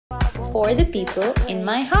for the people in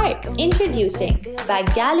my heart. Introducing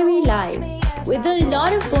Bag Gallery Live with a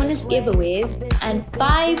lot of bonus giveaways and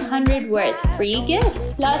 500 worth free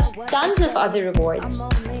gifts plus tons of other rewards.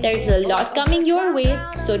 There's a lot coming your way,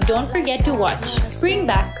 so don't forget to watch. Bring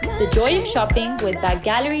back the joy of shopping with Bag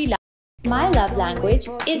Gallery Live. My love language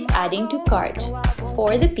is adding to cart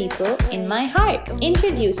for the people in my heart.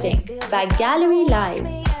 Introducing Bag Gallery Live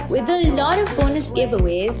with a lot of bonus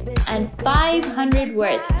giveaways and 500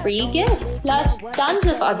 worth free gifts plus tons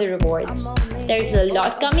of other rewards. There's a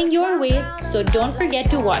lot coming your way, so don't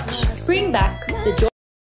forget to watch. Bring back the joy.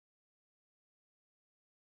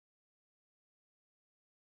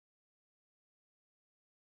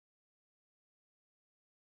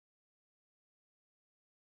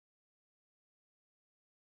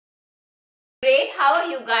 Great, how are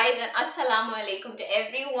you guys and assalamu alaikum to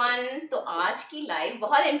everyone. तो आज की live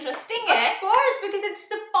बहुत interesting है. Of course, because it's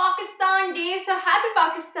the Pakistan Day, so happy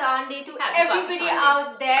Pakistan Day to everybody out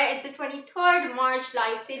there. It's the 23rd March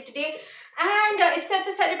live sale today, and इससे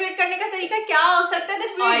अच्छा celebrate करने का तरीका क्या हो सकता है?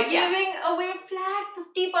 That we're giving away flat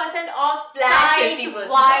 50% off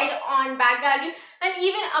site-wide on Bag Gallery, and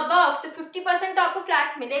even above the 50% तो आपको flat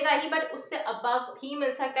मिलेगा ही, but उससे above ही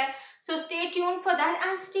मिल सकता है. So stay tuned for that,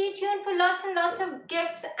 and stay tuned for lots and lots of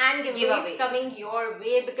gifts and giveaways coming your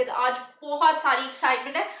way, because आज बहुत सारी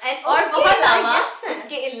excitement है. And और बहुत सारे gifts हैं.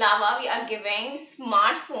 उसके अलावा we are giving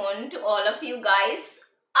smartphone to all of you guys.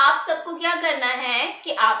 आप सबको क्या करना है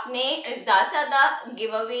कि आपने ज़्यादा से ज़्यादा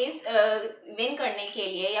गिवअवेज विन करने के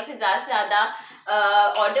लिए या फिर ज़्यादा से ज़्यादा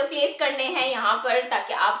ऑर्डर प्लेस करने हैं यहाँ पर,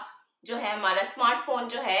 ताकि आप जो है हमारा स्मार्टफोन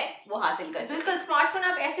जो है वो हासिल कर सकते हैं. बिल्कुल, स्मार्टफोन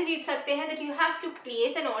आप ऐसे जीत सकते हैं that you have to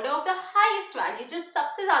place an order of the highest value, जो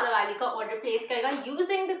सबसे ज़्यादा वैल्यू का ऑर्डर प्लेस करेगा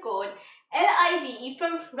using the code LIVE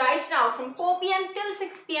from right now from 4 PM till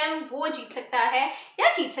 6 PM वो जीत सकता है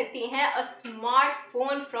या जीत सकती हैं a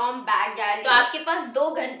smartphone from Bag Gallery. तो आपके पास 2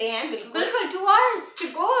 घंटे हैं. बिल्कुल 2 hours to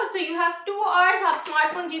go, so you have 2 hours. आप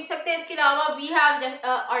स्मार्टफोन जीत सकते हैं. इसके अलावा we have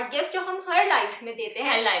our gift जो हम हर लाइव में देते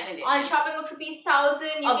हैं. On shopping of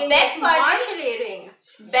 ₹1000 you can get Marshall earrings.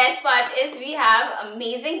 Best part is we have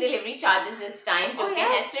amazing delivery charges this time, जो कि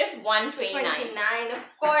है सिर्फ 129. Of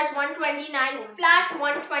course, 129 flat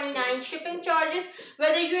 129 shipping charges,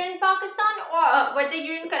 whether you're in Pakistan or whether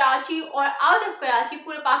you're in Karachi or out of Karachi.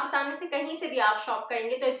 पूरे पाकिस्तान में से कहीं से भी आप शॉप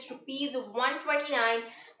करेंगे तो it's ₹129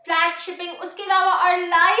 flat shipping. उसके अलावा our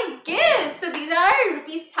live gifts, so these are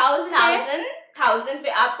 ₹1000 पे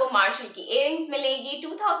आपको मार्शल की इयररिंग्स मिलेगी,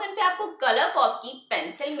 2000 पे आपको कलर पॉप की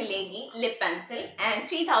पेंसिल मिलेगी, लिप पेंसिल, एंड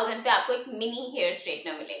 3000 पे आपको एक मिनी हेयर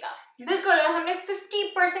स्ट्रेटनर मिलेगा. बिल्कुल, और हमने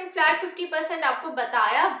 50% फ्लैट 50% आपको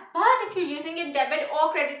बताया, but if you using A debit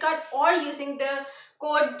और क्रेडिट कार्ड और यूजिंग द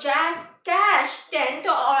कोड JAZZCASH10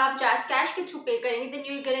 तो और आप जैज़ कैश के थ्रू पे करेंगे then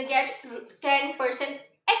you gonna get 10%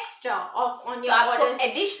 extra off on your orders. आपको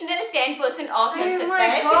additional 10% off मिल सकता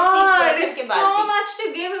है 50% के बाद. So much to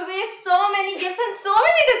give away, so many gifts and so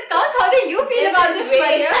many discounts. How do you feel about this?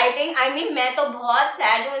 Very exciting. I mean, मैं तो बहुत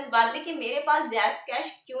sad हूँ इस बात पे कि मेरे पास जैज़ कैश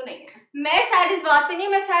क्यों नहीं है. मैं sad इस बात पे नहीं,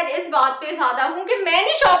 मैं sad इस बात पे ज्यादा हूँ कि मैं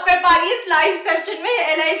नहीं शॉप कर पा रही इस लाइव सेशन में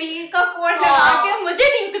LIVE का कोड लगा के. मुझे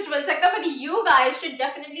नहीं कुछ मिल सकता, but you guys should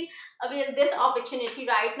definitely avail this opportunity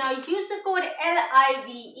right now. Use the code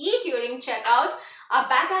LIVE during checkout. आप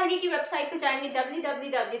बैग गैलरी की वेबसाइट पे जाएंगे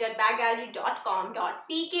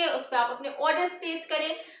www.baggallery.com.pk. उस पर आप अपने ऑर्डर्स प्लेस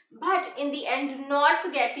करें, but in the end do not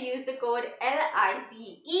forget to use the code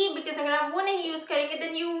LIVE, because अगर आप वो नहीं यूज करेंगे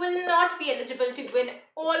then you will not be eligible to win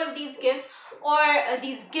all of these gifts or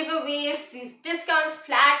these giveaways, these discounts,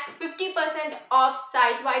 flat 50% off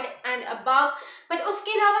site-wide and above. But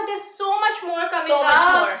उसके अलावा there's so much more coming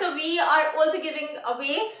up. So we are also giving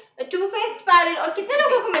away a two-faced palette. और कितने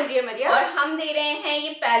लोगों को मिल रही है मरिया? और हम दे रहे हैं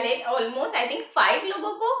ये पैलेट ऑलमोस्ट आई थिंक 5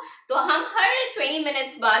 लोगों को. तो हम हर 20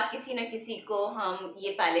 मिनट्स बाद किसी न किसी को हम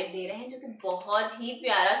ये पैलेट दे रहे हैं, जो कि बहुत ही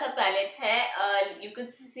प्यारा सा पैलेट है. यू कैन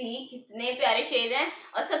सी कितने प्यारे शेड हैं,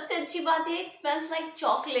 और सबसे अच्छी बात है it smells like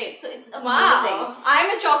chocolate, so it's amazing. Wow, I'm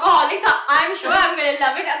a chocoholic, so I'm sure I'm gonna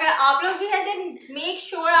love it. अगर आप लोग भी हैं then make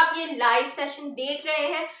sure आप ये live session देख रहे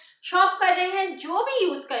हैं, शॉप कर रहे हैं, जो भी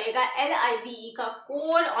यूज करेगा LIVE का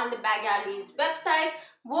code on the Bag Gallery's website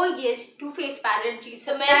वो ये two-faced palette जीत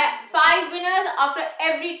सकता है. 5 winners after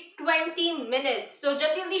every 20 minutes. So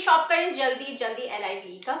जल्दी शॉप करें, जल्दी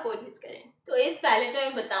LIVE का कोड यूज करें. तो इस पैलेट में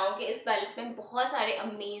मैं बताऊं कि इस पैलेट में बहुत सारे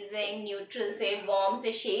अमेजिंग न्यूट्रल से वार्म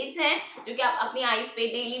से शेड्स हैं, जो कि आप अपनी आईज पे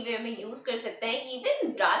डेली वेयर में यूज कर सकते हैं.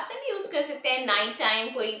 इवन रात में भी यूज कर सकते हैं, नाइट टाइम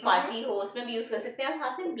कोई पार्टी हो उसमें भी यूज कर सकते हैं. और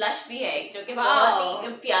साथ में ब्लश भी है जो कि बहुत ही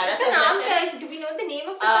प्यारा सा ब्लश है. Do we know the name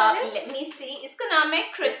of the palette? Let me सी. इसका नाम है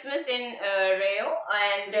क्रिसमस इन रियो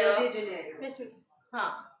एंड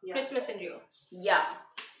हाँ Christmas in Rio. या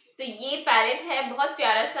तो ये पैलेट है बहुत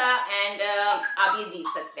प्यारा सा एंड आप ये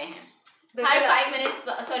जीत सकते हैं हर 5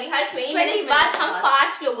 मिनट्स सॉरी हर 20 मिनट्स बाद हम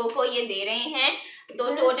 5 लोगों को ये दे रहे हैं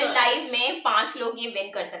तो टोटल लाइव में 5 लोग ये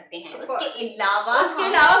विन कर सकते हैं उसके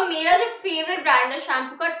अलावा मेरा जो फेवरेट ब्रांड है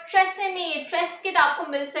शैम्पू का ट्रेसेमे ट्रेस किट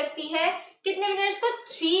आपको मिल सकती है कितने विनर्स को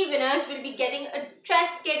 3 winners will be getting a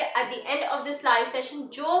Tress kit at the end of this live session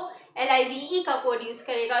जो LIVE का कोड यूज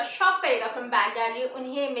करेगा शॉप करेगा फ्रॉम बैग गैलरी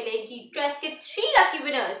उन्हें मिलेगी Tress kit 3 lucky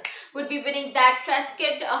winners would be winning that Tress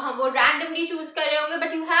kit हम वो randomly choose कर रहे होंगे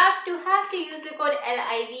but you have to use the code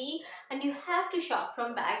LIVE and you have to shop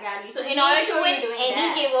from Bag Gallery. So in order to win any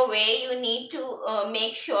giveaway, you need to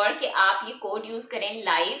make sure कि आप ये code use करें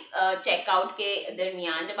live checkout के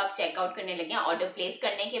दरमियान जब आप checkout करने लगे ऑर्डर प्लेस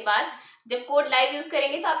करने के बाद जब कोड लाइव यूज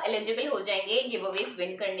करेंगे तो आप एलिजिबल हो जाएंगे गिवअवेज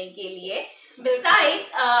विन करने के लिए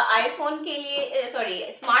बिसाइड्स आईफोन के लिए सॉरी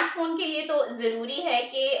स्मार्टफोन के लिए तो जरूरी है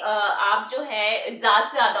कि आप जो है ज्यादा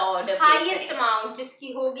से ज्यादा ऑर्डर हाईएस्ट अमाउंट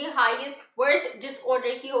जिसकी होगी हाईएस्ट वर्थ जिस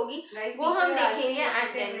ऑर्डर की होगी वो हम देखेंगे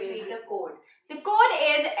and then we read the code The code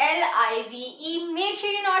is LIVE. Make sure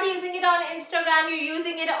you're not using it on Instagram. You're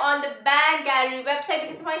using it on the Bag Gallery website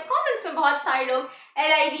because हमारे comments में बहुत सारे लोग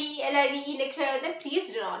LIVE लिख रहे होते हैं. Please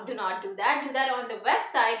do not do that. Do that on the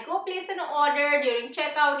website. Go place an order during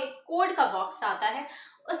checkout. एक code का box आता है.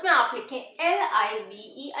 उसमें आप लिखें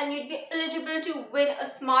LIVE and you'd be eligible to win a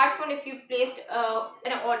smartphone if you placed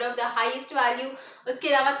an order of the highest value. उसके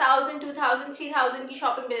अलावा 1000, 2000, 3000 की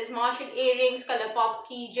shopping bills, Marshall earrings, ColourPop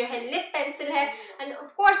की जो है lip pencil है and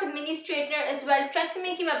of course a mini straightener as well.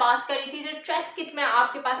 Tresemme की मैं बात कर रही थी तो Tress kit में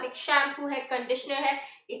आपके पास एक shampoo है, conditioner है,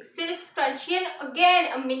 एक silk scrunchie and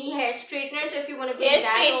again a mini hair straightener. So if you want to bring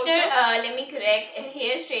that also. Let me correct,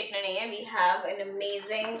 hair straightener नहीं है. We have an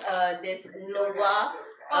amazing this Nova.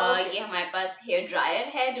 ये हमारे पास हेयर ड्रायर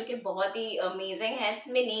है जो कि बहुत ही अमेजिंग है. It's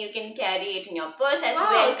mini, you can carry it in your purse as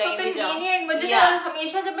well. कहीं भी जाओ. मुझे तो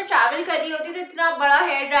हमेशा जब मैं ट्रैवल कर रही होती तो इतना बड़ा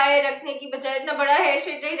हेयर ड्रायर रखने की बजाय इतना बड़ा हेयर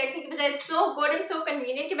स्ट्रेटनर रखने की बजाय it's so good and so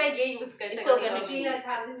convenient कि मैं ये यूज कर सकती हूं.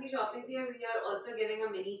 3000 की शॉपिंग थी we are also giving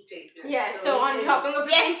a mini straightener. Yes so on shopping of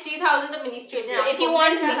 3000 the mini straightener. If you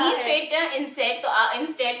want mini straightener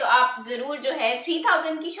instead तो आप जरूर जो है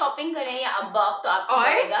 3000 की शॉपिंग करें या अबव तो आपको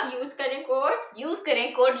मिलेगा. यूज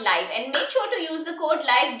करें code live and make sure to use the code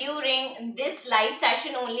live during this live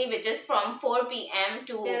session only, which is from 4 p.m.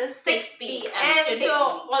 to 6 p.m. today. So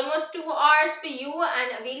almost 2 hours for you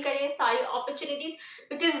and avail kariye sari opportunities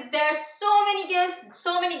because there are so many gifts,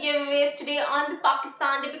 so many giveaways today on the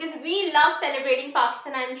Pakistan Day because we love celebrating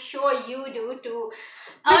Pakistan. I'm sure you do too.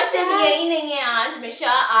 और सिर्फ यही नहीं है आज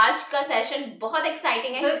मिशा, आज का session बहुत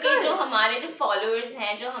exciting है क्योंकि जो हमारे जो फॉलोअर्स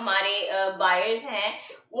हैं, जो हमारे बायर्स हैं,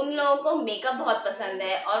 उन लोगों को मेकअप बहुत पसंद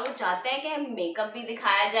है और वो चाहते हैं कि मेकअप भी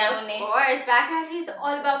दिखाया जाए उन्हें. Of course, Bag Gallery is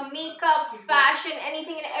all about makeup, fashion,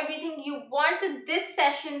 anything and everything you want. So this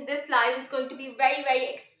session, this live is going to be very, very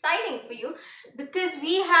exciting for you because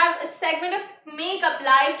we have a segment of makeup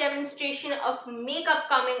live demonstration of makeup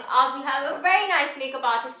coming up. We have a very nice makeup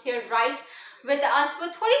artist here right with us. वो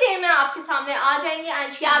थोड़ी देर में आपके सामने आ जाएंगे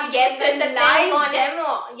and क्या आप guess कर सकते हैं कौन demo?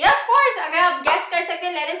 Yeah, of course. अगर आप guess कर सकते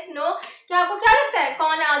हैं, let us know कि आपको क्या लगता है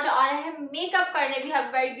कौन आज आ रहा है मेकअप करने. We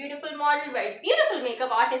have very beautiful model, very beautiful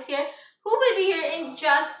makeup artist here who will be here in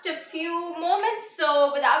just a few moments. So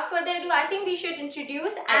without further ado, I think we should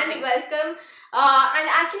introduce and welcome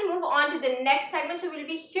and actually move on to the next segment. So we'll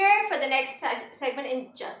be here for the next segment in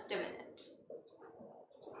just a minute.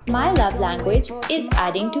 My love language is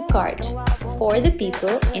adding to cart for the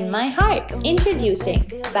people in my heart. Introducing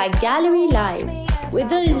Bag Gallery Live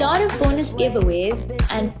with a lot of bonus giveaways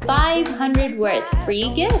and 500 worth free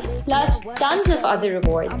gifts plus tons of other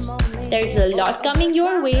rewards. There's a lot coming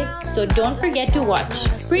your way, so don't forget to watch.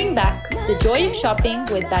 Bring back the joy of shopping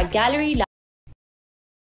with Bag Gallery Live.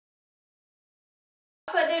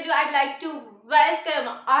 Without further ado, I'd like to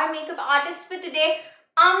welcome our makeup artist for today,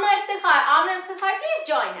 Amna Iftikhar. Amna Iftikhar, please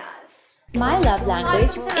join us. My love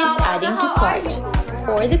language is adding to cart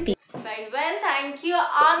for the people. Very well, thank you,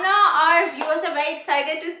 Amna. Our viewers are very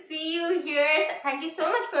excited to see you here. Thank you so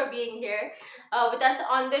much for being here with us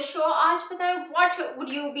on the show. आज बताएं, what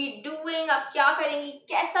would you be doing? आप क्या करेंगी?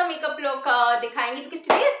 कैसा makeup look दिखाएंगी? Because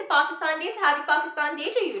today is the Pakistan Day. So happy Pakistan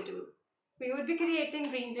Day to you too. We would be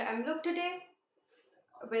creating green glam look today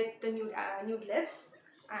with the nude lips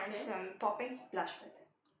and some popping blush with it.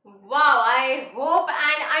 Wow, I hope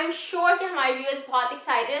and I'm sure कि हमारे viewers बहुत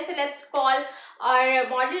excited हैं. So let's call our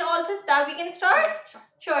model also so that we can start.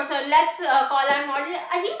 Sure. So let's call our model.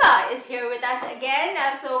 Ariba is here with us again.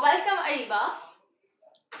 So welcome, Ariba.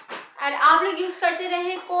 And आप लोग use करते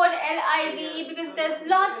रहे code LIVE because there's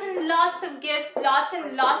lots and lots of gifts, lots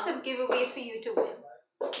and lots of giveaways for you to win.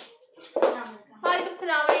 Walaikum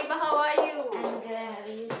salam, Ariba, how are you? I'm good. How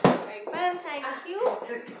are you? Very well, thank you.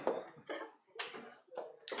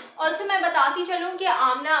 Also मैं बताती चलूँ कि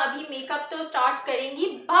आमना अभी makeup तो start करेंगी,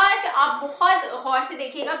 but आप बहुत गौर से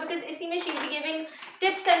देखिएगा because इसी में she'll be giving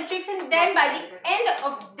tips and tricks, and then by the end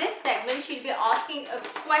of this segment she'll be asking a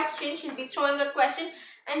question, she'll be throwing a question,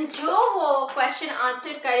 and जो वो question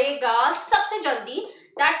answer करेगा सबसे जल्दी,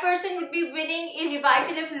 that person would be winning a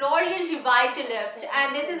Revitalift, L'Oreal Revitalift,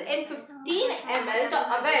 and this is in 15 ml. तो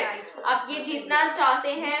अगर आप ये जीतना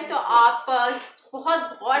चाहते हैं तो आप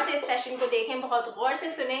बहुत गौर से इस सेशन को देखें, बहुत गौर से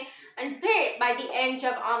सुने, and फिर by the end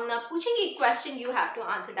जब आमना पूछेंगी question, you have to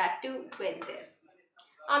answer that to win this.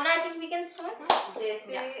 Amna, I think we can start.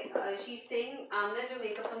 जैसे she's saying, आमना जो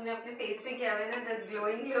मेकअप तुमने अपने फेस पे किया है ना, the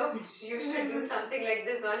glowing glow, you should do something like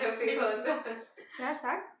this on your face also. Shall I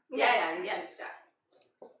start? Yes. Start.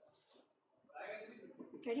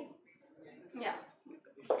 Ready? Yeah.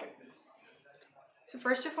 So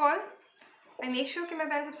first of all, I make sure कि मैं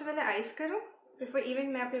पहले सबसे पहले eyes करूँ. Before even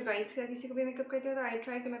मैं अपने brides का किसी को भी मेकअप करती हूँ तो I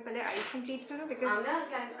try कि मैं पहले eyes complete करूँ because. आमना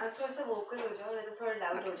आप थोड़ा सा vocal हो जाओ, नहीं तो थोड़ा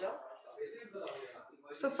loud हो जाओ.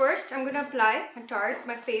 So first I'm gonna apply a Tarte,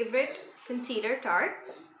 my favorite concealer Tarte.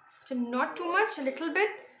 So not too much, a little bit,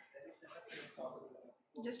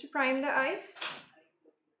 just to prime the eyes.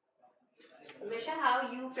 Misha, how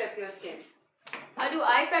you prep your skin? How do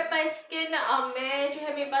I prep my skin? मैं जो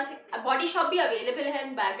है मेरे पास body shop भी available है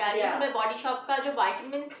back gallery, तो मैं body shop का जो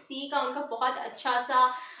विटामिन सी का उनका बहुत अच्छा सा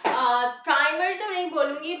प्राइमर तो नहीं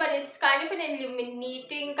बोलूँगी, but it's kind of N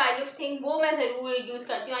illuminating kind of thing, वो मैं ज़रूर यूज़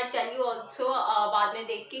करती हूँ. आई टेल यू ऑल्सो बाद में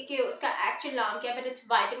देख के कि उसका एक्चुअल नाम क्या है, but it's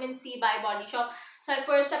vitamin C by body shop. So I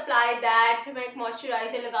first apply that, फिर मैं एक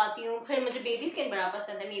मॉइस्चराइजर लगाती हूँ, फिर मुझे बेबी स्किन बड़ा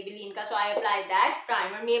पसंद है मेबेलिन का, सो I apply that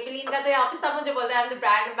primer. Maybelline का तो यहाँ पे सब मुझे बोलते हैं I am the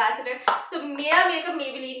brand ambassador, सो मेरा मेकअप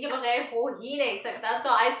मेबेलिन के बगैर हो ही नहीं सकता. सो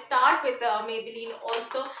I start with Maybelline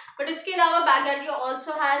also, but उसके अलावा back gallery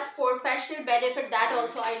also has professional benefit, that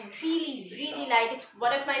also I really like. It's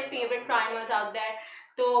one of my favorite primers out there,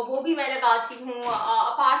 तो वो भी मैं लगाती हूँ.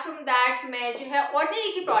 अपार्ट फ्रॉम दैट मैं जो है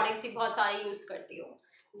ऑर्डिनरी की प्रोडक्ट्स भी बहुत सारे यूज़ करती हूँ.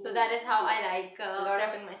 So that is how I like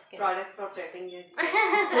prepping my skin. Products for prepping your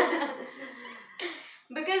skin.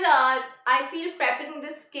 Because I feel prepping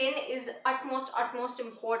the skin is utmost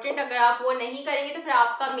important. अगर आप वो नहीं करेंगे तो फिर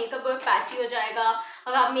आपका मेकअप बहुत पैची हो जाएगा.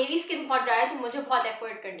 अगर मेरी स्किन बहुत ड्राई है तो मुझे बहुत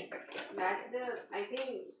एफर्ट करनी पड़ती है. That's the, I think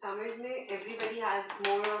summers में everybody has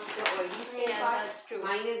more of the oily skin. Yes, part. that's true.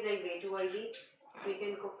 Mine is like way too oily. We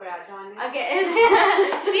can cook paratha on it.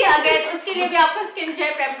 अगर उसके लिए भी आपको स्किन जो है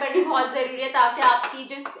प्रेप करनी बहुत जरूरी है ताकि आपकी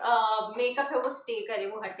जो मेकअप है वो स्टे करे,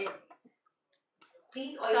 वो हटे.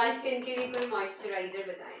 Please oily skin के लिए कोई moisturizer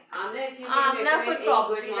बताएं. Amna, if you Amna can could recommend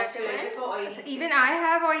probably any good moisturizer recommend. for oily skin. Even I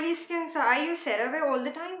have oily skin, so I use CeraVe all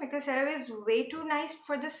the time because CeraVe is way too nice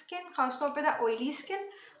for the skin, खासतौर पे the oily skin.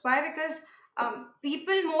 Why? Because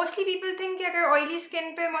mostly people think कि अगर oily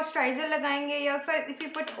skin पे moisturizer लगाएंगे या फिर if you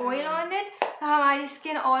put oil on it तो हमारी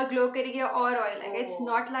skin और glow करेगी और oil लगेगा. It's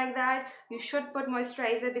not like that. You should put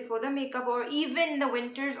moisturizer before the makeup or even in the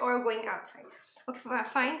winters or going outside. Okay,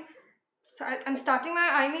 fine. So I'm starting my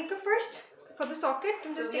eye makeup first for the socket.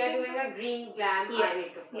 So we are doing a green glam eye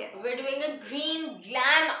makeup. Yes. We're doing a green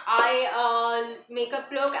glam eye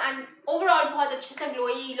makeup look, and overall बहुत अच्छे से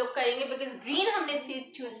glowy look करेंगे because green हमने इसे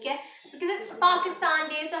choose किया because it's Pakistan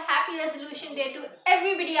Day, so happy resolution day to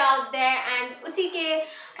everybody out there, and उसी के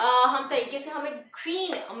हम तरीके से हम एक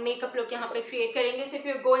green makeup look यहाँ पे create करेंगे. So if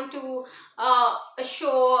you're going to a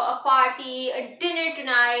show, a party, a dinner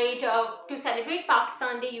tonight to celebrate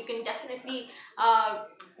Pakistan Day, you can definitely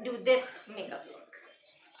do this makeup look.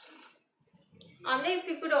 Amna, if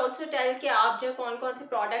you could also tell कि आप जो कौन-कौन से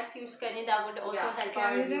products use करें, that would also help our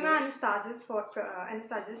I'm using my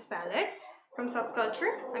Anastasia's palette from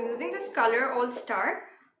Subculture. I'm using this color All Star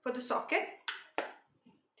for the socket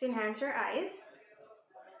to enhance your eyes.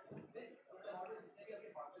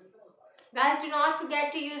 Guys, do not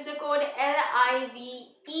forget to use the code LIVE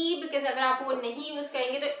because अगर आप वो नहीं use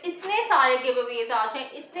करेंगे तो इतने सारे giveaways आ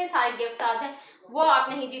जाएं, इतने सारे gifts आ जाएं, वो आप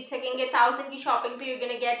नहीं जीत सकेंगे. 1000 की shopping पे you're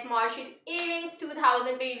gonna get Marshall earrings,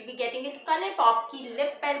 2000 पे you'll be getting a ColourPop की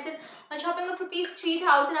lip pencil, और shopping of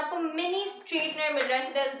 ₹3000 आपको mini straightener मिल रहा है.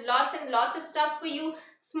 So there's lots and lots of stuff for you.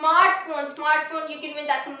 Smartphone you can win.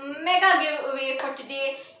 That's a mega giveaway for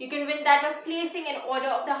today. You can win that by placing an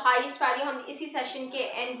order of the highest value. हम इसी session के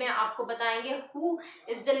and में आपको बताएंगे who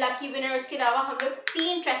is the lucky winner. उसके अलावा हम लोग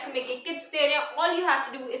 3 Tresemme के kits दे रहे हैं. All you have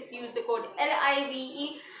to do is use the code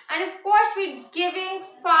LIVE, and of course we're giving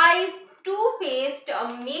 5 2 faced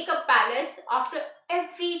makeup palettes after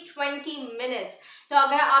every 20 minutes. तो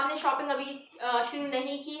अगर आपने शॉपिंग अभी शुरू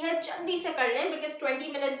नहीं की है जल्दी से कर लें बिकॉज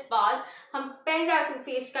 20 मिनट्स बाद हम पहला 2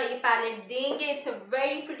 faced का ये पैलेट देंगे. It's a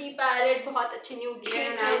very pretty palette, बहुत अच्छे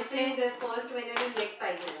न्यूट्रिएंट्स हैं इसमें. The first winner in next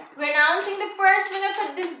 5 minutes. We're announcing the first winner for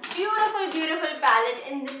this beautiful palette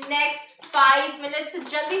in the next 5 minutes. So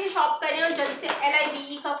जल्दी से शॉप करें और जल्दी से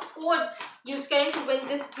LIVE का कोड यूज करें to win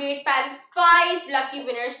this great palette. 5 lucky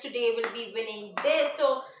winners today will be winning this. So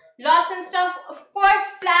lots and stuff. Of course,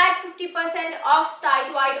 flat 50% off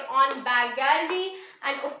site-wide on Bag Gallery,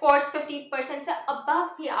 and of course 50% से above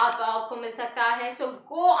भी आपको मिल सकता है. So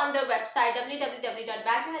go on the website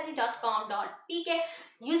www.baggallery.com.pk.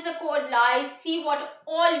 Use the code LIVE. See what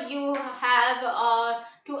all you have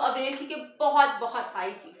to avail क्योंकि बहुत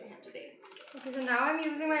सारी चीजें हैं today. Okay, so now I'm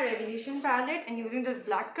using my Revolution palette and using this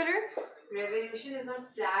black color. Revolution is on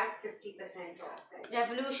flat 50% off. Right?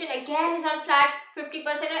 Revolution again is on flat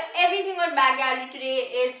 50% off. Everything on Bag Gallery today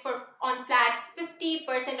is on flat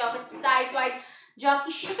 50% off. It's site-wide. जो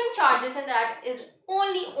आपकी shipping charges and that is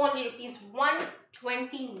only rupees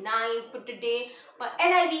 129 for today. और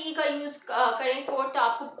LIVE का use करें code तो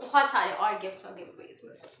आपको बहुत सारे और gifts और giveaways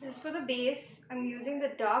मिल सकते हैं. Just for the base, I'm using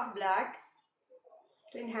the dark black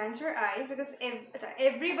to enhance your eyes because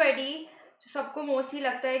everybody, सबको मोस्टली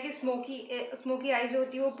लगता है कि स्मोकी आईज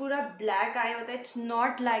होती है वो पूरा ब्लैक आई होता है. It's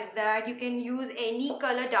not like that. You can use any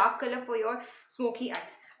colour, dark colour for your smoky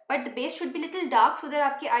eyes, but the base should be little dark so that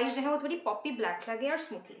आपकी आईज जो है वो थोड़ी पॉपी ब्लैक लगे और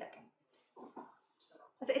स्मोकी लगे.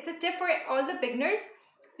 It's a tip for all the beginners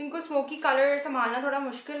जिनको smoky colour संभालना थोड़ा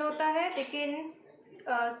मुश्किल होता है. They can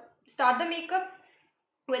start the makeup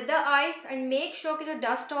with the eyes and make sure कि जो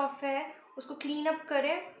डस्ट ऑफ है उसको क्लीन अप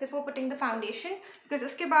करें before putting the foundation because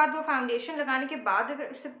उसके बाद वो फाउंडेशन लगाने के बाद अगर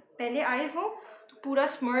इससे पहले आईज हो तो पूरा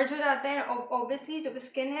स्मर्ज हो जाता है. ऑब्वियसली जो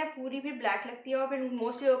स्किन है पूरी भी ब्लैक लगती है और फिर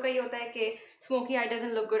मोस्टली लोगों का ये होता है कि smoky I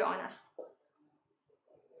doesn't look good on us.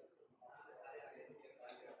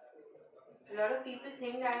 A lot of people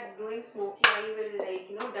think that doing smoky eye will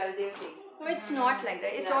dull their face. No, it's not like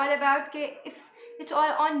that. It's all about कि if it's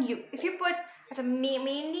all on you. If you put अच्छा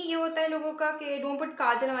mainly ये होता है लोगों का कि don't put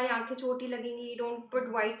काजल, हमारी आंखें छोटी लगेंगी. डोंट पुट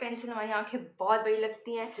वाइट पेंसिल, हमारी आंखें बहुत बड़ी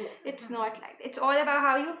लगती हैं. It's not like that. It's all about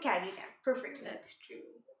how you carry that perfectly. That's true.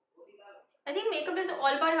 I think makeup is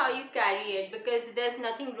all about how you carry it because there's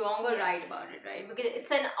nothing wrong or right about it, right? Because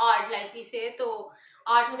it's an art, like we say. तो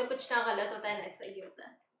art में तो कुछ ना गलत होता है ना सही होता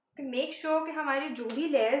है. मेक श्योर कि हमारी जो भी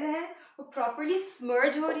लेयर्स हैं वो प्रॉपरली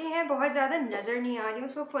स्मर्ज हो रही हैं, बहुत ज़्यादा नज़र नहीं आ रही.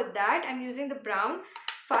 So for that I am using the brown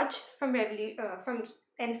fudge from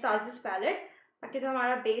एनास्टासिस palette ताकि जो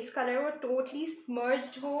हमारा बेस कलर वो टोटली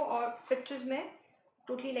स्मर्ज हो और पिक्चर्स में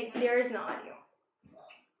टोटली लाइक लेयर्स ना आ रही हो.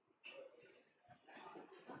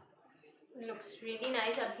 Looks really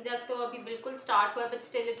nice. अभी तक तो अभी बिल्कुल स्टार्ट हुआ but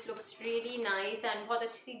still it looks really nice and बहुत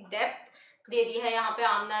अच्छी सी डेप्थ दे दी है यहाँ पे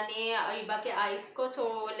आमना ने अरीबा के आईज को.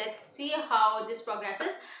 So let's see how this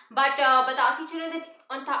progresses. But बताती चले that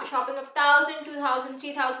on shopping of 1000, 2000,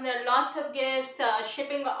 3000 there are lots of gifts.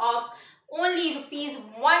 Shipping of only rupees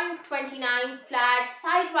 129 flat,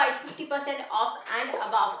 site-wide 50% off and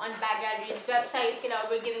above on Bag Gallery's website. उसके अलावा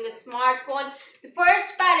we're giving a smartphone. The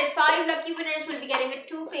first palette, 5 lucky winners will be getting a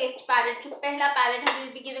 2-faced palette. जो पहला palette हम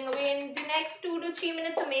will be giving away in the next 2 to 3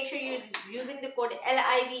 minutes. So make sure you're using the code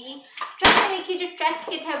LIVE. Trace की जो trace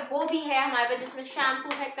kit है वो भी है हमारे पास जिसमें शैम्पू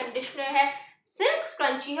है, कंडीशनर है, सिल्क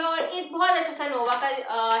स्क्रंची है और एक बहुत अच्छा सा नोवा का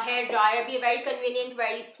हेयर ड्रायर भी है. Very convenient,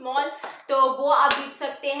 very small. तो वो आप जीत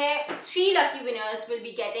सकते हैं. 3 lucky winners will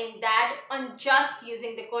be getting that on just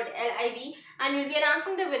using the code LIVE and we'll be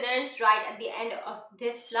announcing the winners right at the end of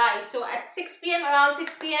this live. So at 6 p.m. around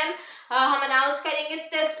 6 p.m. हम announce करेंगे. So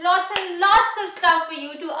there's lots and lots of stuff for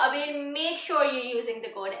you to avail. Make sure you're using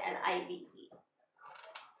the code LIVE.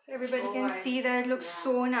 So everybody can see that it looks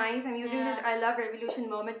so nice. I'm using the I Love Revolution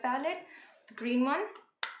Mermaid palette, the green one.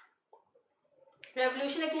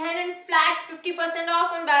 Revolution again and flat 50% off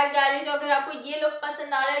on Bag Gallery. तो अगर आपको ये look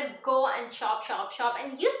पसंद आ रहा है, go and shop and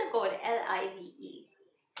use the code LIVE.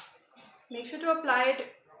 Make sure to apply it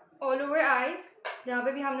all over eyes. जहाँ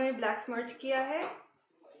पे भी हमने black smudge किया है.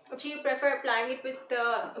 So you prefer applying it with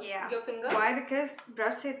your finger? Why? Because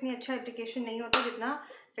brush से इतनी अच्छा application नहीं होता जितना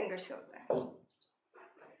finger से होता है.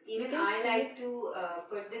 Even I like to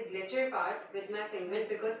put the glitter part with my fingers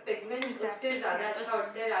because pigment उससे ज़्यादा अच्छा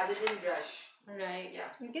होता है rather than brush. Right. Yeah.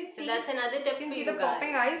 You can see. So that's another tip for you see the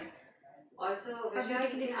popping eyes. Also, Vishal, you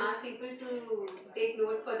can ask people to take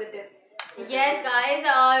notes for the tips. Yes, guys.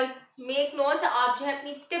 Make notes. आप जो है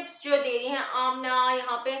अपनी tips जो दे रही हैं आमना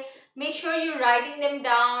यहाँ पे, make sure you're writing them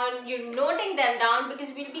down, you're noting them down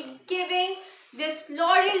because we'll be giving this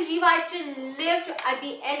L'Oreal Revital Lift. At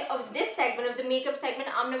the end of this segment, of the makeup segment,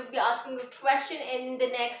 I'm going to be asking a question in the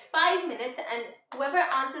next 5 minutes, and whoever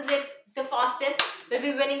answers it the fastest will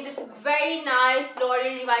be winning this very nice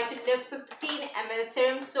L'Oreal Revital Lift 15 ml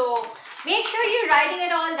serum. So make sure you're writing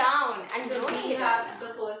it all down and noting it all down.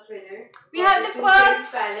 The first winner. We have the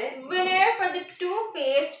first palette. winner for the Too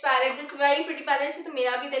Faced palette. This very pretty palette with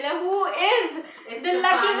Mera Bhi Dil Hai. Who is the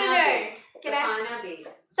lucky winner? Safana Beg.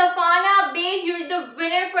 Safana Beg, you're the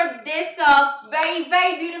winner for this very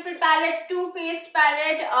beautiful palette, Too Faced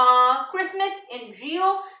palette, Christmas in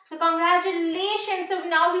Rio. So congratulations. So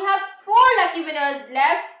now we have 4 lucky winners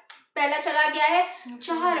left. पहला चला गया है,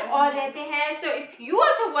 4 और रहते हैं. So if you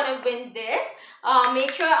also want to win this,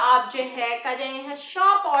 make sure आप जो है कर रहे हैं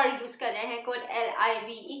shop और use कर रहे हैं code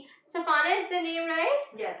LIVE. Safana is the name, right?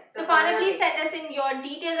 Yes. Safana, please send us in your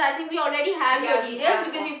details. I think we already have your details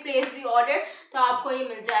because you placed the order. तो आपको ये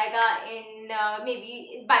मिल जाएगा in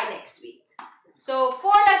maybe by next week. So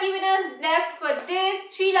 4 lucky winners left for this,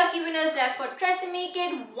 3 lucky winners left for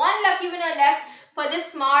Tresemmake, 1 lucky winner left for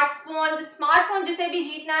this smartphone. The smartphone जिसे भी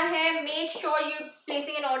जीतना है, make sure you're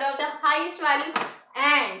placing an order of the highest value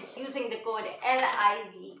and using the code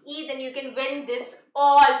LIVE. Then you can win this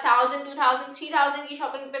all 1000, 2000, 3000 की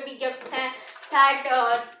shopping पे भी gifts हैं. Tagged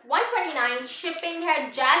 129 shipping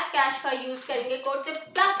है. Jazz Cash का use करेंगे code से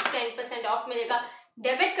plus 10% off मिलेगा.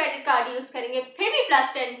 Debit credit card use करेंगे फिर भी plus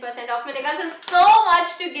 10% off मिलेगा. So much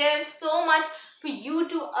to give, so much for you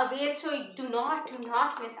to avail. So do not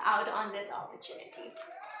miss out on this opportunity.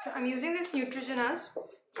 So I'm using this Neutrogena's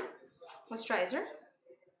moisturizer.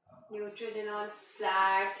 Neutrogena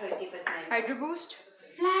flat 30%. Hydro Boost.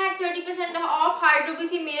 Flat 30% off Hydro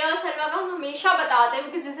Boost. ये मेरा और सलवा का हम हमेशा बताते हैं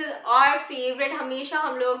because this is our favorite. हमेशा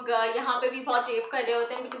हम लोग यहाँ पे भी बहुत रेव कर रहे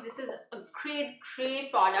होते हैं because this is a great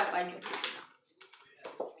product by Neutrogena.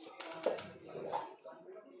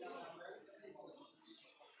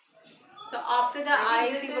 So after the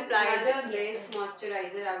eyes, you apply another base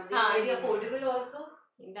moisturizer out there. Very affordable also.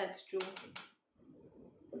 That's true.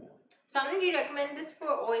 Samna, do you recommend this for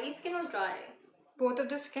oily skin or dry? Both of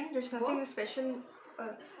the skin. There's nothing special.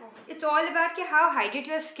 It's all about how hydrated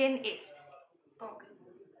your skin is.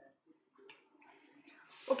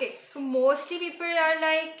 Okay. So mostly people are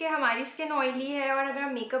like कि हमारी skin oily है और अगर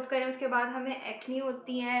हम makeup करें उसके बाद हमें acne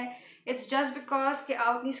होती है. It's just because कि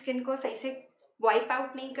आप अपनी skin को सही से वाइप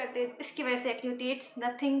आउट नहीं करते, इसकी वजह से एक्ने होती है. इट्स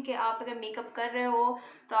नथिंग कि आप अगर मेकअप कर रहे हो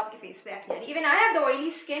तो आपके फेस पे एक्ने आ रही है. Even I have the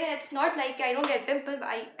oily skin. It's not like I don't get pimple.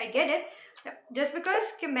 I get it just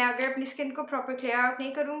because कि मैं अगर अपनी स्किन को प्रॉपर क्लियर आउट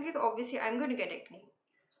नहीं करूँगी तो obviously I am going to get acne.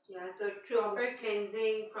 Yeah, so proper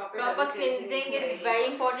cleansing, proper cleansing is very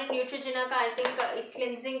important. Neutrogena का I think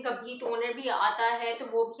cleansing कभी toner भी आता है तो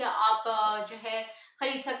वो भी आप जो है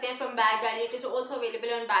खरीद सकते हैं from Bag Gallery. It is also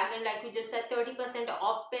available on Bag Gallery, like we just said, 30%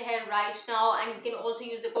 off पे है right now, and you can also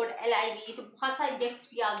use the code LIVE. तो बहुत सारे gifts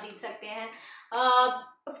भी आप जीत सकते हैं.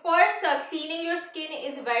 Of course, cleansing your skin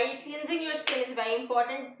is very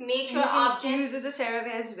important. Make sure आप use the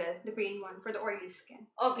CeraVe as well, the green one for the oily skin.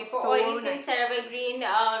 Okay, for oily skin, CeraVe green.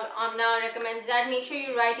 Amna recommends that. Make sure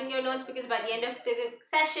you're writing your notes because by the end of the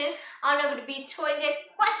session, Amna would be throwing a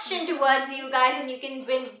question towards you guys, and you can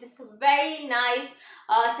win this very nice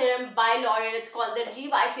serum by L'Oreal. It's called the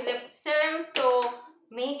Revital Lift Serum. So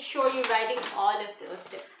make sure you're writing all of those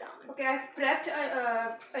tips down. Okay, I've prepped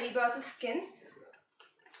Ariba's skin.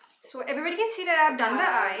 So everybody can see that I've done the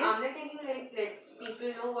eyes. Amna, can you let people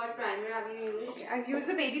know what primer have you used? Okay, I've used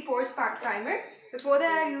the Baby Pores primer. Before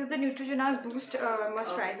that, I've used the Neutrogena's Boost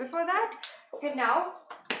moisturizer for that. Okay, now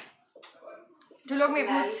जो लोग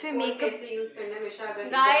मुझसे makeup कैसे use करना है हमेशा अगर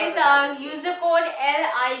guys use the code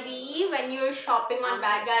LIVE when you're shopping on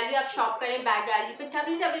Bag Gallery. आप shop करें Bag Gallery पे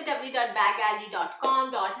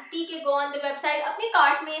www.baggallery.com.pk. go on the website, अपने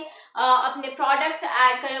कार्ट में अपने प्रोडक्ट्स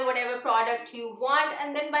ऐड करें, whatever product you want, and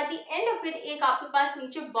then by the end of it एक आपके पास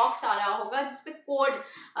नीचे बॉक्स आ रहा होगा जिसपे कोड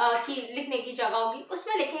की लिखने की जगह होगी,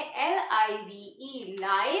 उसमें लिखें LIVE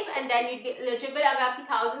live, and then you'd be eligible. अगर आपकी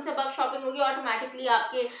 1000 से above शॉपिंग होगी ऑटोमेटिकली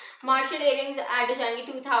आपके मार्शल इयरिंग्स ऐड हो जाएंगे.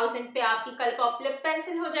 2000 पे आपकी कलपॉप लिप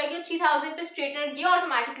पेंसिल हो जाएगी. 3000 पे स्ट्रेटनर ये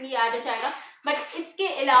ऑटोमेटिकली ऐड हो जाएगा. बट इसके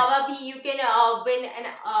अलावा भी you can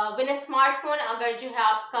win a smartphone अगर जो है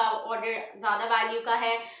आपका ऑर्डर ज़्यादा वैल्यू का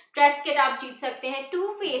है. ड्रेस किट आप जीत सकते हैं. टू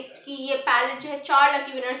फेस्ड की ये पैलेट जो है 4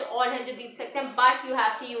 लकी विनर्स और हैं जो जीत सकते हैं, but you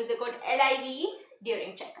have to use the code LIVE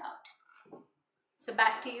during checkout. So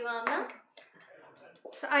back to you Amna.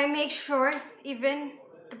 So I make sure even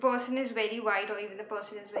the person is very white or even the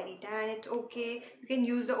person is very tan, it's okay. You can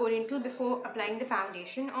use the Oriental before applying the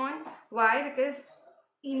foundation on. Why? Because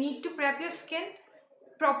you need to prep your skin.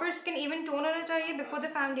 Proper skin even tone होना चाहिए before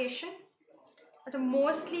the foundation. अच्छा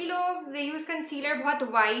mostly लोग दे use concealer बहुत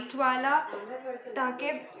white वाला,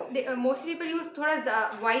 ताकि mostly people use थोड़ा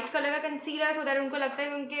white colour का concealer so that उनको लगता है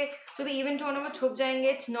कि उनके जो भी इवन टोन है वो छुप जाएंगे.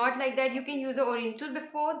 It's not like that. You can use a oriental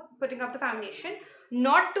before putting up the foundation,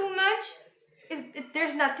 not too much.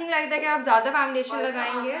 There's nothing like that कि आप ज़्यादा फाउंडेशन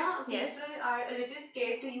लगाएंगे. Yes. People are a little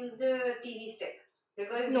scared to use the TV stick.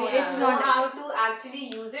 Because no, they it's know not how to actually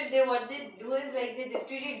use it. What they do is like they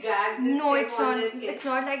literally drag the stick on the skin. It's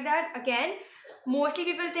not like that. Again, mostly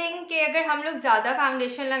people think कि अगर हम लोग ज़्यादा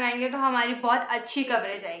foundation लगाएंगे तो हमारी बहुत अच्छी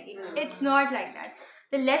कवरेज आएगी. It's not like that.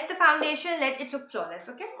 The less the foundation, let it look flawless.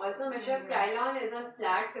 Okay. Also, Misha, Krylon is on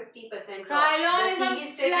flat 50%. Krylon is on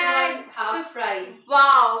flat half price.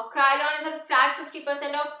 Wow, Krylon is on flat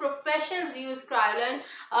 50% off. Professionals use Krylon.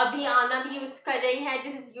 अभी आना भी use कर रही है.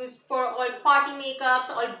 This is used for all party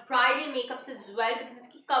makeups, all bridal makeups as well because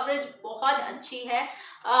इसकी coverage बहुत अच्छी है.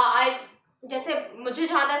 जैसे मुझे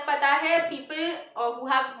जहाँ तक पता है people who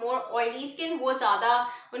have more oily skin वो ज़्यादा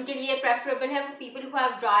उनके लिए preferable है. People who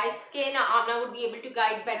have dry skin, Amna would be able to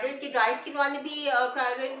guide better. कि dry skin वाले भी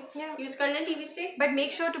Krylon use करना TV stick. But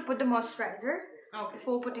make sure to put the moisturizer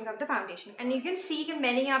before putting up the foundation. And you can see कि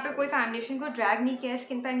मैंने यहाँ पे कोई foundation को drag नहीं किया है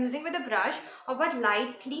skin पे. I'm using with a brush और बहुत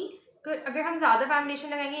lightly. अगर हम ज़्यादा फाउंडेशन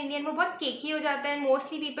लगाएंगे इंडियन वो बहुत केकी हो जाता है.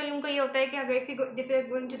 मोस्टली पीपल उनको ये होता है कि अगर if you are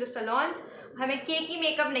going to the saloons हमें केकी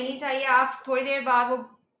मेकअप नहीं चाहिए. आप थोड़ी देर बाद वो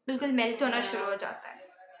बिल्कुल मेल्ट होना शुरू हो जाता है.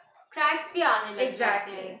 क्रैक्स भी आने लग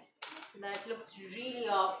जाते हैं. That looks really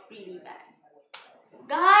off, really bad.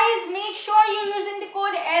 Guys, make sure you're using the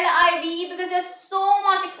code LIVE because there's so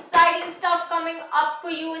much exciting stuff coming up for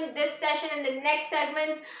you in this session and the next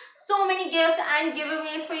segments. So many gifts and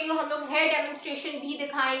giveaways for you. हम लोग hair demonstration भी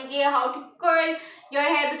दिखाएंगे, how to curl your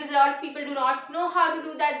hair because a lot of people do not know how to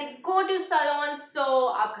do that. They go to salons, so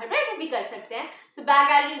आप घर बैठे भी कर सकते हैं. So Bag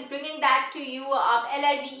Gallery is bringing that to you. आप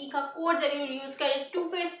LIVE का code जरूर use करें. Too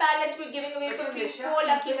Faced palettes we're giving away for free. 4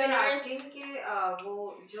 lucky winners. वो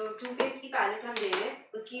जो Too Faced की palette हम दे रहे हैं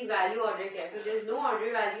उसकी value order क्या है? So there's no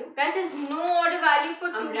order value. Guys, there's no order value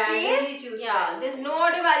for Too Faced. Yeah, there's no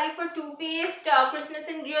order value for Too Faced.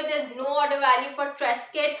 Christmas in Rio, there's no order value for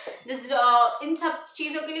Tresket. There's इन सब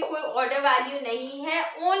चीजों के लिए कोई order value नहीं है.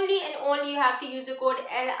 Only and only you have to use the code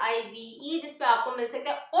LIVE जिस पे आपको मिल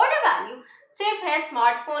सकता है order value. सिर्फ है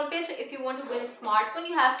स्मार्टफोन पे. So if you want to win a smartphone,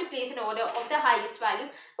 you have to place an order of the highest value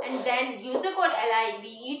and then use the code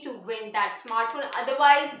LIVE to win that smartphone.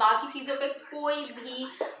 Otherwise बाकी चीजों पे कोई भी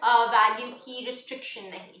value की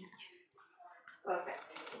restriction नहीं है.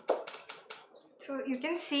 Perfect. So you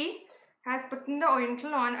can see I've put in the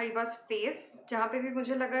Oriental on Ariba's face जहाँ पे भी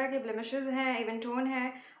मुझे लगा है कि blemishes हैं, even tone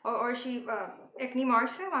है और she acne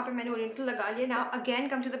marks है वहाँ पे मैंने Oriental लगा लिया. Now again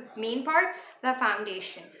come to the main part, the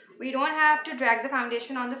foundation. We don't have to drag the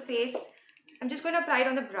foundation on the face. I'm just going to apply it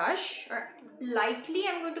on the brush or lightly.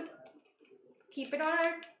 I'm going to keep it on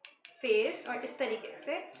her face और इस तरीके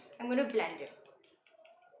से I'm going to blend it.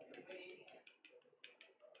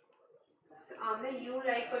 So Amna, you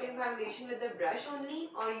like putting foundation with the brush only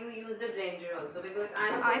or you use the blender also? Because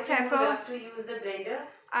I'm I prefer to use the blender.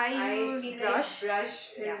 I use brush. Like brush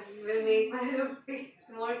will make my face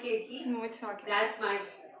more cakey. No, it's not. That's my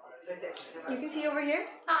perception. You can see over here.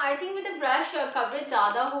 I think with the brush coverage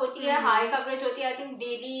ज़्यादा होती है, high coverage होती है. I think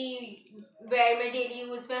daily wear में daily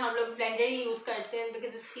use में हम लोग blender ही use करते हैं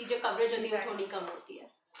because उसकी जो coverage होती है वो थोड़ी कम होती है.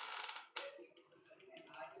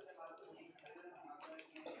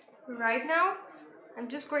 Right now, I'm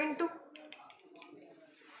just going to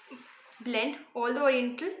blend all the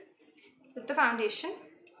Oriental with the foundation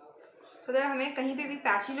so that हमें कहीं पे भी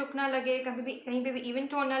patchy look ना लगे, कहीं पे भी even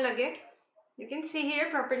tone ना लगे. You can see here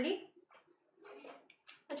properly.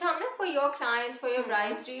 अच्छा हमने for your clients, for your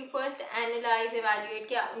brides, do you first analyze, evaluate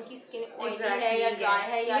क्या उनकी skin oily है या dry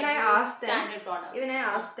है या standard product? Even I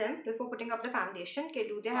asked them before putting up the foundation कि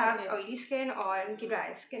do they have oily skin और उनकी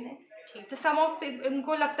dry skin है. तो some of people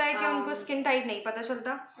उनको लगता है कि उनको skin type नहीं पता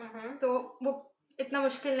चलता, तो वो इतना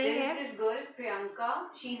मुश्किल नहीं है. This girl Priyanka,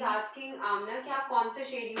 she's asking Amna कि आप कौन सा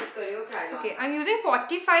shade use कर रहे हो Krylon? Okay, I'm using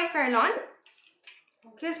 45 Krylon.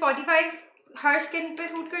 This 45 her skin पे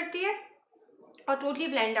सूट करती है और totally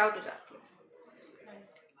blend out हो जाती है.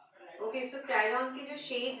 Okay, so Krylon की जो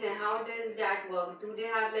shades हैं, how does that work? Do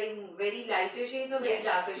they have like very lighter shades or very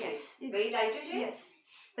darker shades? Very lighter shades? Yes.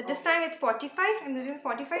 But this time it's 45. I'm using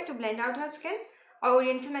 45 to blend out her skin. और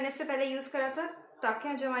Oriental मैंने इससे पहले use करा था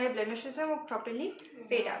ताकि जो हमारे blemishes हैं वो properly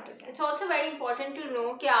fade out हो जाए. It's also very important to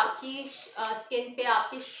know कि आपकी skin पे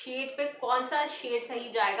आपके shade पे कौन सा shade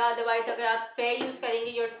सही जाएगा. Otherwise अगर आप fair use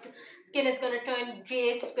करेंगे your skin is going to turn grey,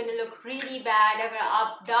 it's going to look really bad. अगर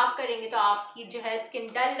आप dark करेंगे तो आपकी जो है skin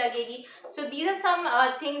dull लगेगी. So these are some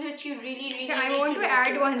things which you really need I want to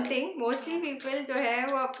add one thing. Mostly people जो है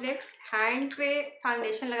वो अपने hand पे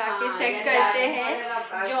foundation लगा के check करते हैं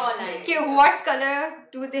कि what color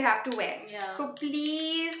do they have to wear. So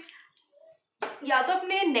please या तो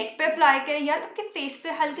अपने नेक पे अप्लाई करें या तो आपके फेस पे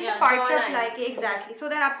हल्के से पार्ट पे अप्लाई करें. एग्जैक्टली, सो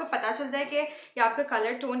दैट आपको पता चल जाए कि ये आपका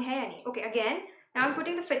कलर टोन है या नहीं. Okay, again now I'm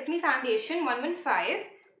putting the Fit Me foundation 115.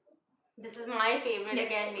 This is my favorite. Yes.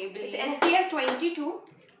 Again, Maybelline. It's SPF 22.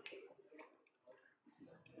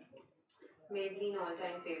 Maybelline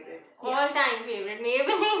all-time favorite. All-time favorite.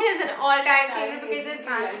 Maybelline is an all-time favorite because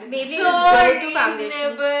it's Maybelline so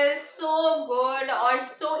reasonable, so good और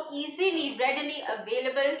so easily, readily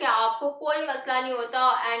available कि आपको कोई मसला नहीं होता,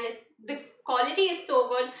 and it's the quality is so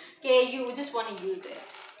good कि you just want to use it.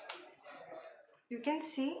 You can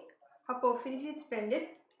see how perfectly it's blended.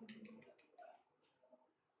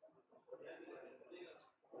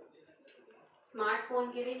 Smartphone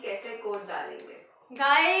के लिए कैसे कोड डालेंगे?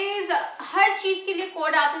 Guys, हर चीज के लिए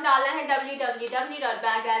कोड आपने डालना है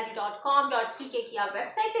www.baggallery.com.tk की आप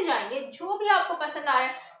वेबसाइट पे जाएंगे, जो भी आपको पसंद आ रहा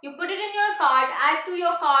है you put it in your cart, add to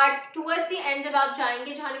your cart. towards the end जब आप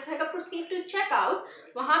जाएंगे जहाँ लिखा है proceed to checkout,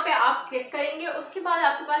 वहाँ पे आप क्लिक करेंगे. उसके बाद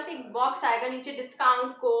आपके पास एक बॉक्स आएगा नीचे डिस्काउंट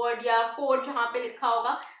कोड या कोड जहाँ पे लिखा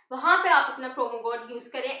होगा, वहाँ पे आप अपना प्रोमो कोड यूज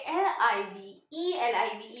करें LIVE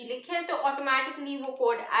लिखें तो ऑटोमेटिकली वो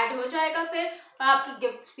कोड ऐड हो जाएगा फिर, और आपकी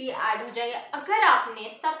गिफ्ट्स भी ऐड हो जाएंगे. अगर आपने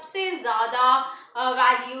सबसे ज़्यादा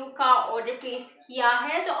वैल्यू का ऑर्डर प्लेस किया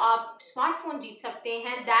है तो आप स्मार्टफोन जीत सकते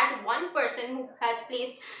हैं. That one person who has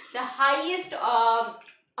placed the highest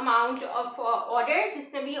amount of order,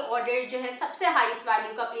 जिसने भी ऑर्डर जो है सबसे हाईएस्ट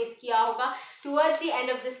वैल्यू का प्लेस किया होगा, towards the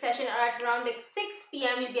end of this session at around 6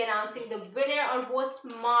 PM will be announcing the winner, और वो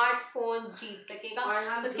स्मार्टफोन जीत सकेगा.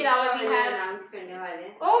 उसके अलावा भी है अनाउंस करने वाले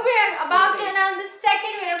हैं. Oh, we are about to announce the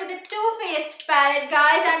second winner with the Too Faced palette,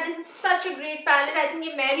 guys, and this is such a great palette. I think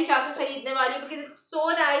ये मैं भी जाकर खरीदने वाली हूँ because it's so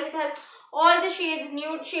nice. It has all the shades,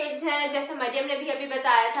 nude shades हैं, जैसे मरियम ने भी अभी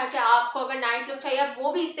बताया था कि आपको अगर नाइट लुक चाहिए आप वो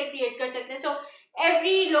भी इससे क्रिएट कर सकते हैं. So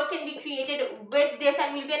every look can be created with this,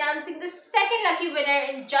 and we'll be announcing the second lucky winner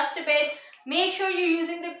in just a bit. Make sure you're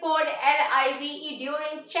using the code LIVE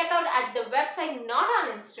during checkout at the website, not on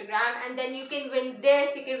Instagram, and then you can win this.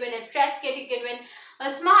 You can win a dress kit, you can win a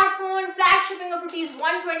smartphone, flat shipping of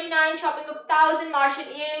 ₹129, shopping of 1,000, Marshall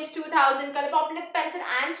earrings 2,000, Colourpop lip pencil,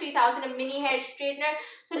 and 3,000, a mini hair straightener.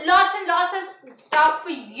 So lots and lots of stuff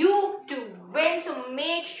for you to win. So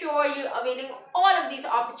make sure you're availing all of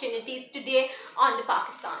these opportunities today on the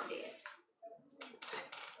Pakistan Day.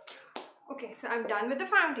 Okay, so I'm done with the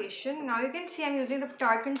foundation. Now you can see I'm using the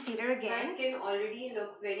Tarte concealer My again. skin already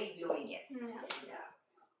looks very glowing. Yes. Yeah.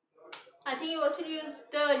 I think you also used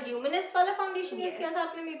the Luminous वाला foundation use Yes. किया था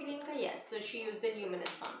आपने Maybelline का. Yes, so she used the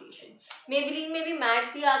Luminous foundation. Maybelline में भी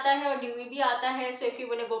matte भी आता है और dewy भी आता है. So if you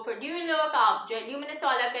want to go for dewy look, आप जो है Luminous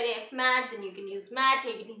वाला करें. If matte, then you can use matte.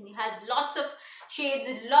 Maybelline has lots of shades,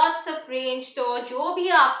 lots of range. तो जो भी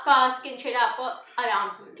आपका skin shade आपको आराम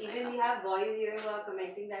से मिल जाएगा. Even we have boys here who are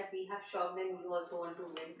commenting that we have shopped and we also want to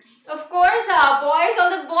win. Of course, boys,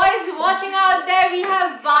 all the boys watching out there, we have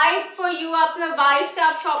Vibe for you. आप Vibe से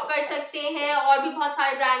आप shop कर सकते हैं और भी बहुत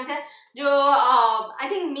सारे brands हैं जो I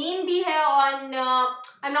think Meme भी है on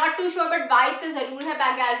I'm not too sure but Vibe तो ज़रूर है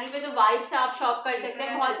Bag Gallery पे, तो Vibe से आप shop कर सकते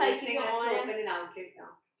हैं. बहुत सारी चीज़ें और हैं. Open an outlet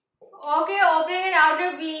now. Okay, opening an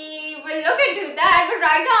outlet, we will look into that. But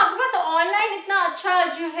right now आपके पास online इतना अच्छा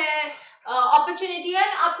जो है opportunity है.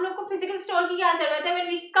 आप लोग को physical store की क्या ज़रूरत है? When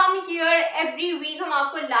we come here every week हम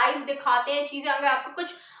आपको live दिखाते हैं चीज़ें. अगर आपको कुछ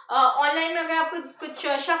online में अगर आपको कुछ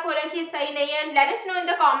शक हो रहा है कि सही नहीं है, let us know in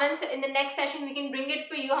the comments. In the next session we can bring it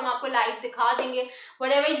for you. हम आपको live दिखा देंगे.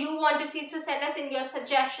 Whatever you want to see, so send us in your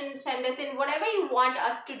suggestions, send us in whatever you want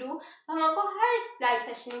us to do. तो हम आपको हर live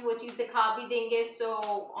session में वो चीज़ दिखा भी देंगे. So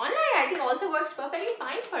online I think also works perfectly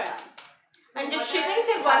fine for us. So and the shipping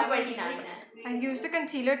से 129 है. And use the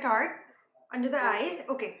concealer Tarte under the eyes.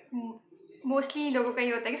 Okay. Mostly लोगों का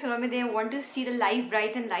ये होता है कि salon में they want to see the live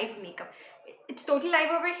brights and live makeup. It's totally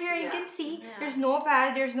live over here. You can see there's no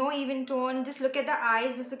patch, there's no even tone. Just look at the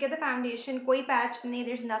eyes, just look at the foundation. कोई patch नहीं,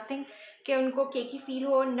 there's nothing कि उनको cakey feel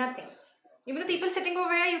हो, nothing. Even the people sitting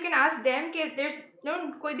over here, you can ask them कि there's no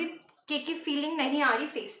कोई भी cakey feeling नहीं आ रही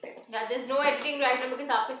face पे. Yeah, there's no editing right now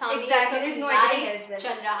because आपके सामने Exactly, there's no editing live as well.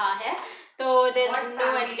 चल रहा है. तो there's What no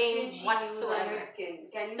foundation editing she used on whatsoever. her skin?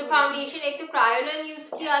 Can you So foundation एक तो Kryolan use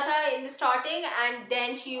किया था in the starting, and then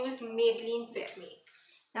she used Maybelline Fit Me.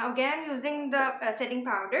 Now again I'm using the setting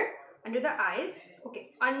powder under the eyes. Okay,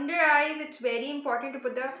 under eyes it's very important to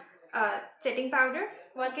put the setting powder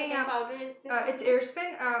What setting powder is this? It's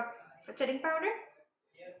Airspin setting powder.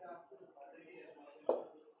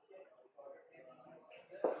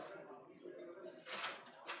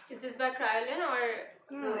 Is this by Kryolan or?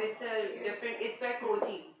 No, it's a different. It's by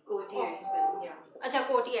Coty Airspin. Yeah. Acha,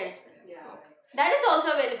 Coty Airspin. Yeah. Okay. That is also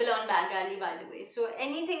available on Bag Gallery, by the way. So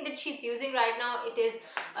anything that she's using right now, it is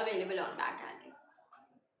available on Bag Gallery.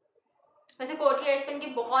 वैसे कोटी एयरस्पिन के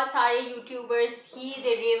बहुत सारे YouTubers भी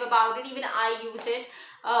दे रेव about it, even I use it,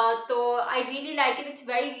 तो I really like it. It's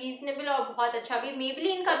very reasonable और बहुत अच्छा भी.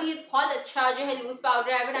 मेबलिन का भी बहुत अच्छा जो है लूज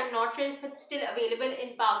पाउडर है, but I am not sure if it's still available in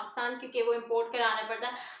Pakistan क्योंकि वो इम्पोर्ट कराना पड़ता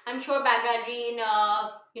है. I am sure bag gallery in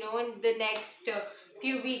in the next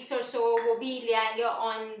few weeks or so वो भी ले आएंगे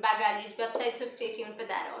on Bag Gallery's website, so stay tuned for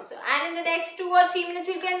that also. And in the next 2 or 3 minutes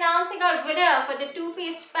we'll be announcing our winner for the Too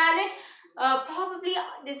Faced palette. Probably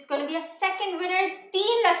there's going to be a second winner.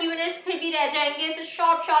 3 lucky winners फिर भी रह जाएंगे, so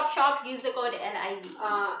shop, use the code LIV.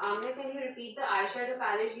 Amna, can you repeat the eyeshadow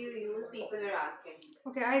palette you use? People are asking.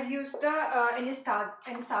 Okay, I've used the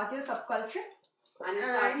Anastasia Subculture.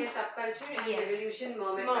 Anastasia Subculture and yes. Revolution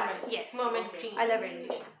Mermaid palette. Yes. Mermaid Okay. green. I love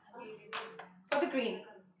Revolution. For the green.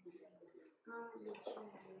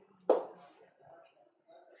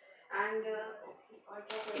 And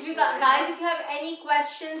If you guys, if you have any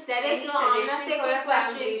questions, let us know. Amna se for koi a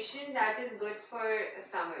question. foundation that is good for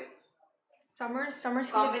summers.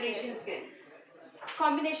 Summers Combination skin.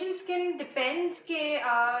 Combination skin depends के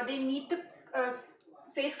they need the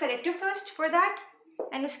face corrector first for that,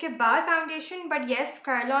 and उसके बाद foundation. But yes,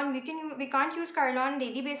 Kryolan we can't use Kryolan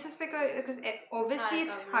daily basis because obviously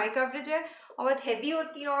it's high coverage है और बहुत heavy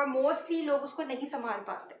होती है और mostly लोग उसको नहीं संभाल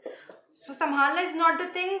पाते. So संभालना is not the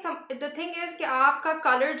thing. The thing is कि आपका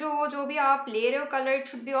color जो भी आप ले रहे हो color, it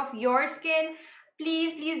should be of your skin.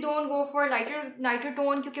 Please don't go for lighter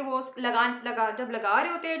tone क्योंकि वो जब लगा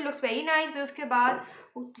रहे होते हैं it looks very nice, but उसके बाद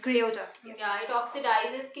ग्रे हो जाती है. Yeah, it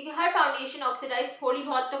oxidizes क्योंकि हर फाउंडेशन ऑक्सीडाइज थोड़ी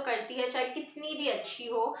बहुत तो करती है चाहे कितनी भी अच्छी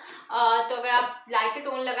हो. तो अगर आप लाइटर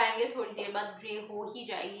टोन लगाएंगे थोड़ी देर बाद ग्रे हो ही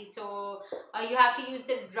जाएगी. So you have to use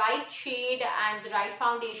the right shade and the right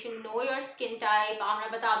foundation. Know your skin type. आमना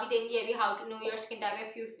बता भी देंगी अभी how to know your skin type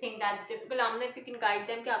if you think that's difficult. Amna if you can guide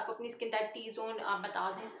them कि आपको अपनी skin type T-zone आप बता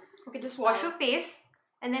दें. Okay, just wash your face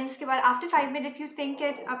and then उसके बाद after 5 minutes if you think कि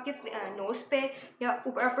आपके nose पे या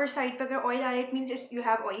upper side पे अगर oil आ रहा है it means you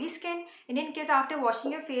have oily skin, and in case after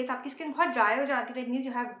washing your face आपकी skin बहुत dry हो जाती है, it means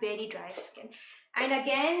you have very dry skin. And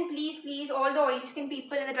again, please all the oily skin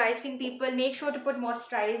people and the dry skin people, make sure to put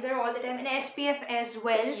moisturizer all the time and SPF as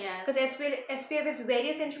well, because SPF is very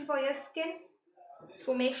essential for your skin, so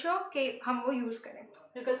make sure कि हम वो use करें.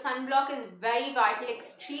 Because sunblock is very vital,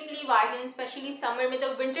 extremely vital, especially summer में. तो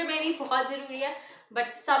winter में भी बहुत ज़रूरी है, but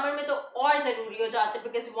summer में तो और ज़रूरी हो जाता है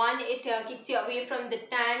because one it keeps you away from the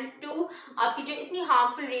tan, two आपकी जो इतनी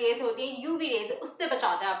harmful rays होती हैं UV rays उससे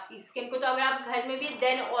बचाता है आपकी skin को. तो अगर आप घर में भी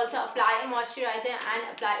then also apply a moisturizer and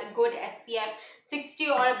apply a good SPF 60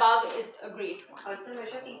 or above is a great one. Also,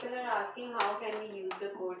 Misha, people are asking how can we use the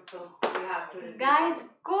code, so you have to repeat. Guys,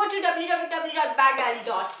 go to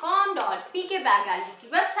www.baggallery.com.pkbaggallery की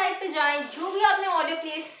website पे जाएं, जो भी आपने order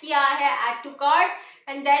place किया है add to cart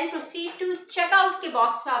and then proceed to checkout के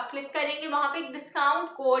box पे आप क्लिक करेंगे, वहाँ पे एक डिस्काउंट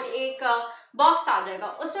कोड एक बॉक्स आ जाएगा.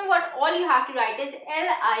 उसमें what all you have to write is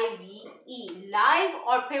LIVE live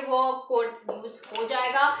और फिर वो कोड यूज हो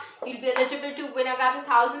जाएगा. You'll be eligible to win. अगर आपने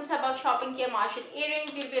 1000 से above शॉपिंग किया Marshall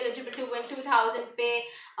earrings, you'll be eligible to win 2000 पे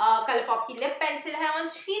Colourpop की लिप पेंसिल है, on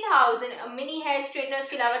 3000 मिनी हेयर स्ट्रेटनर.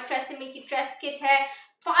 उसके अलावा ट्रेसेमी की ट्रेस किट है.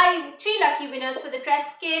 3 lucky winners for the Tress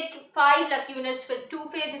Kit, 5 lucky winners for Too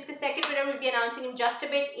Faced, जिसके second winner will be announcing in just a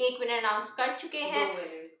bit. एक winner announce कर चुके हैं.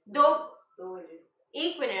 दो winners.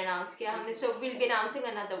 एक winner announce किया हमने, so we'll be announcing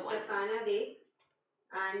another one. Safana Bey,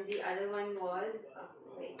 and the other one was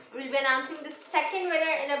wait. We'll be announcing the second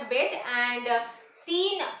winner in a bit, and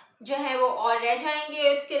 3 जो है वो और रह जाएंगे.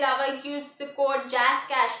 उसके अलावा use the code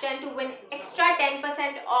JazzCash10 to win extra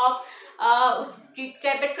 10% off. उस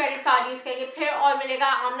debit credit card use करेंगे फिर और मिलेगा.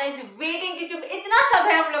 आमना इज वेटिंग क्योंकि इतना सब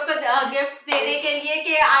है हम लोग को गिफ्ट्स देने के लिए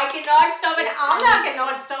कि I can not stop and Amna can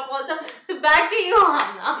not stop also. So back to you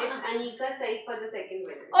Amna. It's Anika Said for the second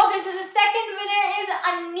winner. Okay, so the second winner is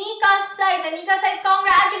Anika Said. Anika Said,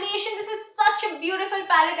 congratulations. This is such a beautiful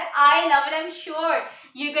palette. I love it. I'm sure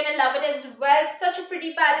you're gonna love it as well. Such a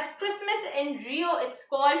pretty palette. Christmas in Rio it's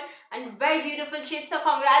called, and very beautiful shades. So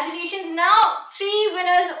congratulations. Now 3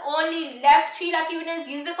 winners only left. 3 lucky winners.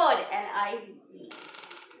 Use the code LIVE.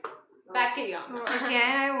 Back to you. So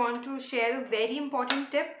again, I want to share a very important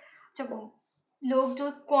tip. जब लोग जो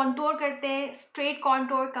contour करते हैं, straight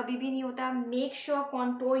contour कभी भी नहीं होता. Make sure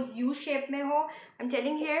contour U shape में हो. I am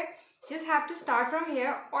telling here just have to start from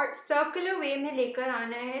here और circular way में लेकर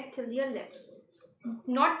आना है till your lips.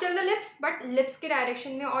 Not till the lips, but lips के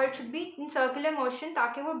direction में, और it should be in circular motion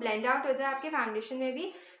ताकि वो blend out हो जाए आपके foundation में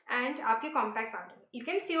भी and आपके compact powder. You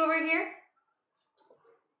can see over here.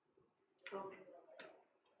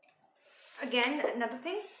 Again, another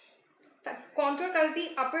thing. Contour कभी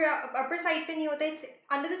upper side पे नहीं होता. It's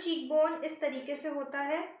under the cheekbone. इस तरीके से होता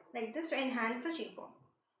है like this to enhance the cheekbone.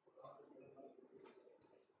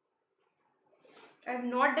 I have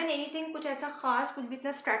not done anything कुछ ऐसा खास, कुछ भी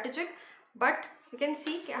इतना strategic, but you can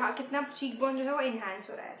see कि हाँ कितना cheekbone जो है वो enhance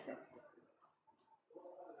हो रहा है ऐसे.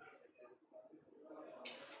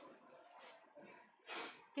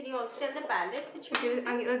 Can you also tell the palette?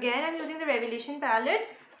 Again, I'm using the Revolution palette,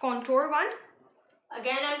 contour one.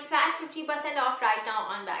 Again, I'm flat 50% off right now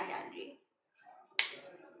on Bag Gallery.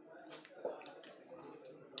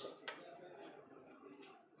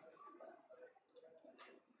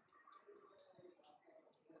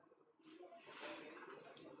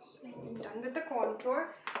 I'm done with the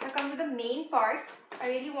contour. Now come to the main part. I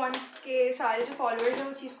really want के सारे जो followers हैं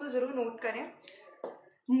उस चीज़ को ज़रूर note करें.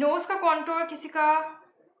 Nose का contour किसी का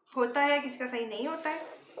होता है, किसी का सही नहीं होता है.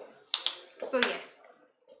 So yes.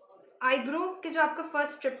 Eyebrow के जो आपका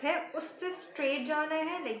first strip है उससे straight जाना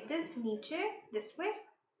है like this नीचे this way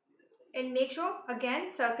and make sure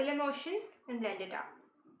again circular motion and blend it out.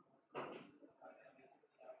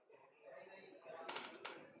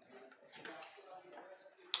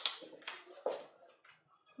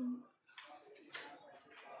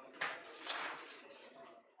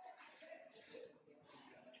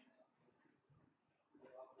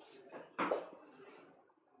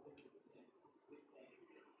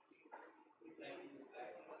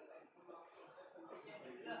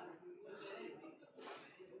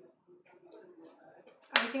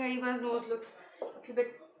 I think Ariba's nose looks a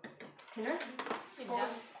bit thinner. It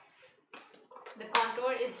does. The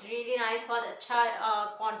contour is really nice. बहुत अच्छा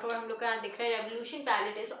contour हम लोग का यहाँ दिख रहा है. Revolution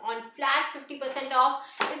palette is on flat 50% off.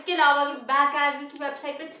 इसके अलावा भी Bag Gallery की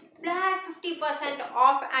website पे flat 50%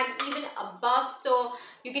 off and even above. So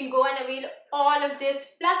you can go and avail all of this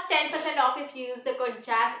plus 10% off if you use the code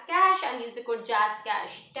JazzCash and use the code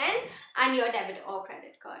JazzCash10 and your debit or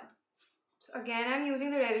credit card. So again, I'm using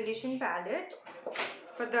the Revolution palette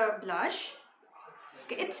for the blush.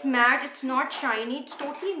 Okay, it's matte, it's not shiny, it's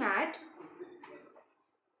totally matte.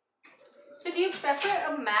 So do you prefer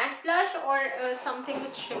a matte blush or something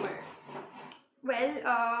with shimmer? Well,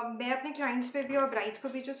 मैं अपने clients पे भी और brides को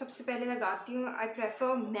भी जो सबसे पहले लगाती हूँ, I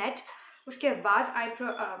prefer matte. उसके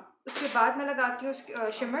बाद मैं लगाती हूँ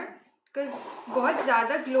shimmer, because बहुत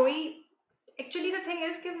ज़्यादा glowy. Actually, the thing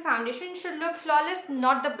is that foundation should look flawless,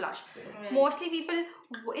 not the blush. Right. Mostly people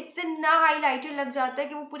इतना highlighter लग जाता है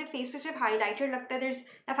कि वो पूरे face पे सिर्फ highlighter लगता है. There's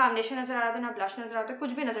ना foundation नजर आ रहा होता, ना blush नजर आ रहा होता,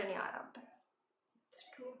 कुछ भी नजर नहीं आ रहा होता. It's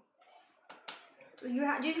true. So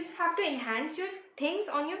you just have to enhance your things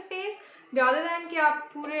on your face rather than कि आप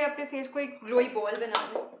पूरे अपने face को एक glowy ball बना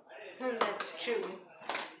लो. That's true.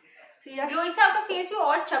 So glowy से आपका face भी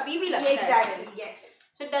और chubby भी लगता है. Exactly. Yes.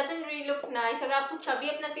 So it doesn't really look nice. अगर आपको chubby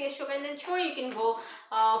अपना face show करना है, then sure you can go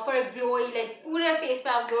for a glowy, like पूरे face पे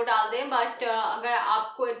आप glow डाल दें. But अगर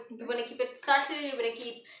आपको you wanna keep it subtle, you wanna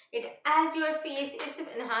keep it as your face is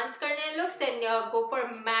enhance करने looks, then go for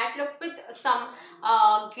a matte look with some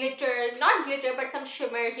glitter, not glitter, but some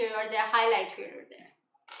shimmer here or there, highlight here or there.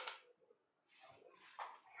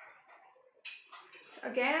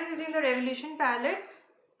 Again, I'm using the Revolution palette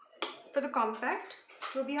for the compact.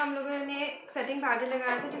 जो भी हम लोगों ने setting powder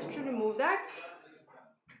लगाया था, just to remove that.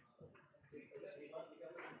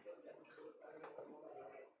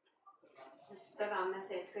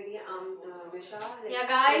 Yeah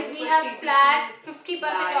guys, we have flat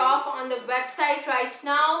 50% off on the website right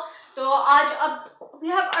now. So we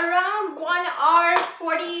have around 1 hour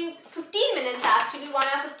 15 minutes actually, 1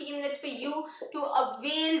 hour 15 minutes for you to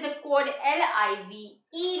avail the code LIVE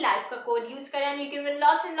live का code use करें and you can win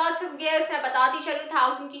lots and lots of gifts. मैं बताती चलूँ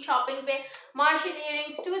 1000 की shopping पे, Martial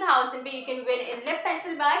earrings 2000 पे you can win in lip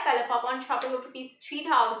pencil by Colourpop on shopping of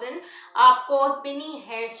 ₹3000. आपको mini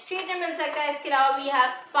hair straightener मिल सकता है. इसके अलावा we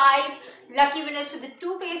have 5 lucky winners for the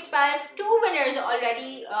Too Faced palette. 2 winners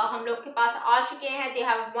already हम लोग के पास आ चुके हैं. They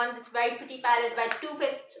have won this very pretty palette by Too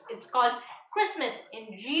Faced. It's called Christmas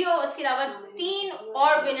in Rio. उसके अलावा 3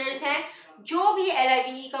 और winners हैं. जो भी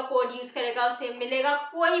LIVE का कोड यूज करेगा उसे मिलेगा.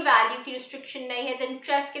 कोई वैल्यू की रिस्ट्रिक्शन नहीं है. Then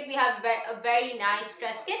dress kit, we have a very nice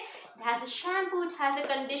dress kit. It has a shampoo, it has a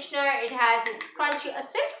conditioner, it has a scrunchie, a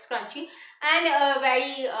silk scrunchie, and a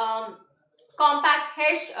very compact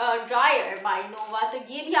hair dryer by Nova. तो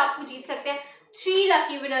ये भी आपको जीत सकते हैं. 3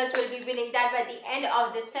 lucky winners will be winning that by the end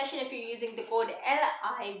of this session if you're using the code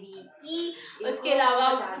LIVE. उसके अलावा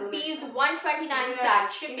 ₹129 flat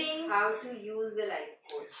shipping. How to use the live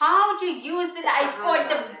code? How to use the live code?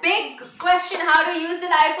 The big question: how to use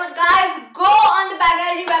the live code? Guys, go on the Bag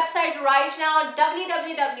Gallery website right now.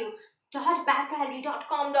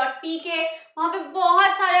 www.baggallery.com.pk. वहाँ पे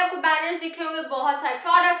बहुत सारे आपको banners दिख रहे होंगे, बहुत सारे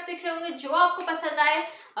प्रोडक्ट्स दिख रहे होंगे, जो आपको पसंद आए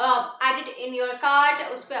add it in your cart.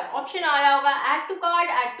 उस पर ऑप्शन आ रहा होगा add to cart.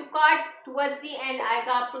 Towards the end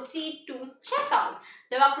आएगा proceed to checkout.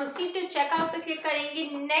 जब आप proceed to checkout पे क्लिक करेंगे,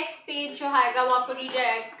 next page जो आएगा वो आपको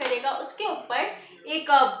redirect करेगा. उसके ऊपर एक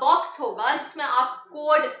बॉक्स होगा जिसमें आप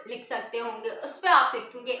कोड लिख सकते होंगे. उस पर आप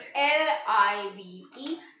लिखेंगे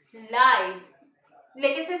LIVE live,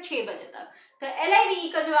 लेकिन सिर्फ 6 बजे तक. तो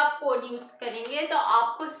LIVE का जब आप कोड यूज़ करेंगे तो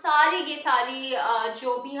आपको सारी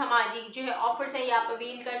जो भी हमारी जो है ऑफर्स हैं ये आप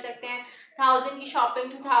अवेल कर सकते हैं. 1000 की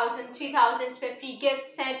शॉपिंग, 2000, 3000 पे फ्री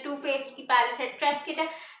गिफ्ट्स हैं, टू फेस की पैलेट है, ट्रेस किट है,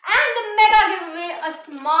 and the mega give away a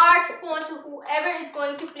smartphone. So whoever is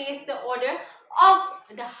going to place the order of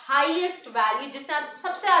the highest value, जिसने आप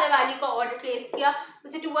सबसे ज़्यादा वैल्यू का ऑर्डर प्लेस किया,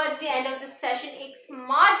 उसे towards the end of the session एक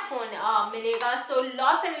स्मार्टफोन मिलेगा. So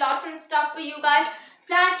lots and stuff for you guys.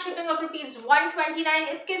 Flat shipping of ₹129.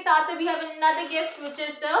 इसके साथ we have another gift which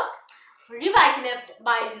is the Revitalift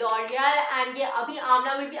by L'Oreal, and ये अभी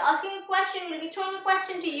Amna will be asking a question, will be throwing a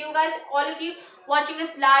question to you guys, all of you watching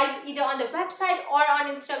us live either on the website or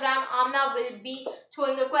on Instagram. Amna will be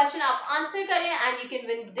throwing a question, आप answer करें and you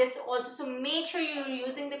can win this also. So make sure you're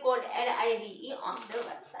using the code LIVE on the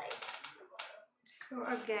website. So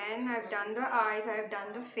again, I've done the eyes, I've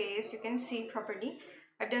done the face, you can see properly.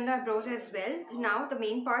 I've done the eyebrows as well. Now the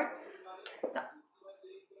main part,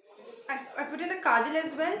 I put in the kajal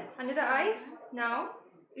as well under the eyes. Now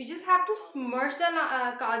you just have to smudge the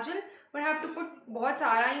kajal. You have to put बहुत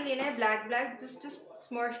सारा नहीं लेना है, black. Just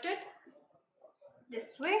smudged it this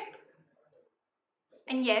way.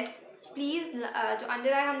 And yes, please जो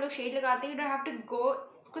under eye हम लोग shade लगाते हैं, you don't have to go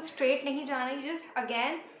कुछ straight नहीं जाना. You just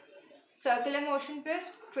again circular motion पे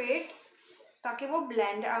straight ताकि वो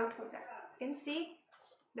blend out हो जाए. You can see.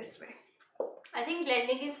 This way. I think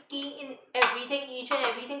blending is key in everything, each and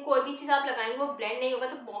everything. कोई भी चीज़ आप लगाएंगे वो blend नहीं होगा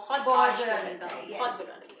तो बहुत बुरा लगेगा.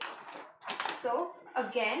 So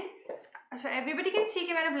again, so everybody can see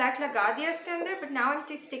कि मैंने black लगा दिया इसके अंदर, but now I'm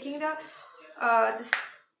just taking the this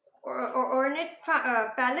ornate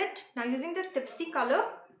palette. Now using the tipsy color,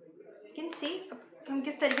 you can see हम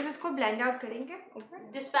किस तरीके से इसको blend out करेंगे.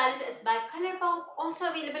 This palette is by Colourpop, also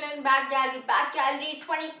available in Bag Gallery. Bag Gallery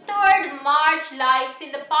 23rd March live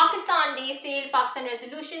sale, the Pakistan Day sale, Pakistan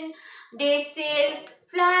Resolution Day sale,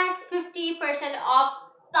 flat 50% off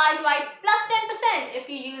site-wide plus 10% if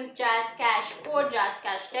you use Jazz Cash, code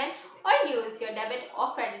JazzCash10, or use your debit or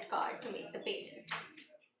credit card to make the payment.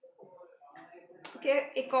 Okay,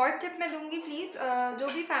 एक और tip मैं दूंगी please. जो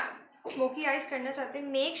भी smoky eyes करना चाहते हैं,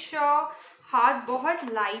 make sure हाथ बहुत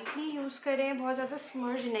लाइटली यूज़ करें, बहुत ज़्यादा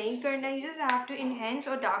स्मर्ज नहीं करना है. You just have to enhance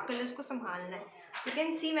और डार्क कलर्स को संभालना है. यू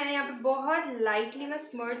कैन सी मैंने यहाँ पे बहुत लाइटली मैं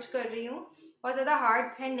स्मर्ज कर रही हूँ, बहुत ज़्यादा हार्ड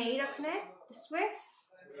हैंड नहीं रखना है. दिस वे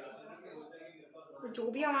जो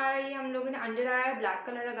भी हमारा ये हम लोगों ने अंडर आया ब्लैक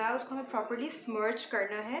कलर लगाया उसको हमें प्रॉपरली स्मर्ज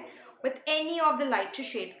करना है with any of the lighter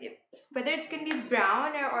shade, whether it can be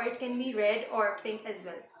brown or it can be red or pink as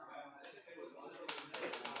well.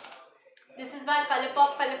 This is by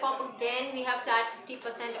Colourpop. Colourpop again we have flat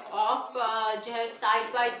 50% off. जो है side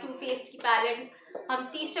by Too Faced की palette हम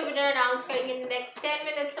 30 winner announce करेंगे in the next 10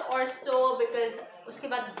 minutes or so, because उसके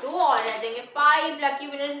बाद 2 और रह जाएंगे. 5 lucky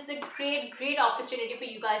winners is a great opportunity for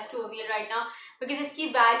you guys to avail right now, because इसकी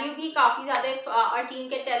value भी काफ़ी ज़्यादा. our team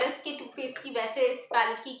can tell us कि Too Faced की वैसे इस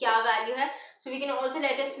palette की क्या value है, so we can also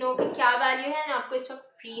let us know कि क्या value है, और आपको इस वक्त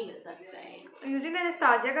free मिल सकता है. Using the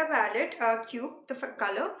Anastasia का palette, Cube, the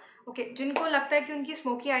color. Okay, जिनको लगता है कि उनकी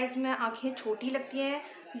स्मोकी आइज में आँखें छोटी लगती हैं,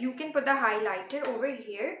 you can put the highlighter over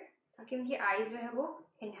here ताकि उनकी आइज जो है वो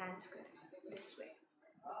enhance करें. This way.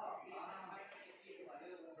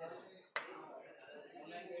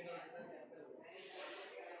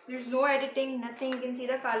 There's no editing, nothing. You can see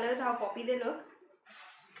the colors, how poppy they look.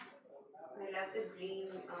 I love the green.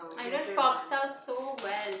 I know it pops out so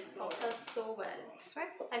well.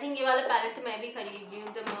 I think ये वाला palette मैं भी खरीद रही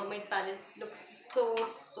हूँ. The Mermaid palette looks so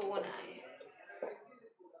nice.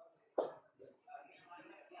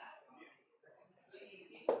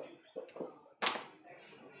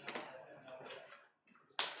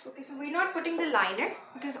 Okay, so we're not putting the liner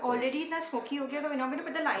because already the smoky हो गया, so we're not going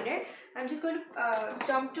to put the liner. I'm just going to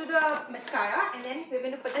jump to the mascara and then we're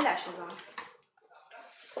going to put the lashes on.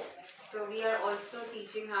 So we are also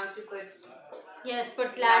teaching how to put Yes,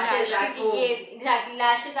 put lashes at home. exactly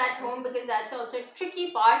lashes at home because that's also a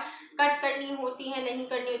tricky part. Cut करनी होती है नहीं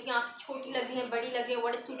करनी होती है आँखें छोटी लग रही हैं बड़ी लग रही हैं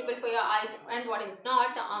what is suitable for your eyes and what is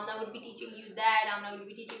not. Amna would be teaching you that. Amna would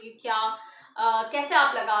be teaching you क्या कैसे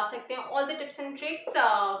आप लगा सकते हैं all the tips and tricks.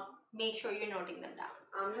 Make sure you're noting them down.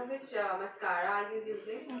 Amna, which mascara are you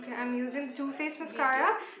using? Okay, I'm using Too Faced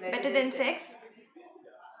mascara, Better Than Sex.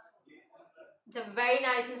 It's a very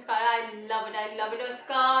nice mascara. I love it. I love it.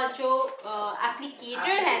 उसका जो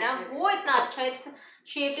applicator है ना वो इतना अच्छा है. It's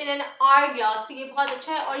shaped in an hourglass. तो ये बहुत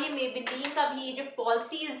अच्छा है. और ये Maybelline का भी जो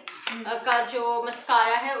Falsies का जो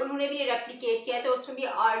mascara है उन्होंने भी ये replicate किया है. तो उसमें भी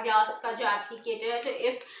hourglass का जो applicator है. So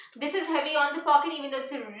if this is heavy on the pocket, even though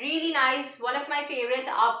it's a really nice, one of my favorites,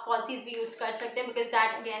 आप Falsies भी use कर सकते हैं because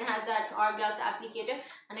that again has that hourglass applicator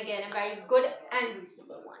and again a very good and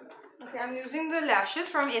reasonable one. Okay, I'm using the lashes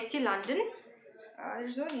from Estee London.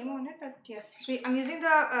 There's no name on it, but yes. So I'm using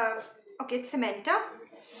the, okay, it's Samantha.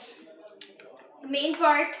 Main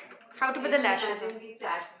part, how to put the lashes on.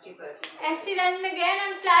 Flat 50%. Estee London again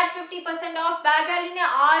on flat 50% off. Bag Gallery ने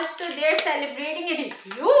आज तो they're celebrating it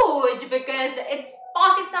huge because it's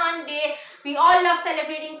Pakistan Day. We all love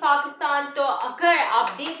celebrating Pakistan. तो अगर आप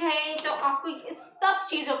देख रहे हैं तो आपको इस सब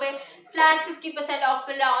चीज़ों पे flat 50% off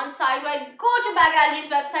मिल रहा है on site. Right, go to Bag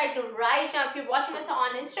Gallery's website right now. If you're watching us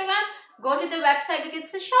on Instagram, go to the website because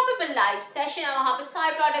it's a shoppable live session and वहाँ पे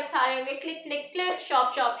सारे products आ रहे होंगे. Click, click, click,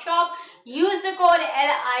 shop, shop, shop. Use the code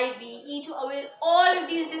LIVE to avail all of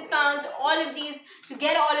these discounts, all of these, to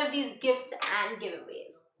get all of these gifts and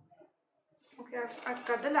giveaways. Okay, I've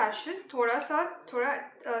cut the lashes. थोड़ा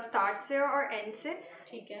start से और end से.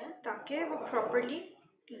 ठीक है. ताकि वो properly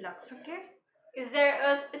लग सके. Is there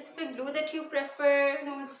a specific glue that you prefer?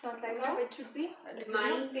 No, it's not like that. It should be.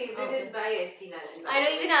 My favorite is by Estee London. I know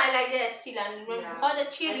even I like the Estee London one. Yeah. बहुत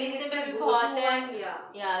अच्छी है, reasonable बहुत है.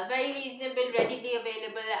 Yeah, very reasonable, readily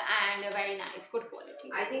available and very nice, good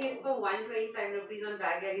quality. I think it's for 125 rupees on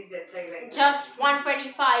Bag Gallery's website right now. Just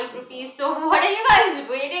 125 rupees. So what are you guys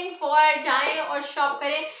waiting for? जाएं और shop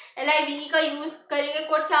करें. LIVE का use करेंगे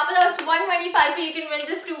code क्या पता उस 125 पे you can win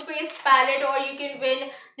this toothpaste palette or you can win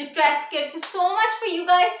the dress kit. So much for you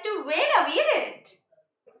guys to win. Wear it.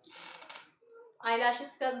 Eyelashes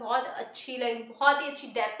के साथ बहुत अच्छी लगी, बहुत ही अच्छी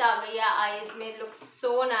डेप्थ आ गई है eyes में. Looks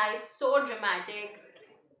so nice, so dramatic.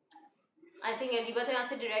 I think अलीबा तो यहाँ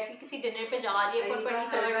से directly किसी dinner पे जा रही है for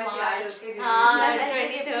 23rd March. हाँ,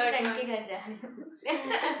 23rd फ्रेंड के घर जा रही हूँ.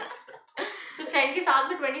 तो फ्रेंड के साथ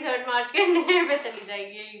में 23rd March के dinner पे चली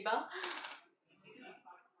जाएगी अलीबा.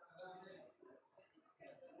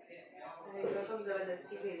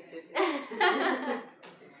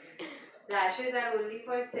 Lashes are only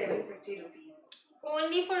for 750 rupees.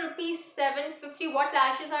 Only for rupees 750. What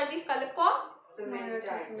lashes are these? ColourPop?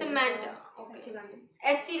 Samantha. Okay.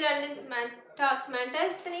 Estee London Samantha. Samantha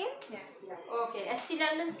is the name? Yes. Okay. Estee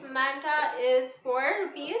London Samantha is for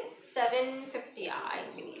rupees 750, I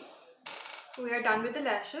believe. So we are done with the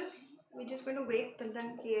lashes. We're just going to wait till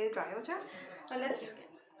then ये dry हो जाए. Now let's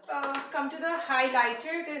come to the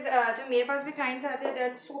highlighter because जो मेरे पास भी clients आते हैं,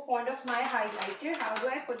 they're so fond of my highlighter. How do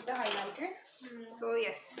I put the highlighter? So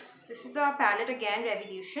yes, this is a palette again,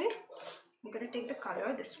 Revolution. I'm gonna take the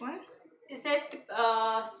color, this one. Is it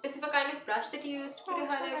specific kind of brush that you use to put a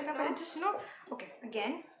highlighter? But just okay.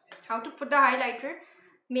 Again, how to put the highlighter?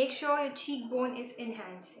 Make sure your cheekbone is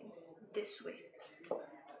enhancing this way.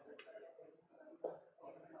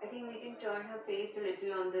 I think we can turn her face a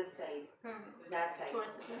little on this side. That side.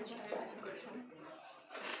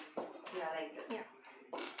 Yeah, like this. Yeah.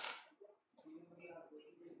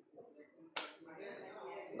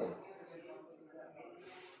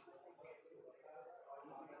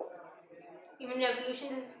 Even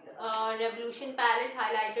Revolution, this Revolution palette,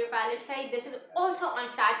 highlighter palette है. This is also on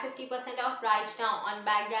flat 50% off right now on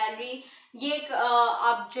Bag Gallery. ये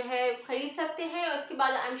आप जो है खरीद सकते हैं. उसके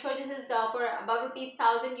बाद I'm sure this is for above rupees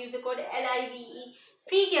 1000. Use the code LIVE.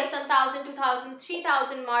 Free gifts on 1000, 2000,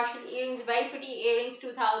 3000 Marshall earrings. Very pretty earrings.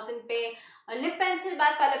 2000 पे. A lip pencil by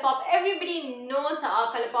ColourPop. Everybody knows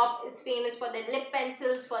ColourPop is famous for their lip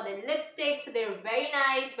pencils, for their lipsticks. So they're very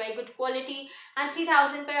nice, very good quality. And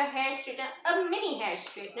 3000 per hair straightener, a mini hair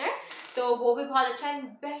straightener. So वो भी बहुत अच्छा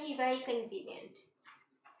and very very convenient.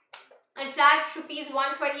 And flat rupees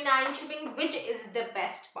 129 shipping, which is the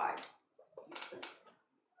best part.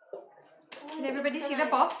 Can everybody see the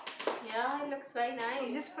pop? Yeah, it looks very nice.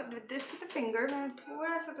 You just put this with the finger,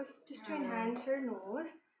 just to enhance her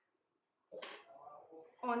nose.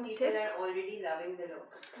 On the People tip. are already loving the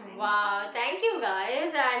look. Wow, thank you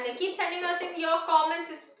guys, and keep sending us in your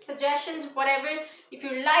comments, suggestions, whatever if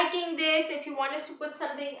you're liking this, if you want us to put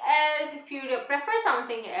something else, if you prefer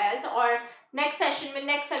something else, or next session में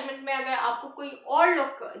next segment में अगर आपको कोई और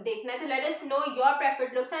look देखना है तो let us know your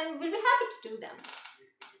preferred looks and we'll be happy to do them.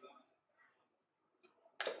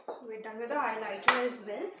 We're done with the highlighter as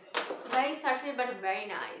well. Very subtle but very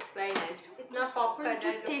nice, very nice. इतना pop कर रहा है,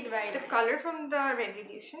 it looks very the nice. color from the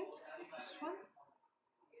Revolution. This one.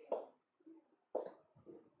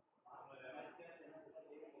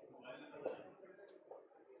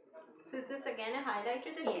 So is this again a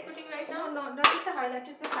highlighter that you're putting right now? No, not just the highlighter,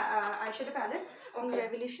 it's the eyeshadow palette from the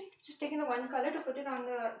Revolution. Just taking the one color to put it on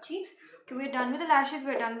the cheeks. Okay, we're done with the lashes,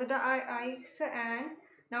 we're done with the eyes, and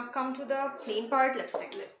now come to the plain part,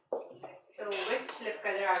 lipstick. So which lip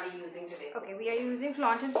color are we using today? Okay, we are using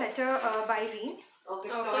Flaunt and Fletter by Reen. Okay,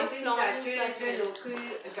 Flaunt and Flaunt and Fletter is a local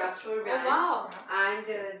drugstore brand. Oh wow! And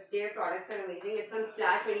their products are amazing. It's on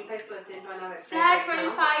flat 25% on our website. Flat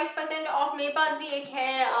right 25% off. मेरे पास भी एक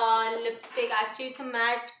है lipstick. Actually, it's a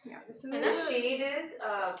matte. Yeah, this now. one The is shade is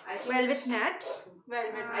I think Velvet Matte.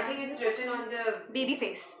 Velvet. I think it's written on the Baby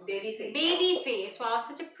Face. baby face. Baby face. Wow,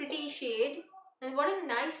 such a pretty shade. And what a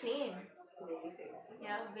nice name. Baby face.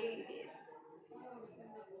 Yeah, baby face.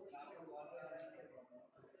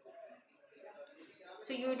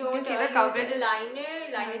 So you don't see the use coverage. the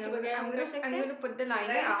liner के बगैर हम कर I'm सकते हैं? going to put the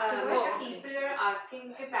liner Like, afterwards. people are asking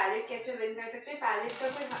कि palette कैसे win कर सकते हैं? Palette का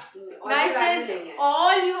कोई Guys, value this नहीं है.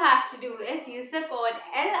 all you have to do is use the code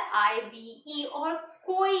LIVE और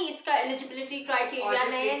कोई इसका eligibility criteria Order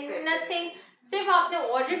नहीं place है, करते nothing. सिर्फ आपने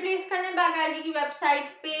order place करना है बैग गैलरी की वेबसाइट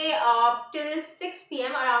पे till 6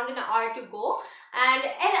 PM around an hour to go and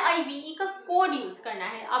LIVE का कोड यूज करना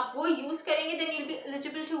है. आप वो यूज करेंगे then you'll be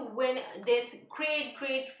eligible to win this great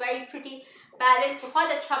very pretty palette.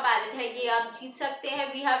 बहुत अच्छा palette है ये, आप जीत सकते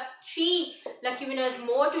हैं. We have 3 lucky winners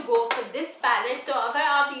more to go for this palette. तो अगर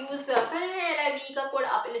आप यूज कर रहे हैं LIVE का कोड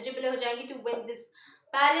आप eligible हो जाएंगे to win this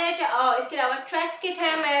पैलेट. इसके अलावा ट्रेस किट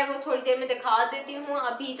है, मैं वो थोड़ी देर में दिखा देती हूँ.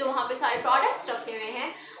 अभी तो वहाँ पे सारे प्रोडक्ट्स रखे हुए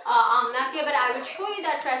हैं आमना के, but I will show you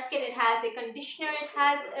that trace kit. It has a conditioner, it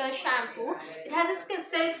has shampoo, it has a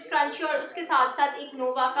silk scrunchie और उसके साथ साथ एक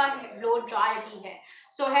नोवा का ब्लो ड्रायर भी है.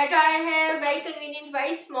 सो हेयर ड्रायर है, very convenient,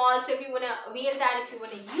 very small. So if you want to avail that, if you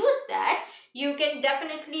want to use that, you can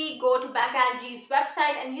definitely go to Back Gallery's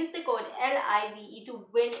website and use the code LIVE to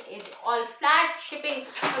win it. All flat shipping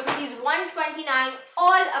for $129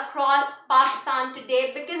 all across Pakistan today,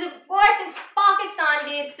 because of course it's Pakistan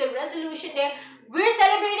Day, it's the Resolution Day. We're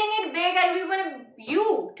celebrating it big and we want you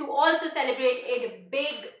to also celebrate it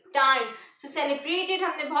big time. So celebrate it.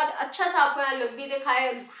 हमने बहुत अच्छा सा आपको यहाँ look भी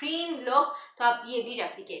दिखाया, green look, तो आप ये भी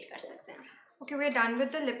replicate कर सकते हैं. Okay, we're done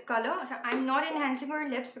with the lip color. So I'm not enhancing our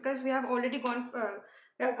lips because we have already gone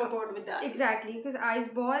Overboard with that. Exactly, because eyes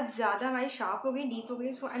बहुत ज़्यादा हमारी sharp हो गई, deep हो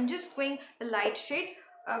गई. So I'm just going the light shade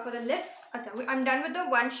for the lips. अच्छा, I'm done with the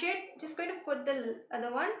one shade. Just going to put the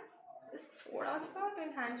other one. Just थोड़ा सा to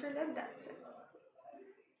enhance your lip. That's it.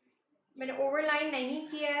 मैंने overline नहीं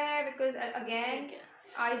किया है because again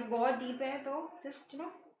eyes बहुत deep है, तो just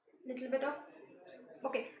little bit of.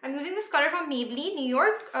 Okay, I'm using this color from Maybelline, New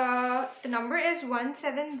York. The number is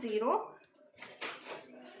 170.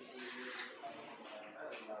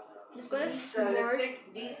 Just gonna smudge.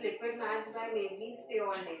 These liquid mattes by Maybelline stay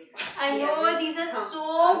all day. I know these are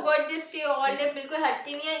so good. They stay all day. बिल्कुल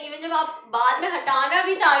हटती नहीं है. Even जब आप बाद में हटाना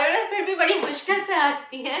भी चाह रहे हो ना, फिर भी बड़ी मुश्किल से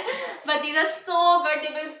हटती हैं. But these are so good.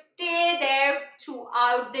 They will stay there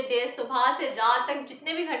throughout the day. सुबह से रात तक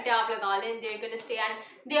जितने भी घंटे आप लगा लें, they're gonna stay. And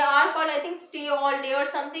they are called, I think, stay all day or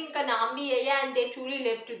something का नाम भी है, yeah, and they truly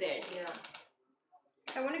live to their day.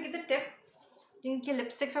 I want to give the tip. जिनके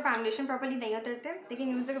lipsticks और foundation properly नहीं उतरते, they can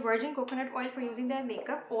use the virgin coconut oil for using their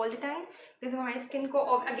makeup all the time. because हमारी skin को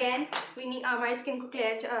again we need हमारी skin को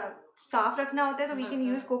clear साफ रखना होता है, तो we can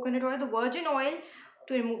use coconut oil, the virgin oil,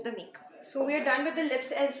 to remove the makeup. So we are done with the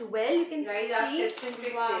lips as well. You can Guys, see. tips and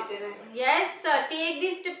tricks later. Yes, take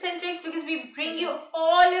these tips and tricks because we bring you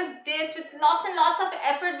all of this with lots and lots of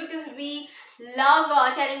effort, because we love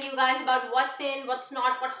telling you guys about what's in, what's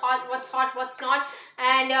not, what's hot, what's not.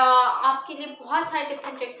 And आपके लिए बहुत सारे tips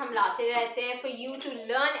and tricks हम लाते रहते हैं for you to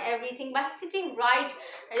learn everything by sitting right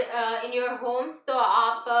in your homes. तो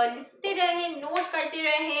आप लिखते रहें, note करते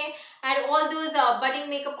रहें, and all those budding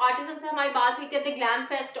makeup artists, उनसे हमारी बात हुई थी at the Glam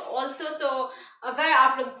Fest also. So अगर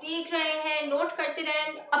आप लोग देख रहे हैं, नोट करते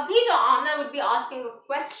रहें. अभी तो Amna would be asking a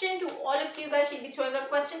question to all of you guys. She'll be throwing a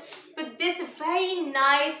question with this very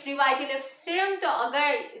nice Revitalift serum. तो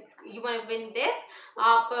अगर you want to win this.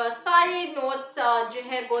 आप सारे notes जो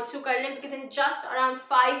है go through कर लें, because in just around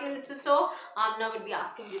 5 minutes or so, Amna will be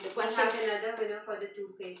asking you the question. We have another winner for the Too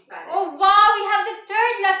Faced palette. Oh wow, we have the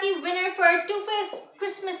third lucky winner for Too Faced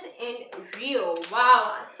Christmas in Rio.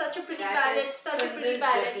 Wow, such a pretty palette, such a pretty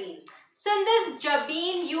palette. Sundus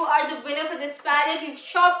Jabeen, you are the winner for this palette. You've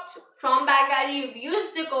shopped from Bag Gallery, you've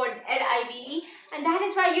used the code LIVE, and that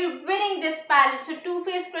is why you're winning this palette. So Too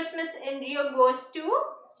Faced Christmas in Rio goes to,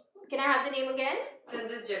 can I have the name again?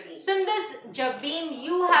 Sundus Jabeen. Sundus Jabeen,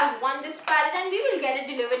 you have won this palette, and we will get it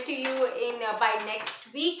delivered to you in by next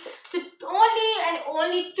week. So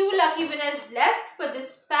only 2 lucky winners left for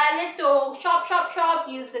this palette. So shop,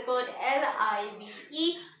 use the code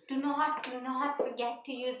LIVE. Do not forget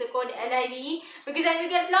to use the code LIVE, because then we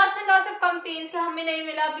get lots and lots of complaints that हमें नहीं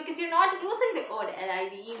मिला because you're not using the code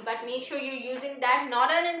LIVE. But make sure you're using that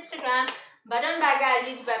not on Instagram but on Bag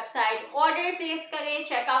Gallery's website. Order place करें,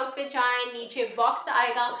 checkout पे जाएं, नीचे box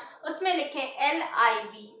आएगा, उसमें लिखें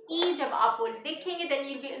LIVE. जब आप वो लिखेंगे then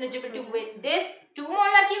you'll be eligible to win this. 2 more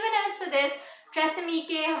lucky winners for this. Tresemme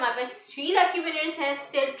के हमारे पास 3 lucky winners हैं.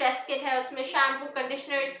 Still Tress Kit है, उसमें shampoo,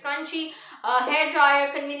 conditioner, scrunchie, hair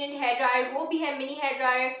dryer, convenient hair dryer, वो भी है mini hair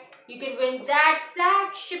dryer. You can win that.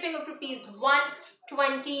 Flat shipping of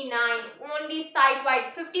 ₹129. Only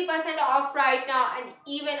site-wide, 50% off right now and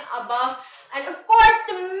even above. And of course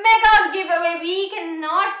the mega giveaway. We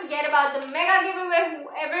cannot forget about the mega giveaway.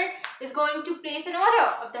 Whoever is going to place an order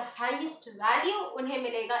of the highest value, उन्हें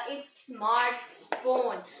मिलेगा एक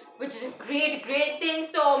smartphone, which is a great thing.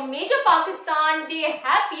 So make your Pakistan Day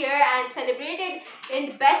happier and celebrate it in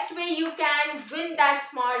the best way you can. Win that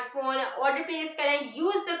smartphone. Order place करें,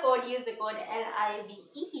 use the code LIVE.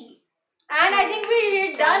 And I think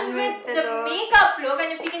we're done with the makeup look,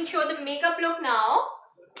 and if we can show the makeup look now.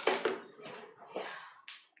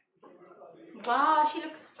 Wow, she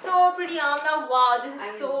looks so pretty, Amna. Wow, this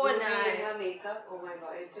is so nice. Her makeup, oh my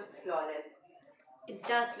god, it looks flawless. It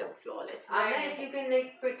does look flawless. Amna, if you can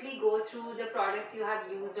like quickly go through the products you have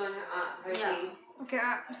used on her face. Okay,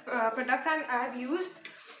 products I have used.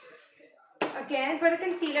 Again, for the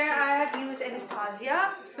concealer, I have used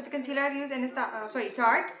Anastasia. For the concealer, I have used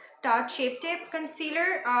Tarte Shape Tape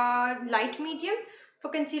Concealer, light medium,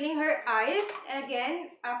 for concealing her eyes.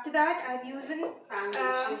 Again, after that, I've used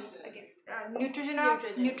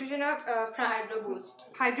Neutrogena Hydro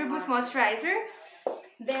Boost Moisturizer.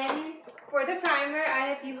 Then, for the primer, I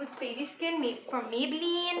have used Baby Skin from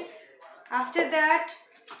Maybelline. After that,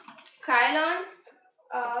 Kryolan.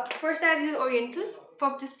 First, I have used Oriental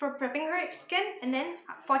for prepping her skin, and then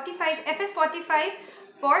FS45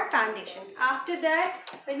 for foundation. After that,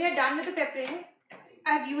 when we are done with the peppering,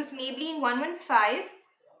 I have used Maybelline 115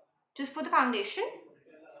 just for the foundation.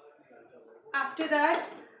 After that,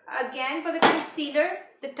 again for the concealer,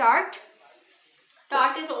 the Tarte.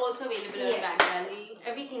 Tarte is also available on Bag Gallery.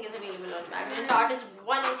 Everything is available on Bag Gallery. Tarte is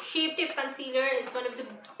one Shape Tape Concealer, is one of the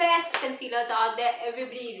best concealers out there.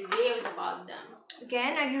 Everybody raves about them.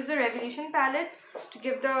 Again, I've used the Revolution palette to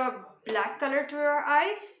give the black color to her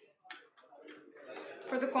eyes.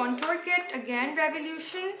 For the contour kit, again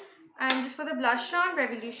Revolution, and just for the blush on,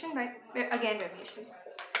 Revolution again Revolution.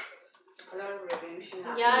 A lot of Revolution.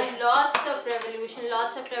 Yeah, lots of Revolution,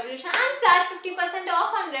 and flat 50%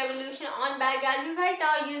 off on Revolution on Bag Gallery right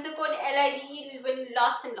now. Use the code LIVE, you'll win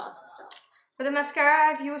lots and lots of stuff. For the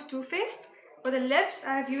mascara, I've used Too Faced. For the lips,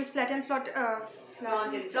 I've used Flaunt and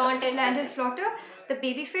Flotter, the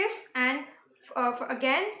Baby Face, and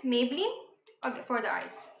again Maybelline for the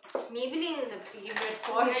eyes. Maybelline is a favorite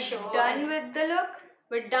for sure. Done with the look.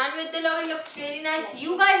 We're done with the look. It looks really nice.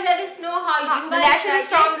 You guys let us know how you guys like it. The lashes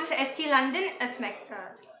from this ST London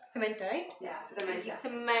Samantha, right? Yes,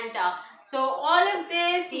 Samantha. So all of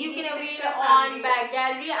this you can avail on Bag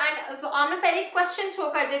Gallery. And Amna पहले question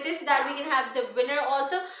throw कर देते so that we can have the winner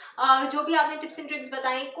also. जो भी आपने tips and tricks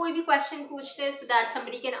बताई, कोई भी question पूछ ले so that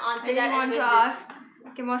somebody can answer that. I want to ask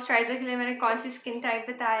कि moisturizer के लिए मैंने कौन सी skin type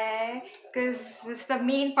बताया है, because this is the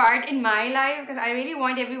main part in my life, because I really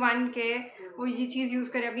want everyone के वो ये चीज़ use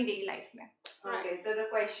करे अपनी daily life में. Okay, so the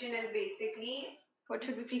question is basically what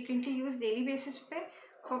should we frequently use daily basis पे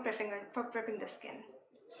for prepping the skin.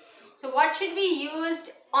 So what should be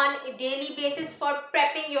used on a daily basis for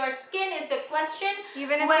prepping your skin is the question.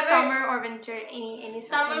 Even in the summer or winter, any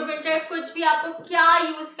summer, winter, कुछ भी आपको क्या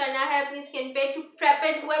use करना है अपनी skin पे to prep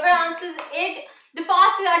it. Whoever answers it The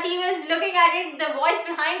fast team is looking at it. The voice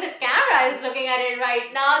behind the camera is looking at it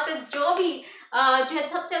right now. तो जो भी जो है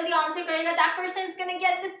सबसे जल्दी आंसर करेगा, that person is gonna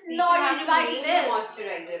get this L'Oreal Revitalift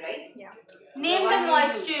moisturizer, right? Yeah. Name the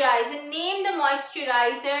moisturizer. Name the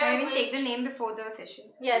moisturizer. I even take the name before the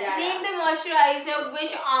session. Yes, name the moisturizer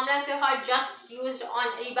which Amna Fihar just used on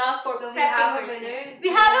Ariba for So we prepping have a herself. winner. We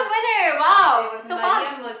have a winner. Wow. So So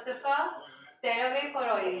Mariam Mustafa, CeraVe for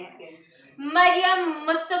oily skin. Mariam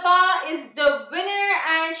Mustafa is the winner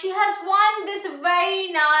and she has won this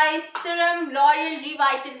very nice serum L'Oreal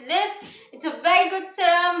Revitalift. It's a very good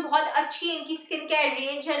serum. बहुत अच्छी इनकी skin care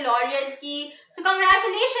range है L'Oreal की. So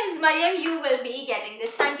congratulations Mariam, you will be getting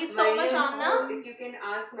this. Thank you so much Amna. If you can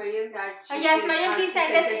ask Mariam that. Yes, Mariam, please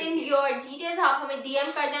send us in your details. आप हमें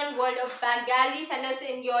DM कर दें World of Bag Gallery. Send us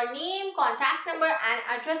in your name, contact number and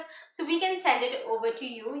address so we can send it over to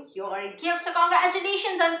you, your gift. So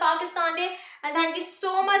congratulations on Pakistan Day and thank you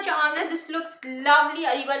so much Amna. This looks lovely.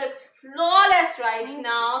 Ariba looks flawless right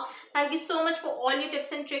now. Thank you so much for all your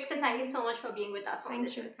tips and tricks and thank you so much for being with us on the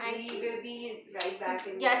show. Thank you. We will be right back.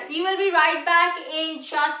 Yes, we will be right back in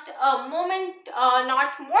just a moment,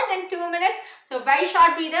 not more than 2 minutes. So very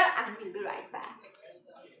short breather and we'll be right back.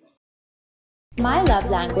 My love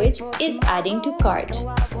language is adding to cart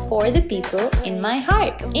for the people in my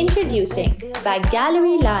heart. Introducing Bag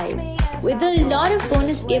Gallery Live with a lot of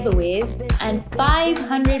bonus giveaways and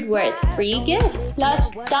 500 worth free gifts plus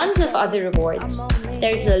tons of other rewards.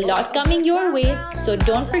 There's a lot coming your way, so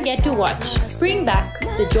don't forget to watch. Bring back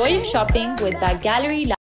the joy of shopping with Bag Gallery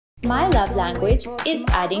Live. My love language is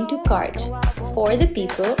adding to cart for the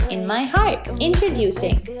people in my heart.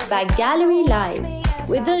 Introducing Bag Gallery Live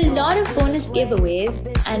with a lot of bonus giveaways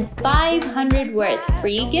and 500 worth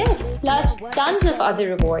free gifts plus tons of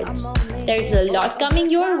other rewards. There's a lot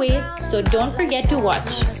coming your way, so don't forget to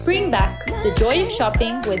watch. Bring back the joy of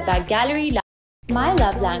shopping with Bag Gallery Live. My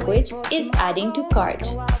love language is adding to cart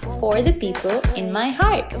for the people in my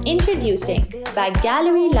heart. Introducing Bag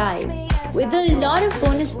Gallery Live with a lot of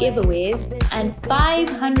bonus giveaways and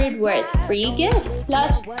 500 worth free gifts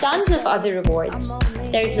plus tons of other rewards.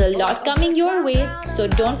 There's a lot coming your way, so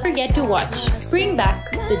don't forget to watch. Bring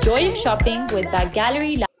back the joy of shopping with Bag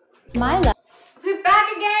Gallery Live. My love. We're back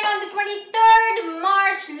again on the 23rd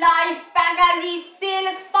March live Bag Gallery sale.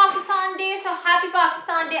 It's Pakistan Day, so happy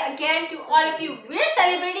Pakistan Day again to all of you. We're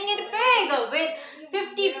celebrating it big with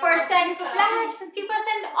 50% flat,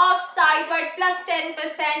 50% off site, but plus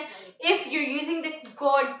 10% if you're using the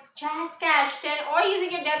code JazzCash10 or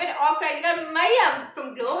using your debit or credit card. Mariam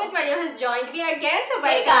from Glow with Mariam has joined me again. So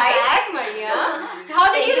welcome back, Mariam.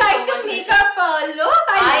 How did you like the makeup look?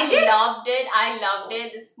 I loved it. I loved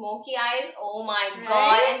it. The smoky eyes, oh my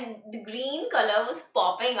god, and the green color was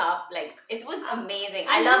popping up. Like, it was amazing.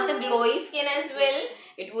 I love the glowy skin as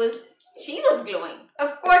well. She was glowing.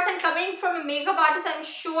 Of course, and coming from a makeup artist, I'm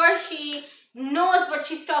sure she knows what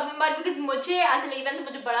she's talking about because मुझे as an event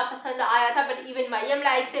मुझे बड़ा पसंद आया था, but even Mariam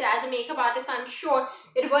likes it as a makeup artist, so I'm sure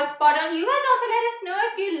it was spot on. You guys also let us know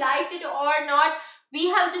if you liked it or not. We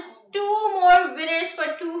have just 2 more winners for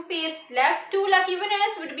Too Faced left. 2 lucky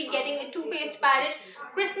winners would be getting a Too Faced palette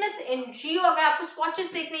Christmas in Rio. अगर आपको swatches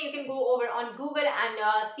देखने, you can go over on Google and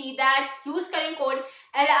see that. Use करें code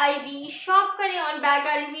LIV. Shop करें on Bag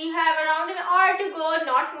Gallery. We have around an hour to go,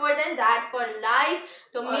 not more than that for live.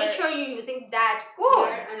 So make sure you're using that code.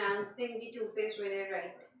 We're announcing the Too Faced winner,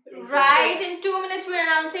 right? Right, in 2 minutes we're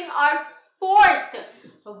announcing our 4th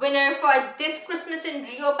winner for this Christmas in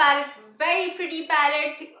Rio palette. Very pretty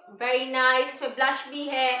palette, very nice. इसमें blush भी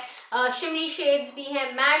है, shimmery shades भी है,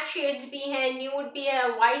 matte shades भी है, nude भी है,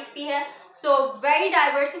 white भी है. So very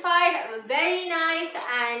diversified, very nice,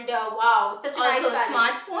 and wow, such a nice palette. Also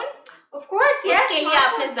smartphone. Of course, yes. उसके लिए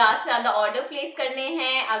आपने ज़्यादा से ज़्यादा ऑर्डर प्लेस करने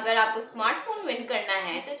हैं. अगर आपको स्मार्टफोन विन करना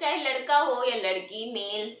है तो चाहे लड़का हो या लड़की,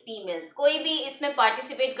 मेल्स फीमेल्स, कोई भी इसमें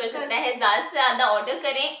पार्टिसिपेट कर सकता है. ज़्यादा से ज़्यादा ऑर्डर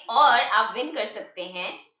करें और आप विन कर सकते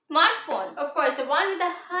हैं smartphone. Of course, the one with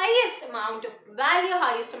the highest amount of value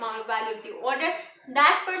of the order,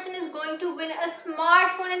 that person is going to win a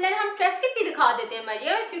smartphone. And then हम dress kit भी दिखा देते हैं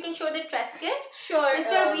Maria, if you can show the dress kit. Sure.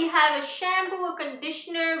 This way we have a shampoo, a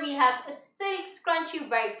conditioner, we have a silk scrunchie,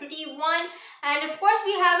 very pretty one, and of course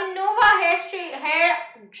we have a Nova hair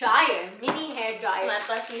dryer, mini hair dryer. हमारे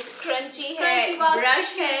पास ये scrunchie है,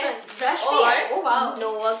 brush है, brush और oh wow,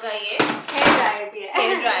 Nova का ये hair dryer भी है.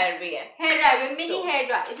 hair dryer भी है. Hair dryer, mini hair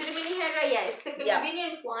dryer. Is it a mini hair dryer? Yeah, it's a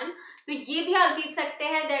convenient one. तो ये भी आप जीत सकते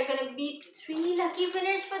हैं. There are gonna be 3 lucky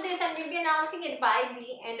winners for this, and we'll be announcing it by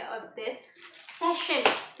the end of this session.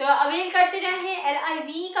 तो avail करते रहे,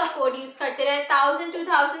 LIV का कोड यूज करते रहे, 1000,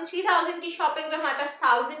 2000, 3000 की शॉपिंग पे हमारे पास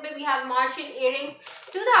 1000 पे वी हैव मार्शल इयररिंग्स,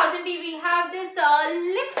 2000 पे we have this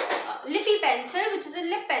lippy pencil which is a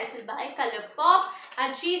lip pencil by Colourpop, and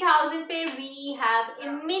 3000 पे we have a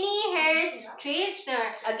mini hair straightener,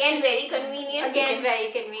 again very convenient, very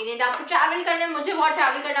convenient. आपको travel करना है, मुझे बहुत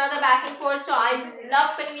travel करना होता है back and forth, so I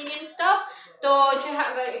love convenient stuff. तो जो है,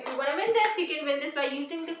 अगर if you want to win this, you can win this by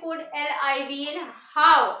using the code LIV. And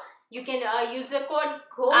how you can use the code,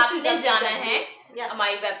 go आपने जाना है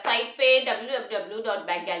हमारी website पे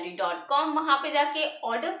www.baggallery.com, वहाँ पे जाके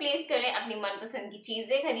ऑर्डर प्लेस करें, अपनी मनपसंद की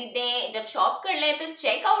चीजें खरीदें. जब शॉप कर लें तो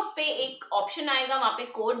चेकआउट पे एक ऑप्शन आएगा, वहाँ पे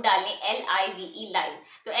कोड डालें LIVE live.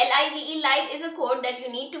 तो LIVE live is a code that you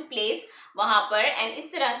need to place वहाँ पर, एंड इस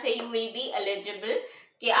तरह से you will be eligible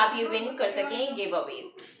कि आप ये विन कर सकें give Awez.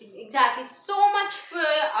 Exactly, so much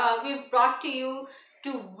we've brought to you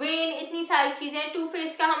to win. इतनी सारी चीजें. Too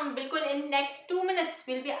Faced का हम बिल्कुल in next 2 minutes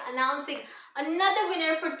will be announcing another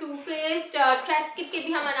winner for Too Faced. Trust Kit के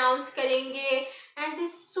भी हम announce करेंगे, and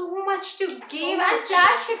there's so much to give, and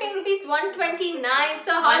flat shipping rupees 129.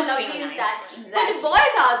 So how lovely is that? Exactly. For the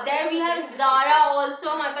boys out there, we have Zara also.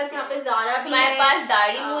 हमारे पास यहाँ पे Zara भी है. हमारे पास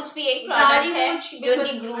दाढ़ी मूछ भी एक प्रोडक्ट है जो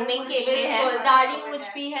कि ग्रूमिंग के लिए है. दाढ़ी मूछ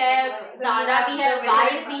भी है, Zara भी है,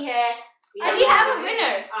 Vibe भी है. And we have a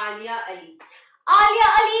winner, Alia Ali. Alia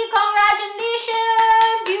Ali,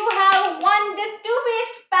 congratulations! You have won this Too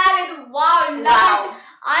Faced palette. Wow, love it.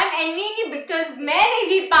 I'm envying you because मैं नहीं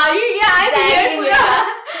जीत पा रही हूँ. Yeah, I'm here पूरा.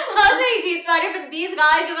 हम नहीं जीत पा रहे, but these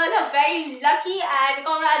guys you guys are very lucky, and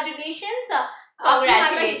congratulations.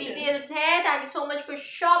 Congratulations. Details है. Thank you so much for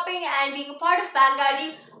shopping and being a part of Bag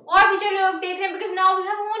Gallery. और भी जो लोग देख रहे हैं, because now we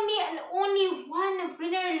have only one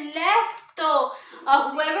winner left. तो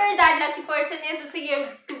whoever that lucky person is, उसे ये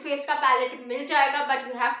Too Faced का palette मिल जाएगा, but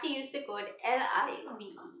you have to use the code LIVE.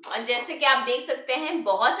 और जैसे कि आप देख सकते हैं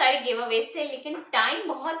बहुत सारे गिव अवेज थे, लेकिन टाइम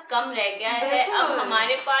बहुत कम रह गया है. अब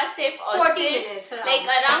हमारे पास सिर्फ और 40 minutes, like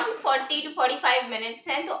around 40 to 45 minutes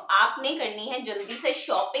हैं. तो आपने करनी है जल्दी से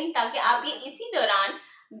शॉपिंग, ताकि आप ये इसी दौरान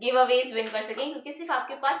गिव अवेज विन कर सकें, क्योंकि सिर्फ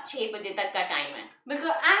आपके पास 6 बजे तक का टाइम है.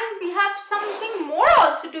 Because and we have something more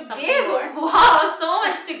also to give. Wow, so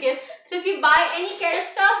much to give. So if you buy any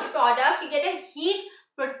Kerastase product, you get a heat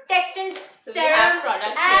protectant serum,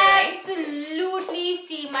 absolutely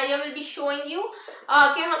free. Maria will be showing you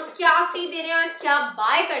कि हम क्या free दे रहे हैं और क्या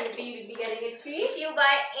buy करने पे you will be getting it free. If you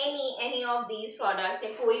buy any of these products, या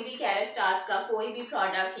कोई भी Kerastase का कोई भी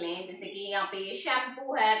प्रोडक्ट लें, जैसे कि यहाँ पे ये शैम्पू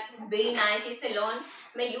है, वेरी नाइस, ये सैलून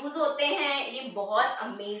में यूज होते हैं, ये बहुत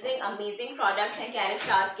अमेजिंग प्रोडक्ट हैं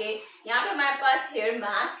Kerastase के. यहाँ पे हमारे पास हेयर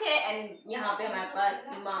मास्क है, एंड यहाँ पे हमारे पास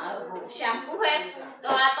वो शैम्पू है. तो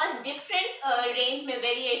हमारे पास डिफरेंट रेंज में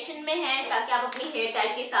वेरिएशन में है, ताकि आप अपनी हेयर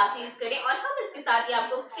टाइप के हिसाब से यूज करें. और हम इसके साथ ही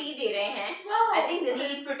आपको फ्री दे रहे हैं. I think this is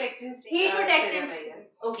Heat protectant.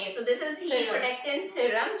 Okay, so this is heat protectant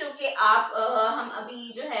serum, जो कि आप हम अभी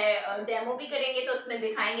जो है डेमो भी करेंगे तो उसमें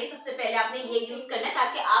दिखाएंगे. सबसे पहले आपने ये यूज करना है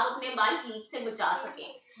ताकि आप अपने बाल हीट से बचा सकें.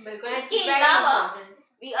 बिल्कुल. इसके अलावा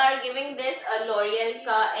we are giving this L'Oréal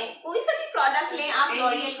का, कोई सा भी प्रोडक्ट लें आप,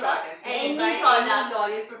 लॉरियल का any product,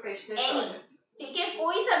 L'Oreal professional any, product. ठीक है,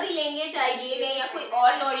 कोई सा भी लेंगे, चाहे ये लें या कोई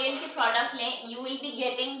और लॉरियल के प्रोडक्ट लें, you will be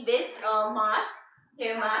getting this mask,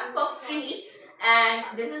 hair mask for free. And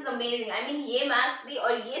this is amazing. I mean ये मास्क भी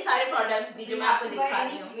और ये सारे प्रोडक्ट्स भी जो मैं आपको दिखा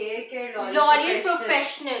रही हूँ. Hair care L'Oreal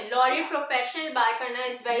professional buy करना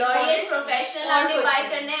is very L'Oréal important. Professional आपने बाय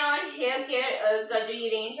करना है, और हेयर केयर का जो ये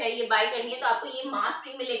रेंज है ये बाय करनी है, तो आपको ये मास्क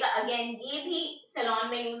फ्री मिलेगा. अगेन ये भी सैलून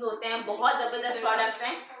में यूज होते हैं, बहुत जबरदस्त प्रोडक्ट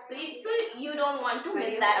हैं, so you don't want to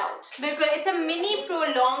miss that out. बिल्कुल. It's a mini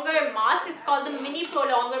prolonger mask. It's called the mini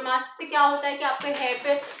prolonger mask. इससे क्या होता है कि आपके hair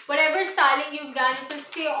पे whatever styling you've done, it will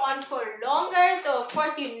stay on for longer. So of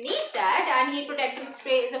course you need that, and heat protectant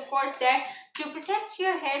spray is of course there to protect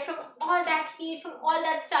your hair from all that heat, from all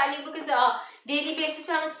that styling, because daily basis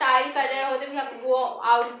पे हम style कर रहे होते हैं, we have to go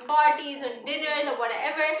out on parties or dinners or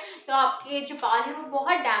whatever, तो आपके जो बाल हैं वो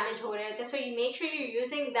बहुत damage हो रहे होते हैं. So you make sure you're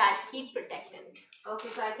using that heat protectant. Okay,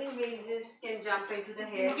 so I think we just can jump into the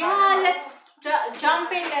hair. Yeah, let's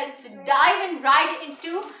jump in. Let's dive in right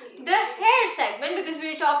into the hair segment, because we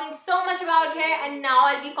were talking so much about hair, and now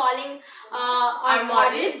I'll be calling our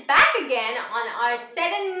model back again on our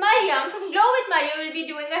set, and Mariam from Glow with Mariam will be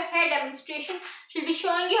doing a hair demonstration. She'll be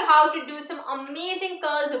showing you how to do some amazing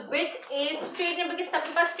curls with a straightener, because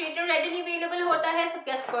सबके पास straightener readily available होता है,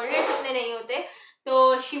 सबके पास curlers उतने नहीं होते. So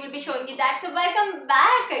she will be showing you that. So welcome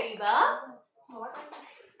back, Ariba.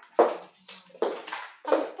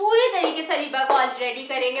 हम पूरी तरीके से अलीबा को आज रेडी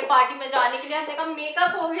करेंगे पार्टी में जाने के लिए। हमने कहा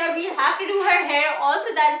मेकअप हो गया, we have to do her hair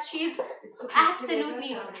also that she is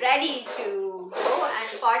absolutely ready to go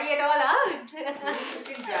and party it all out. You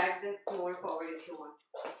can drag this more forward if you want.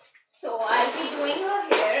 So I'll be doing her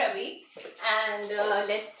hair अभी and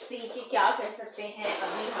let's see कि क्या कर सकते हैं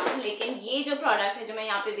अभी हम। लेकिन ये जो प्रोडक्ट है जो मैं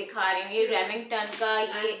यहाँ पे दिखा रही हूँ, ये रेमिंगटन का,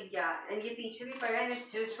 ये and ये पीछे भी पड़ा है, and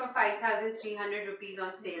it's just for 5,300 rupees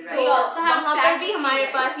on sale, so, right? वहाँ पर भी हमारे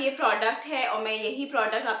पास ये प्रोडक्ट है और मैं यही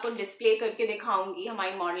प्रोडक्ट आपको डिस्प्ले करके दिखाऊंगी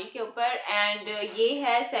हमारी मॉडल के ऊपर। एंड ये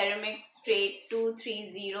है सेरेमिक स्ट्रेट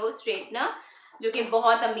 230 स्ट्रेटनर जो कि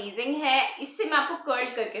बहुत अमेजिंग है। इससे मैं आपको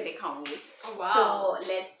कर्ल करके दिखाऊंगी। So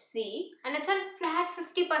let's see. And it's on flat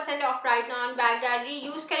 50% off right now on Bag Gallery.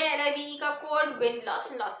 Use करें LIVE का code, win lots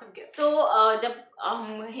and lots of gifts. तो जब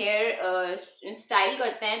हम हेयर स्टाइल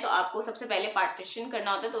करते हैं तो आपको सबसे पहले पार्टीशन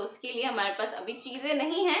करना होता है, तो उसके लिए हमारे पास अभी चीज़ें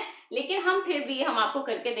नहीं हैं, लेकिन हम फिर भी हम आपको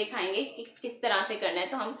करके दिखाएंगे कि किस तरह से करना है।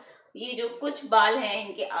 तो हम ये जो कुछ बाल हैं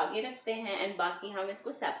इनके आगे रखते हैं एंड बाकी हम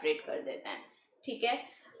इसको सेपरेट कर देते हैं, ठीक है।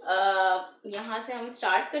 यहाँ से हम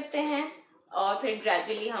स्टार्ट करते हैं और फिर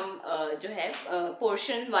ग्रेजुअली हम जो है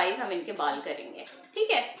पोर्शन वाइज हम इनके बाल करेंगे,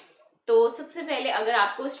 ठीक है। तो सबसे पहले अगर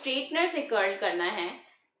आपको स्ट्रेटनर से कर्ल करना है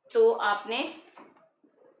तो आपने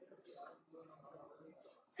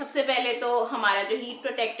सबसे पहले तो हमारा जो हीट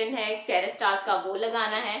प्रोटेक्टेंट है केरास्टास का वो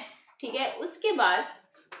लगाना है, ठीक है। उसके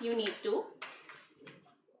बाद you need to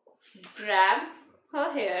grab her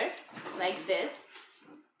hair like this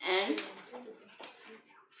and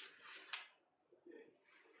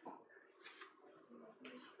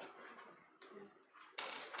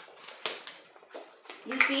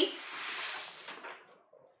you see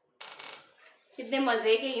कितने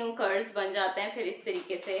मजे के यूं कर्ल्स बन जाते हैं फिर इस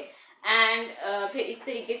तरीके से। एंड फिर इस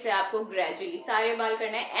तरीके से आपको ग्रेजुअली सारे बाल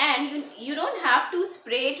करना है and you don't have to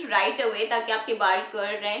spray it right away ताकि आपके बाल कर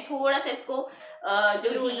रहे हैं। थोड़ा सा इसको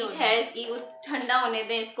जो हीट है इसकी वो ठंडा होने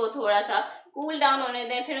दें, इसको थोड़ा सा कूल डाउन होने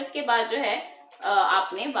दें, फिर उसके बाद जो है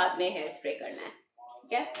आपने बाद में हेयर स्प्रे करना है,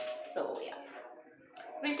 ठीक है। सो या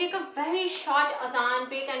We'll take a very short azan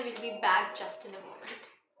break and we'll be back just in a moment.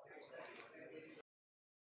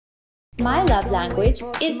 My love language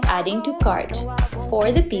is adding to cart for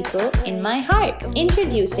the people in my heart.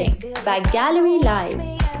 Introducing Bag Gallery Live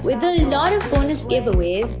with a lot of bonus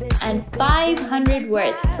giveaways and 500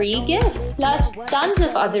 worth free gifts plus tons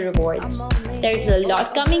of other rewards. There's a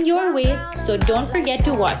lot coming your way, so don't forget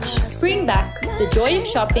to watch. Bring back the joy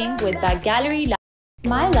of shopping with Bag Gallery Live.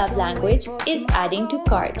 My love language is adding to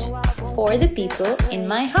cart for the people in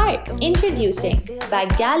my heart. Introducing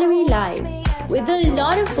Bag Gallery Live with a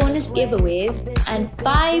lot of bonus giveaways and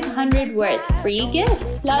 500 worth free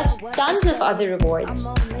gifts plus tons of other rewards.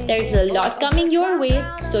 There's a lot coming your way,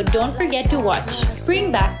 so don't forget to watch.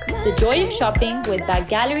 Bring back the joy of shopping with Bag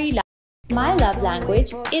Gallery Live. My love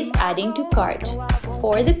language is adding to cart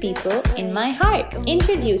for the people in my heart.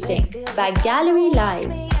 Introducing Bag Gallery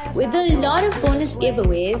Live with a lot of bonus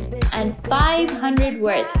giveaways and 500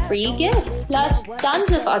 worth free gifts plus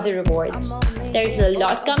tons of other rewards. There's a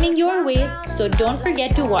lot coming your way, so don't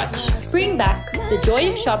forget to watch. Bring back the joy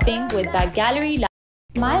of shopping with Bag Gallery Live.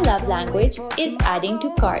 My love language is adding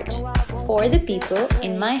to cart for the people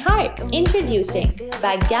in my heart. Introducing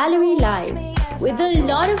Bag Gallery Live with a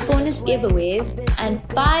lot of bonus giveaways and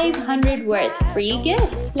 500 worth free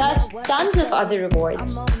gifts plus tons of other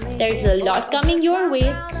rewards. There's a lot coming your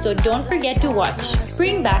way, so don't forget to watch.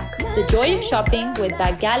 Bring back the joy of shopping with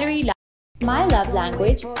Bag Gallery Live. My love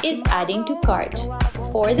language is adding to cart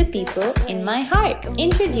for the people in my heart.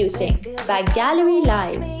 Introducing Bag Gallery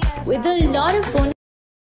Live with a lot of bonus.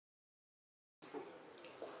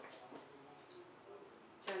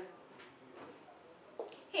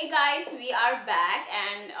 Hey guys, we are back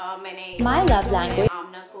and मैंने My love language.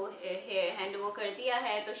 आमना को hand over कर दिया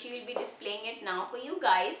है तो she will be displaying it now for you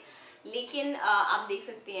guys. लेकिन आप देख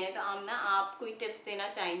सकते हैं तो आमना आप कोई टिप्स देना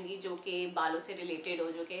चाहेंगी जो कि बालों से रिलेटेड हो,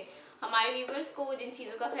 जो कि हमारे व्यूवर्स को जिन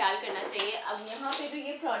चीज़ों का ख्याल करना चाहिए। अब यहाँ पे जो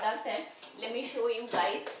ये प्रोडक्ट है, let me show you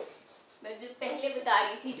guys, मैं जो पहले बता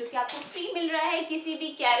रही थी जो कि आपको फ्री मिल रहा है किसी भी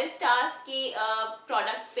केरास्टास के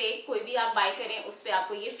प्रोडक्ट पे, कोई भी आप बाय करें उस पर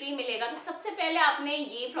आपको ये फ्री मिलेगा। तो सबसे पहले आपने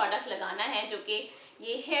ये प्रोडक्ट लगाना है जो कि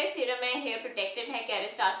ये हेयर सीरम है, हेयर प्रोटेक्टेड है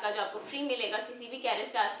केरास्टास का, जो आपको फ्री मिलेगा किसी भी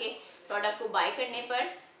केरास्टास के प्रोडक्ट को बाय करने पर।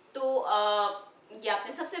 तो ये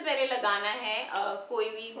आपने सबसे पहले लगाना है कोई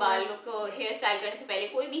भी बालों को हेयर स्टाइल करने से पहले,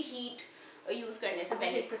 कोई भी हीट यूज़ करने से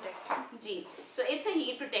पहले जी। तो इट्स अ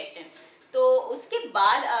हीट प्रोटेक्टेंट। तो उसके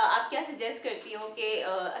बाद आप क्या सजेस्ट करती हो कि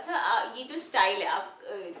अच्छा ये जो स्टाइल है आप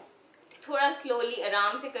थोड़ा स्लोली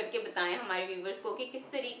आराम से करके बताएं हमारे व्यूवर्स को कि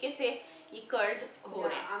किस तरीके से ये कर्ल्ड हो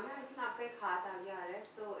रहे हैं. आमिना, I think आपका एक हाथ आगे आ रहा है,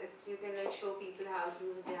 so if you can like show people how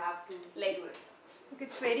do they have to Like do it. Okay,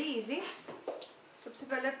 it's very easy. सबसे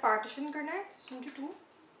पहले partition करना है into two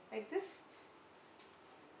like this,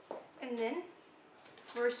 and then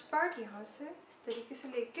first part यहाँ से इस तरीके से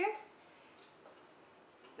लेके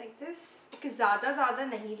like this. Okay, ज़्यादा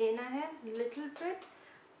नहीं लेना है, little bit.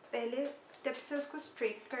 पहले टिप से उसको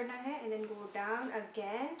straight करना है and then go down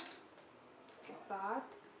again. इसके बाद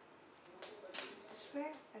this way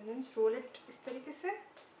and then roll it इस तरीके से.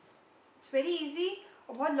 It's very easy.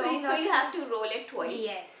 और बहुत long So you have to roll it twice.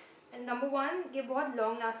 Yes. And number one, ये बहुत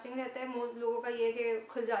long lasting रहता है. most लोगों का ये है कि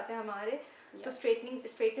खुल जाते हैं हमारे. तो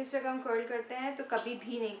straightening से अगर हम curl करते हैं तो कभी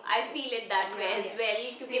भी नहीं. I feel it that way as well,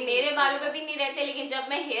 क्योंकि मेरे बालों पे भी नहीं रहते, लेकिन जब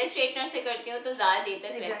मैं हेयर स्ट्रेटनर से करती हूँ तो ज़्यादा देर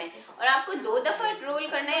तक रहते हैं. और आपको 2 दफ़ा रोल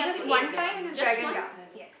करना है. Just one time, just drag it down.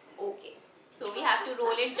 Yes. Okay. So we have to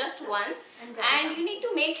roll it just once, and you need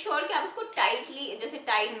to make sure कि आप उसको tightly, जैसे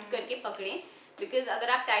tight करके पकड़ें, because अगर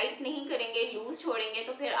आप टाइट नहीं करेंगे, लूज छोड़ेंगे,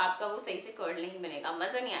 तो फिर आपका वो सही से कर्ल नहीं बनेगा,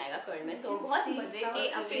 मजा नहीं आएगा कर्ल में. सो बहुत मजे के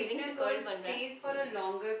अमेजिंग से कर्ल बन रहे हैं. For a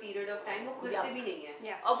longer period of time, वो खुलते भी नहीं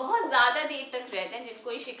है. और बहुत ज़्यादा देर तक रहते हैं.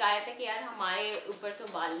 जिनको ये शिकायत है कि यार हमारे ऊपर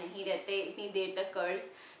तो बाल नहीं रहते इतनी देर तक कर्ल्स,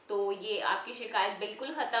 तो ये आपकी शिकायत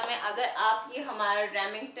बिल्कुल ख़त्म है अगर आप ये हमारा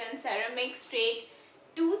रेमिंगटन सेरामिक स्ट्रेट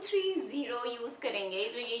 230 यूज़ करेंगे.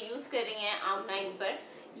 जो ये यूज़ कर रही हैं आमना इन पर,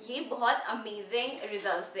 ये बहुत अमेजिंग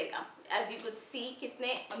रिजल्ट्स देगा. एज यू कुड सी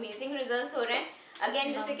कितने अमेजिंग रिजल्ट्स हो रहे हैं.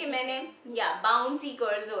 अगेन जैसे कि मैंने बाउंसी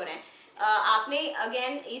कर्ल्स हो रहे हैं. आपने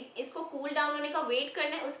अगेन इसको कूल डाउन होने का वेट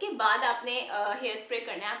करना है, उसके बाद आपने हेयर स्प्रे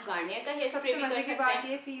करना है. आप गार्नियर का हेयर स्प्रे भी कर सकते हैं. बात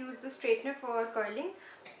ये if you use the straightener for curling,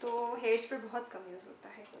 तो हेयर स्प्रे बहुत कम यूज होता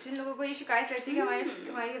है. जिन लोगों को ये शिकायत रहती है कि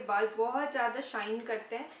हमारे बाल बहुत ज़्यादा शाइन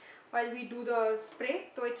करते हैं while we do the spray,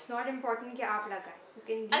 तो it's not important कि आप लगाएं.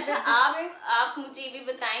 अच्छा, आप मुझे ये भी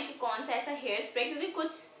बताएं कि कौन सा ऐसा हेयर स्प्रे, क्योंकि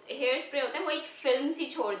कुछ हेयर स्प्रे होते हैं वो एक फिल्म सी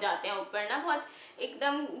छोड़ जाते हैं ऊपर ना, बहुत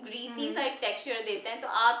एकदम ग्रीसी सा एक टेक्सचर देते हैं. तो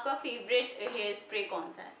आपका फेवरेट हेयर स्प्रे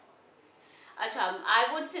कौन सा है? अच्छा, आई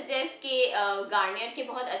वुड सजेस्ट कि गार्नियर के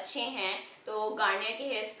बहुत अच्छे हैं, तो गार्नियर के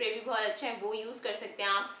हेयर स्प्रे भी बहुत अच्छे हैं, वो यूज़ कर सकते हैं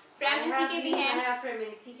आप. फ्रेमेसी के भी हैं,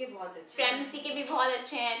 फ्रेमेसी के बहुत अच्छे, फ्रेमेसी के भी बहुत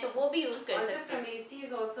अच्छे हैं, तो वो भी यूज़ कर सकते हैं. फ्रेमेसी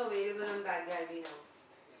is also available on back gallery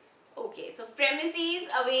now. Okay, so फ्रेमेसी is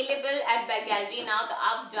available at back gallery now, तो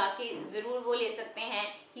आप जाके ज़रूर वो ले सकते हैं.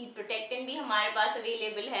 हीट प्रोटेक्टेंट भी हमारे पास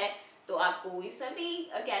अवेलेबल है, तो आपको ये सभी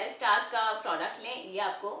कैरेस्टार्स का प्रोडक्ट लें, ये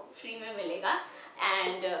आपको फ्री में मिलेगा.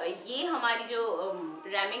 एंड ये हमारी जो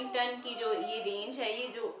रेमिंगटन की जो ये रेंज है, ये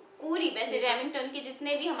जो पूरी, वैसे रेमिंगटन के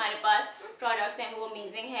जितने भी हमारे पास प्रोडक्ट्स हैं वो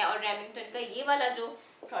अमेजिंग है. और रेमिंगटन का ये वाला जो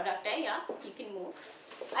प्रोडक्ट है, या यू कैन मूव,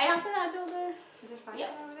 यहाँ पर आ जाओ अगर,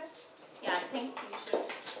 या I think you should.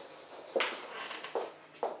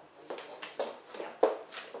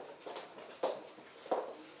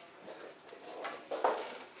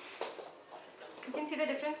 You can see the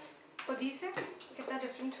difference for these है कितना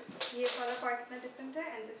different, ये वाला part कितना different है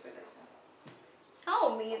and this वाला. How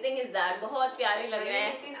amazing is that? बहुत प्यारे लग रहे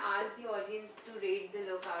हैं. You can ask the audience to rate the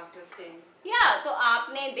look out of 10. तो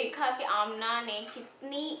आपने देखा कि आमना ने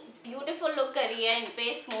कितनी ब्यूटीफुल लुक करी है इन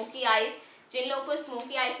पे. स्मोकी आइज, जिन लोगों को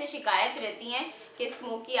स्मोकी आइज से शिकायत रहती हैं कि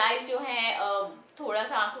स्मोकी आइज जो हैं थोड़ा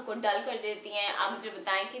सा आंखों को डल कर देती हैं, आप मुझे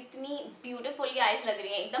बताएं कितनी ब्यूटीफुल ये आइज लग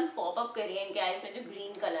रही हैं, एकदम पॉप अप कर रही है इनके आइज में जो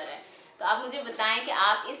ग्रीन कलर है. तो आप मुझे बताएं कि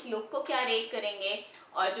आप इस लुक को क्या रेट करेंगे,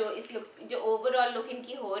 और जो इस लुक, जो ओवरऑल लुक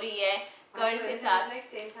इनकी हो रही है कर्ल से साथ.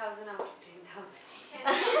 Like 10,000 out of 10,000.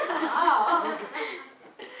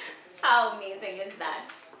 How amazing is that?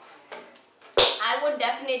 I would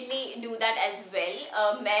definitely do that as well.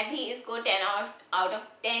 मैं भी इसको 10 out of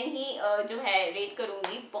 10 ही जो है रेट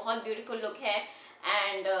करूँगी. बहुत ब्यूटीफुल लुक है.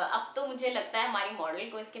 एंड अब तो मुझे लगता है हमारी मॉडल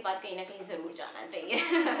को इसके बाद कहीं ना कहीं ज़रूर जाना चाहिए.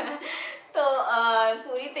 तो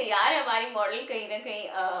पूरी तैयार है हमारी मॉडल कहीं ना कहीं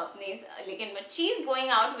अपने, लेकिन she is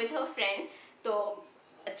going out with her friend, तो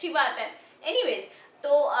अच्छी बात है. एनीवेज,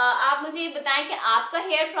 तो आप मुझे बताएं कि आपका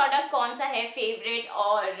हेयर प्रोडक्ट कौन सा है फेवरेट,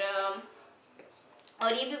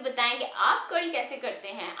 और ये भी बताएं कि आप कर्ल कैसे करते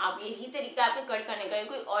हैं. आप यही तरीका आपके कर्ल करने का,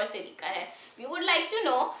 कोई और तरीका है? We would like to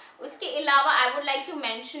know. उसके अलावा I would like to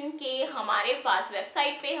mention कि हमारे पास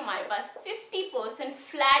वेबसाइट पे हमारे पास 50%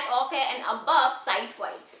 फ्लैट ऑफ है and above site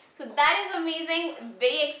wide. So that is amazing,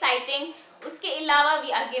 very exciting. उसके अलावा we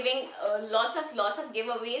are giving lots of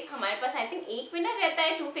give Awez. हमारे पास आई थिंक एक विनर रहता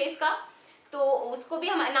है 2 फेस का, तो उसको भी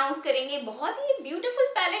हम अनाउंस करेंगे. बहुत ही ब्यूटीफुल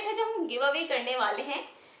पैलेट है जो हम गिव अवे करने वाले हैं,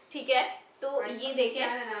 ठीक है. तो ये देखिए,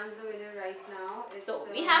 so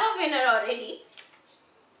we have a winner already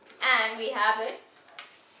and we have it,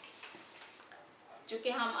 जो कि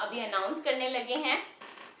हम अभी अनाउंस करने लगे हैं.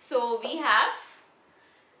 So we have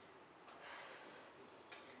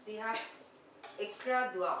we have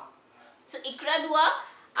Ikra Dua. So Ikra Dua,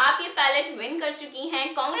 आप ये पैलेट विन कर चुकी हैं.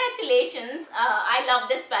 Congratulations! I love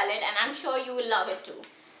this palette and I'm sure you will love it too.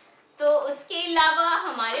 तो उसके अलावा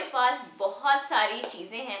हमारे पास बहुत सारी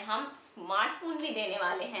चीज़ें हैं. हम स्मार्टफोन भी देने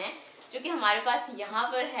वाले हैं जो कि हमारे पास यहाँ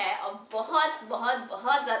पर है और बहुत बहुत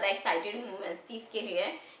बहुत ज़्यादा एक्साइटेड हूँ मैं इस चीज़ के लिए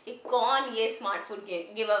कि कौन ये स्मार्टफोन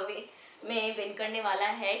गिव अवे में विन करने वाला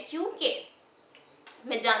है, क्योंकि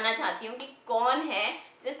मैं जानना चाहती हूँ कि कौन है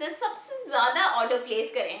जिसने सबसे ज़्यादा ऑर्डर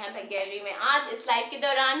प्लेस करे हैं बैग गैलरी में आज इस लाइव के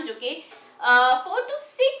दौरान, जो कि 4 to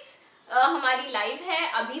 6 हमारी लाइव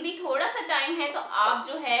है. अभी भी थोड़ा सा टाइम है तो आप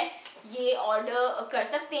जो है ये ऑर्डर कर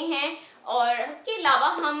सकते हैं. और उसके अलावा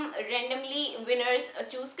हम रेंडमली विनर्स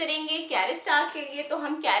चूज़ करेंगे कैरेट स्टार्स के लिए. तो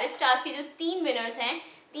हम कैरेट स्टार्स के जो 3 विनर्स हैं,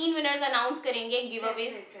 3 विनर्स अनाउंस करेंगे गिव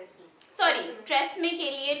अवेज. सॉरी, ट्रेसमे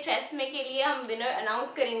के लिए हम विनर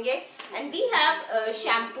अनाउंस करेंगे. And we have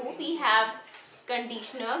shampoo, we have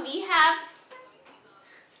conditioner,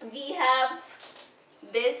 we have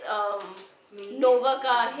this नोवा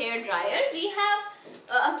का hair dryer, we have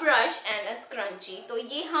a brush and a scrunchie. तो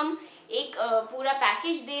ये हम एक पूरा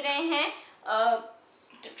पैकेज दे रहे हैं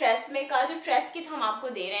ट्रेसमे का. जो ट्रेस किट हम आपको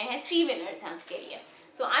दे रहे हैं, 3 विनर्स हैं उसके लिए.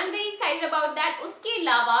 सो I am very excited about that. उसके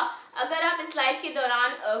अलावा अगर आप इस लाइव के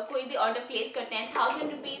दौरान कोई भी ऑर्डर प्लेस करते हैं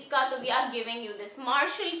 1000 रुपीज़ का, तो we are giving you this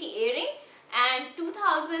martial की इयरिंग. एंड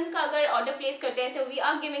 2000 का अगर ऑर्डर प्लेस करते हैं तो we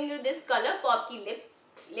are giving you this colour pop की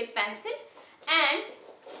लिप पेंसिल. एंड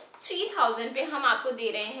 3000 पे हम आपको दे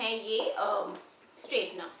रहे हैं ये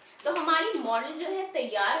स्ट्रेटनर. तो हमारी मॉडल जो है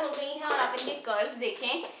तैयार हो गई है और आप इनके कर्ल्स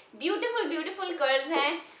देखें, ब्यूटीफुल कर्ल्स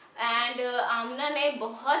हैं. एंड आमना ने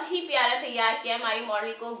बहुत ही प्यारा तैयार किया है हमारी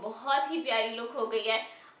मॉडल को, बहुत ही प्यारी लुक हो गई है.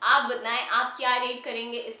 आप बताएं आप क्या रेट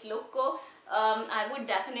करेंगे इस लुक को. आई वुड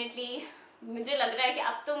डेफिनेटली, मुझे लग रहा है कि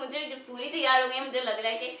अब तो मुझे जब पूरी तैयार हो गई है मुझे लग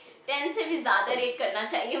रहा है कि 10 से भी ज़्यादा रेट करना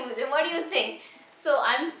चाहिए मुझे. What do you think? So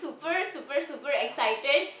I am super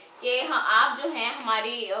excited कि हाँ आप जो हैं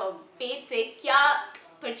हमारी पेज से क्या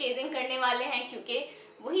परचेजिंग करने वाले हैं, क्योंकि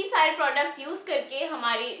वही सारे प्रोडक्ट्स यूज़ करके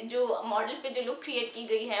हमारी जो मॉडल पे जो लुक क्रिएट की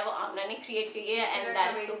गई है वो आमना ने क्रिएट की है. And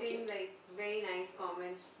that is so cute. Very nice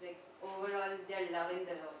comments. Like overall, they're loving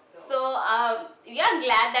the look. So we are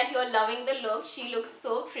glad that you are loving the look. She looks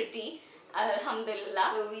so pretty. Alhamdulillah.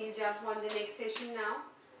 So we'll jump on the next session now,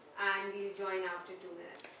 and we'll join after 2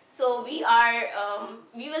 minutes. So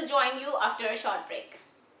we will join you after a short break.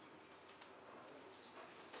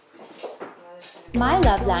 My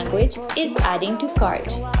love language is adding to cart.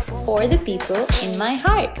 For the people in my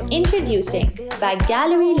heart. Introducing Bag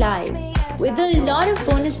Gallery Live with a lot of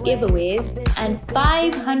bonus giveaways and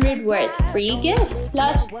 500 worth free gifts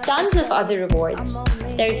plus tons of other rewards.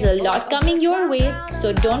 There's a lot coming your way,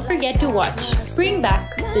 so don't forget to watch. Bring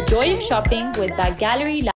back the joy of shopping with Bag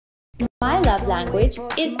Gallery Live. My love language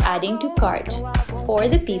is adding to cart. For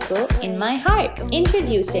the people in my heart.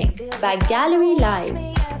 Introducing Bag Gallery Live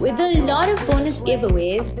with a lot of bonus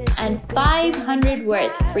giveaways and 500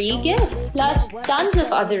 worth free gifts plus tons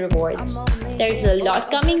of other rewards. There's a lot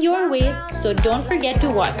coming your way, so don't forget to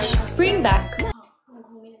watch. Bring back.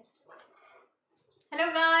 Hello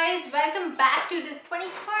guys, welcome back to the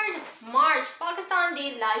 23rd March Pakistan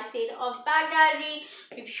Day live sale of Bag Gallery.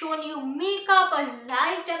 We've shown you makeup, a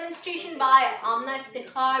live demonstration by Amna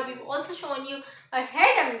Iftikhar. We've also shown you a hair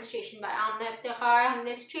demonstration by Amna Iftikhar.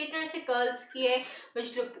 हमने straightener से curls किए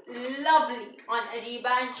which look lovely on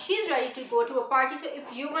Ariba, and she's ready to go to a party. So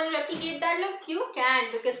if you want to replicate that look, you can,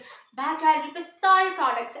 because Bag Gallery पे सारे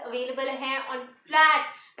products available हैं on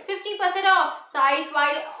flat 50% off site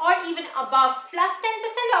wide or even above, plus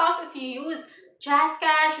 10% off if you use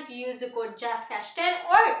JazzCash, if you use the code JazzCash10,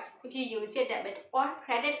 or if you use your debit or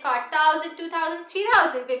credit card. 1000, 2000,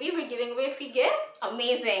 3000 पे भी we're giving away free gifts.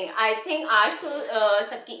 Amazing. I think आज तो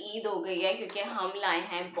सबकी ईद हो गई है क्योंकि हम लाए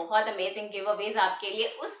हैं बहुत अमेजिंग गिव अवेज आपके लिए.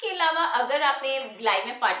 उसके अलावा अगर आपने लाइव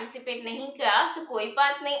में पार्टिसिपेट नहीं किया तो कोई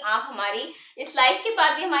बात नहीं, आप हमारी इस लाइव के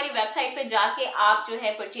बाद भी हमारी वेबसाइट पे जाके आप जो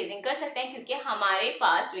है परचेजिंग कर सकते हैं, क्योंकि हमारे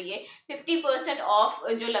पास जो ये 50% ऑफ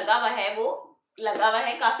जो लगा हुआ है वो लगा हुआ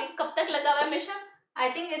है. काफी कब तक लगा हुआ है मिशा? I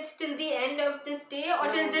think it's till the end of this day or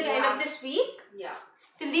till the end of this week. Yeah.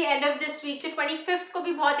 Till the end of this week. तो 25th को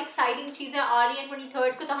भी बहुत exciting चीज़ें आ रही हैं.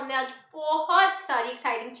 23rd को तो हमने आज बहुत सारी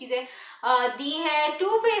exciting चीज़ें दी हैं.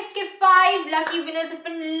 Too Faced के 5 lucky winners have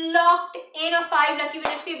been locked in, और 5 lucky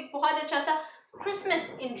winners के बहुत अच्छा सा Christmas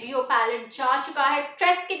in Rio palette जा चुका है.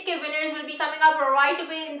 Dress kit के winners will be coming up right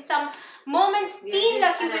away in some moments. 3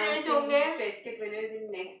 lucky winners होंगे. Dress kit winners in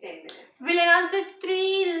next 10 minutes. We'll announce the 3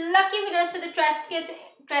 lucky winners for the dress kits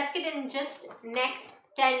dress kit in just next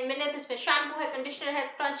 10 minutes. उसमें shampoo है, conditioner है,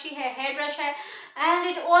 scrunchie है, hair brush है, and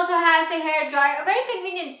it also has a hair dryer, a very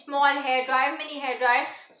convenient small hair dryer, mini hair dryer.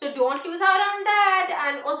 So don't lose out on that.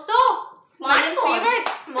 And also Smartphone. favorite,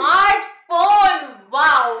 smartphone.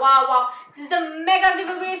 Wow. This is the mega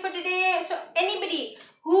giveaway for today. So anybody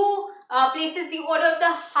who places the order of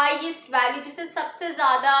the highest value, जिसे सबसे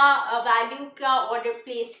ज़्यादा value का order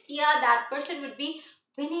place किया, that person would be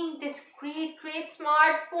winning this great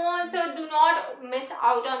smartphone. So do not miss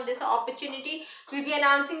out on this opportunity. We'll be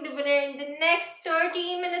announcing the winner in the next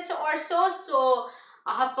 30 minutes or so. So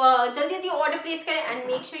आप जल्दी order place करें and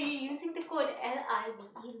make sure you're using the code LIVE.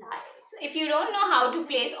 So if you don't know how to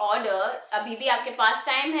place order, अभी भी आपके पास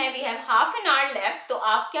time है, we have half an hour left. तो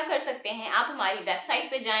आप क्या कर सकते हैं, आप हमारी वेबसाइट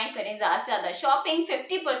पे जाएं, करें ज़्यादा से ज़्यादा शॉपिंग.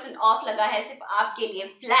 50% ऑफ लगा है सिर्फ आपके लिए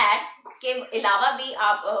फ्लैट. उसके अलावा भी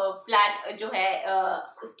आप फ्लैट जो है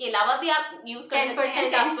उसके अलावा भी आप यूज कर सकते हैं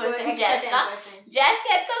 10% जैज का. जैज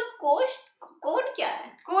कैट का कोड क्या है?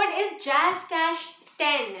 Code is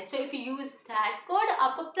JazzCash10. So if you use that code,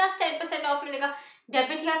 आपको plus 10% ऑफ मिलेगा.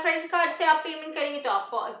 डेबिट या क्रेडिट कार्ड से आप पेमेंट करेंगे तो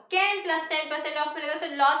आपको again plus 10% ऑफ मिलेगा. So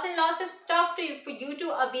lots and lots of stuff for you to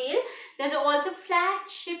avail. There's also flat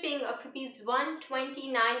shipping of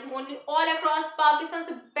 ₹129 only all across Pakistan.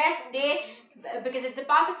 So best day, because it's a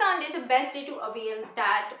Pakistan day, so best day to avail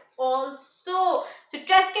that also. So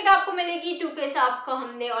dress kit आपको मिलेगी. 2 piece आपको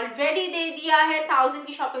हमने already दे दिया है 1000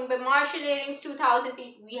 की shopping पे. Marshall earrings 2000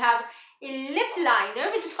 piece. We have a lip liner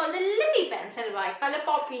which is called the Lippy pencil by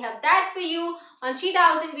Colourpop. We have that for you. On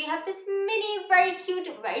 3000 we have this mini very cute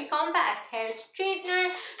very compact hair straightener.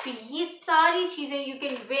 So ये सारी चीजें you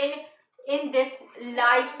can win in this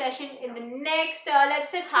live session in the next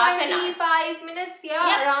let's say 25 minutes.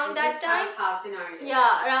 Around that time. Half an hour.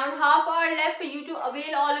 Around half hour left for you to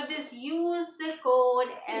avail all of this. Use the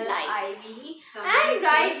code LIVE and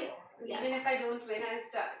right. Even if I don't win, I'll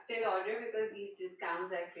still order because these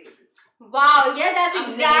discounts are crazy. Wow, yeah, that's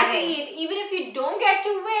Amazing. exactly it. Even if you don't get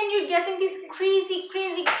to win, you're getting these crazy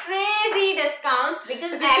discounts.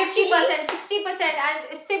 Because 50%, 60% and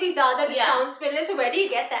इससे भी ज़्यादा discounts मिल रहे. So where do you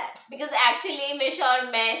get that? Because actually मेरे और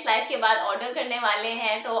मैं इस live के बाद ऑर्डर करने वाले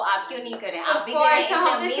हैं, तो आप क्यों नहीं करें? आप भी करें.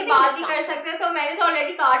 हम इसके बाद ही कर सकते हैं. तो मैंने तो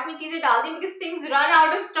ऑलरेडी कार्ट में चीजें डाल दी because things run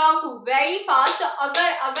out of stock very fast. तो अगर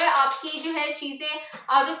आपकी जो है चीजें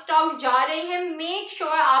out of stock जा रही हैं, make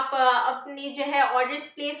sure आप अपनी जो है orders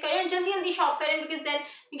place करें, जल्दी शॉप करें, because then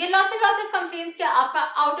you get lots and lots of complaints कि आपका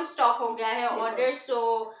out of stock हो गया है order. So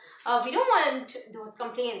we don't want those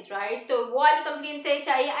complaints, right? तो वो वाली complaints नहीं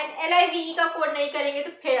चाहिए. And LIVE का कोड नहीं करेंगे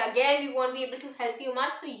तो फिर again we won't be able to help you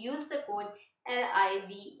much. So use the code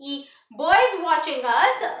LIVE. Boys watching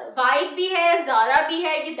us, Vibe भी है, Zara भी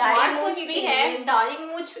है, ये Darimooch भी है.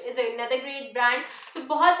 Darimooch is another great brand. तो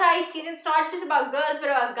बहुत सारी चीजें. It's not just about girls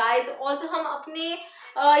but about guys. Also हम अपने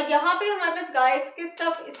यहाँ पे हमारे पास गाइस के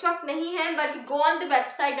स्टफ इस वक्त नहीं है, but go on the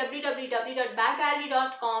website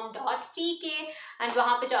www.baggallery.com.tk and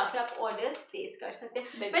वहाँ पे जाके आप ऑर्डर्स प्लेस कर सकते हैं.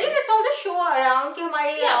 मैंने लेट्स ऑल्सो शो अराउंड कि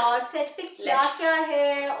हमारे सेट पे क्या क्या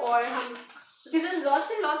है, और हम there's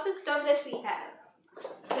lots and lots of stuff that we have.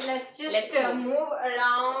 So let's just move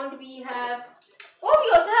around. We have we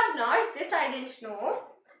also have NARS. This I didn't know.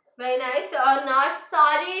 Very nice. NARS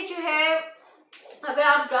सारे जो है, अगर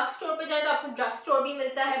आप ड्रग स्टोर पे जाए तो आपको ड्रग स्टोर भी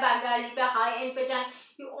मिलता है. बैग गैलरी पे हाई एंड पे जाए,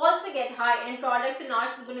 you also get high end products. And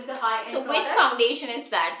NARS is one of the high end products. So which foundation is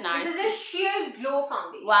that, NARS? This is a sheer glow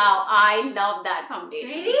foundation. Wow, I love that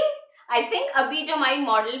foundation. Really? I think अभी जो हमारी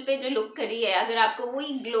model पे जो look करी है, अगर आपको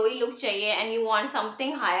वही ग्लोई लुक चाहिए and you want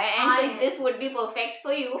something higher end, then this would be perfect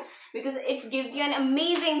for you because it gives you an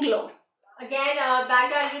amazing glow. Again, Bag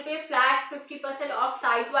Gallery पे flat 50% off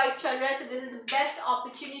site-wide चल रहा है. So this is the best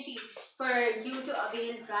opportunity for you to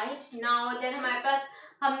avail right now. Then हमारे पास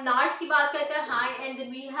हम NARS की बात करते हैं high end. Then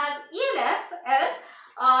we have ELF.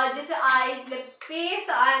 This is eyes, lips, face,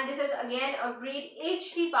 and this is again a great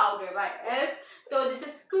HD powder by ELF. So this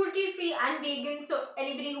is cruelty free and vegan. So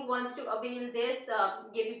anybody who wants to avail this,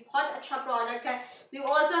 ये भी बहुत अच्छा product है. We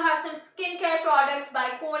also have some skincare products by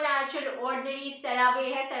Core Natural, Ordinary, CeraVe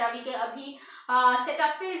है. CeraVe के अभी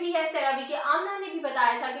Cetaphil भी है. CeraVe के आमना ने भी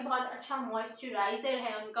बताया था कि बहुत अच्छा moisturizer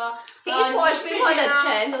है उनका. फेस वॉश भी बहुत अच्छा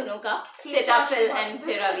है दोनों का, Cetaphil and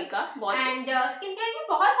CeraVe का. And skincare की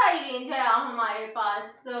बहुत सारी रेंज है हमारे पास.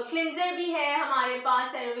 Cleanser भी है हमारे पास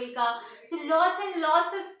CeraVe का. So lots and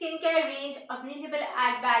lots of skincare range available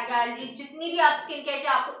at Bag Gallery. जितनी भी आप skincare के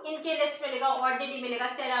आपको इनके लिस्ट मिलेगा, Ordinary मिलेगा,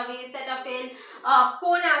 CeraVe, Cetaphil,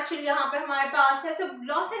 Core Natural यहाँ पे हमारे पास है. So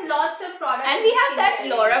lots and lots of products. And we have that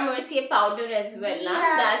Laura Mercier powder as well, na?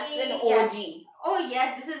 That's an OG. Oh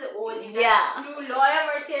yes, this is OG. Yeah. That's true. Laura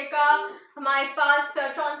Mercier का हमारे पास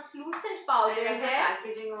translucent powder I like the है.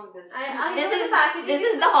 packaging of this. I This know is the packaging. this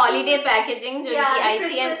is the holiday packaging जो Yeah, कि the आई थी and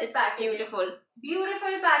Christmas it's packaging. beautiful.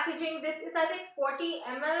 Beautiful packaging. This is I think 40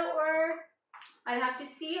 ml or I'll have to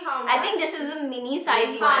see how much. I think this is a mini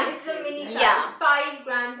size हाँ, one. this is a mini size. Yeah. 5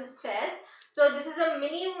 grams it says. So this is a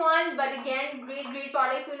mini one, but again, great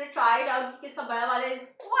product. If you want to try it out, because the bada wala is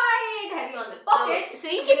quite heavy on the pocket. So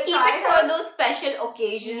you can keep it for those special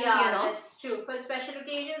occasions, yeah, you know. That's true. For special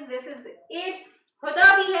occasions, this is it. Huda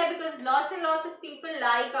bhi hai because lots and lots of people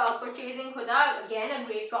like purchasing Huda. Again, a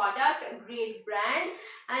great product, a great brand.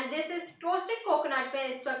 And this is toasted coconut पे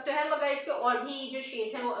इस वक्त तो है मगर इसके और भी जो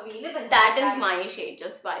shades हैं वो available. That is my shade,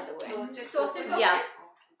 just by the way. Toasted coconut. Yeah.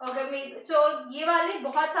 Okay, so ये वाले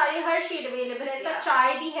बहुत सारे हर शेड अवेलेबल है. इसका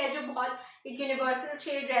चाय भी है जो बहुत एक यूनिवर्सल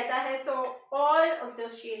शेड रहता है. So all of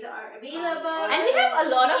those shades are available. And we have a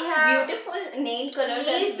lot of beautiful nail colors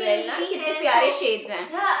as well. ना कितने प्यारे shades हैं.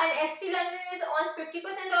 Yeah, and Estee Lauder is on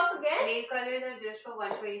 50% off again. Nail colors are just for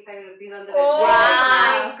 125 rupees on the Oh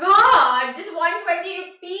website. my god! Just 120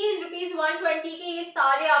 rupees. Rupees 120 के ये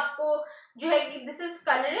सारे आपको जो है कि this is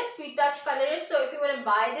colorist, Sweet Touch colorist. So if you want to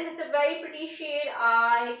buy this, it's a very pretty shade.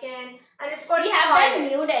 I can, and it's called. We have that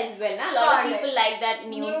nude as well, na? A lot of people like that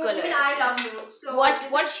nude color. Even I love nude. So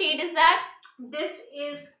what shade is that? This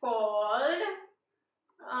is called.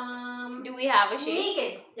 Do we have a shade?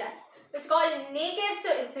 Naked. Yes. It's called Naked, so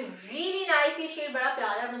it's a really nice ये shade बड़ा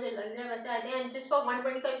प्यारा मुझे लग रहा है वैसे आते हैं and just for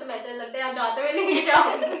 125 तो मैं तो लगता है आप जाते हुए लेके जाओ.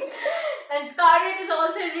 And Scarlet is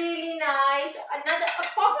also really nice. Another a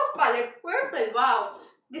pop of color, purple. Wow,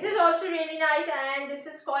 this is also really nice and this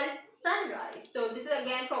is called Sunrise. So this is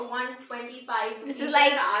again for 125. This is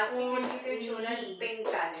like asking if you can show that pink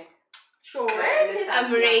palette. Sure.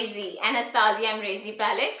 Anastasia Amrezy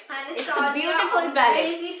palette. It's a Anastasia beautiful palette.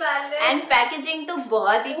 Amrezy palette. And packaging तो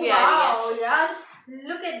बहुत ही प्यारी है. Wow, yeah.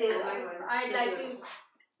 Look at this. Oh my God, I'd like to.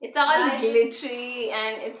 It's all Nice. glittery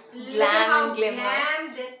and it's Look at glam how and glimmer.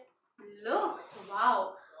 glam this looks.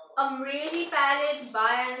 Wow. Amrezy palette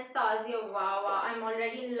by Anastasia. Wow. I'm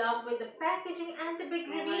already in love with the packaging and the big Oh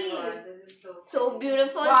my reveal. god, this is So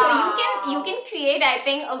beautiful. Wow. So you can create I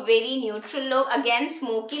think a very neutral look. Again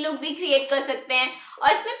smoky look भी create कर सकते हैं. और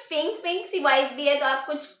इसमें pink सी vibe भी है तो आप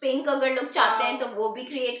कुछ pink अगर look चाहते हैं तो वो भी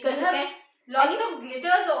create कर सकते हैं. Lots of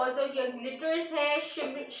glitters also here. Glitters है,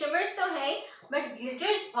 shimmers तो है, but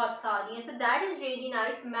glitters बहुत सारी हैं. So that is really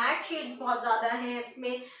nice. Matte shades बहुत ज़्यादा हैं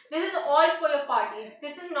इसमें. This is all for your parties.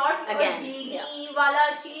 This is not Again, a biggie वाला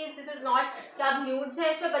चीज़. This is not कि आप nudes हैं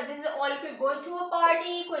इसमें, but this is all if you go to a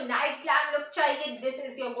party, कोई night glam look चाहिए. This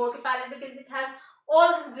is your go-to palette because it has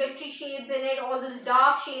all those glittery shades in it, all those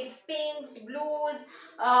dark shades, pinks, blues,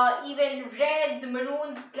 even reds,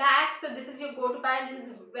 maroons, blacks. So this is your go-to palette. This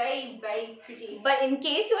is very, very pretty. But in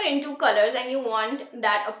case you're into colors and you want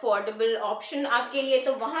that affordable option आपके लिए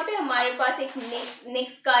तो वहाँ पे हमारे पास एक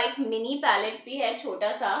NYX का एक mini palette भी है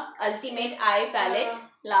छोटा सा Ultimate Eye palette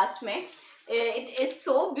last में. It is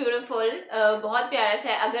so beautiful. बहुत प्यारा सा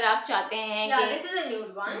है अगर आप चाहते हैं Yeah, कि this is a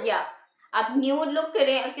nude one. Yeah. आप nude look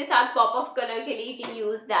करें उसके साथ pop of color के लिए you can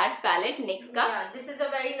use that palette NYX का. Yeah, this is a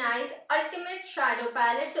very nice ultimate shadow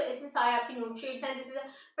palette. So इसमें सारे आपकी nude shades हैं. This is a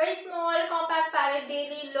very small compact palette,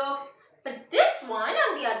 daily looks. But this one,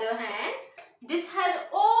 on the other hand, this has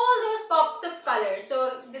all those pops of color. So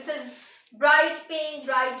this is bright pink,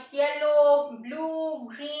 bright yellow, blue,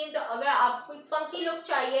 green. तो अगर आपको एक funky look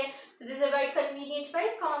चाहिए, so this is a very convenient,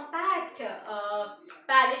 very compact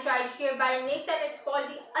palette right here by NYX, and it's called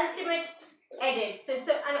the Ultimate Edit. So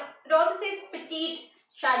and it also says petite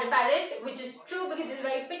shadow palette, which is true because it's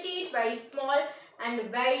very petite, very small, and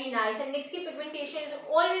very nice. And NYX की pigmentation is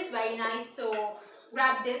always very nice. So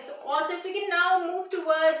grab this. Also, if we can now move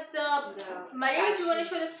towards Mariam, if you want to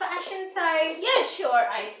show the fashion side. Yeah, sure.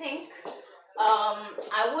 I think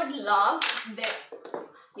I would love that.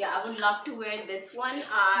 Yeah, I would love to wear this one.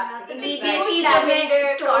 Immediately जब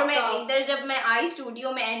मैं store में इधर जब मैं आई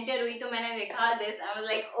studio में enter हुई तो मैंने देखा this. I was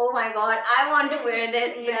like, oh my god, I want to wear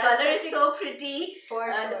this. The color is so pretty.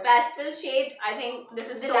 The pastel shade, I think this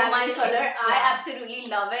is so my color. I absolutely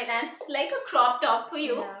love it, and it's like a crop top for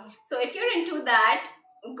you. So if you're into that,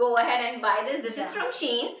 go ahead and buy this. This is from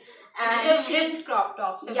Shein. And it's a print crop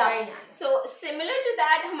top, so very nice. So similar to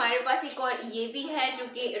that, हमारे पास एक और ये भी है जो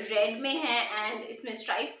कि red में है and इसमें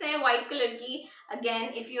stripes हैं white color की.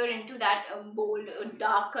 Again, if you're into that bold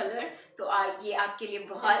dark color, तो ये आपके लिए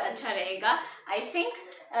बहुत अच्छा रहेगा. I think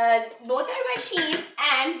both are by Shein,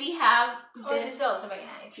 and we have this. Oh, this is also very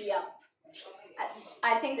nice. Yeah.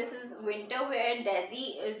 I think this is winter wear.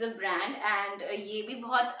 Desi is a brand, and ये भी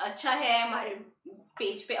बहुत अच्छा है. हमारे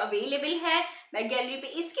पेज पे अवेलेबल है, बैग गैलरी पे।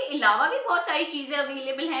 इसके अलावा भी बहुत सारी चीजें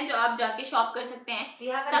अवेलेबल हैं जो आप जाके शॉप कर सकते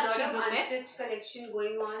हैं सब चीजों पे। Unstitched collection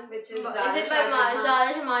going on, which is Is it by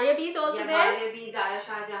Zara Shamaria Bees also there? Shamaria Bees, Zara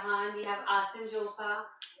Shah Jahan. We have Asim Jofa.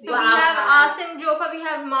 So we have Asim Jofa, we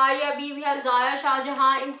have Maria B, we have Zara Shah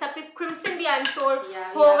Jahan. इन सब के Crimson भी I'm sure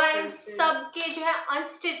होगा। इन सब के जो है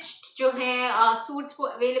unstitched जो है suits वो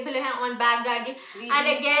available हैं on Bag Gallery and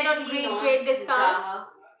again on great discounts.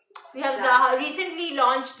 We have Zaha, recently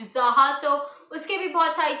launched Zaha, so उसके भी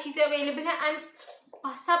बहुत सारी चीज़ें available हैं and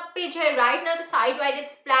सब पे जो है right now तो side wide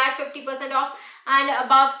it's flat 50% off and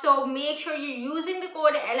above, so make sure you're using the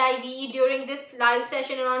code LIVE during this live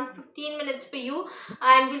session around 15 minutes for you,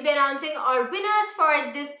 and we'll be announcing our winners for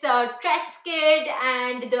this dress kit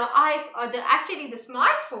and actually the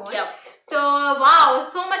smartphone. Yep. So wow,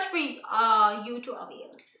 so much for you to avail.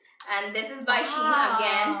 And this is by Shein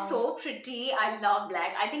again, so pretty. I love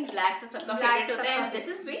black. I think black तो सबका favorite होता है, and this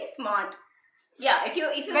is very smart. Yeah, if you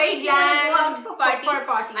very go out for party, for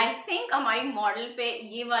party. I think हमारी model पे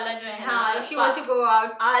ये वाला जो है ना, if you want to go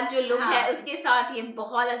out, आज जो look है उसके साथ ये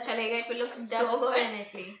बहुत अच्छा लगेगा. It will look so good.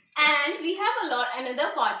 Definitely. And we have another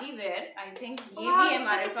party wear. I think ये भी है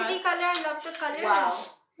हमारे such a pass. pretty color. I love the color. Wow,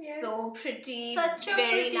 Yes. so pretty. Such a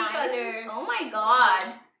very pretty nice. color. Oh my god,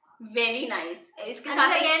 very nice. इसके And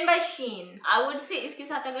साथ again by Shein. I would say इसके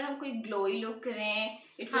साथ अगर हम कोई glowy look करें,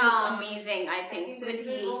 it will look amazing. I think with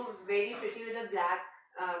heels. Very pretty with a black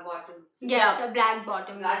bottom. Yes, a black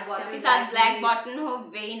bottom. Black yes, bottom. इसके yes. साथ black button हो,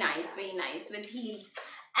 very nice with heels.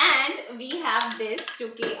 And we have this जो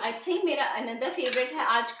कि I think मेरा another favorite है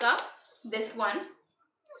आज का, this one.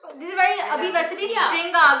 This is very अभी वैसे भी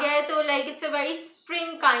spring आ गया है तो like it's a very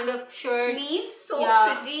spring kind of shirt. Sleeves so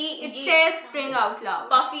pretty. It says spring out loud.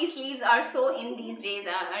 Puffy sleeves are so in these days,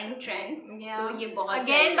 are in trend. Yeah. तो ये बहुत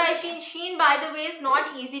Again by Shein. Shein by the way is not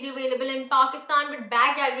easily available in Pakistan, but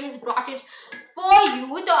Bag Gallery has brought it for you.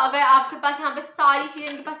 तो अगर आपके पास यहाँ पे सारी चीजें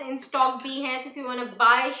इनके पास in stock भी हैं, so if you want to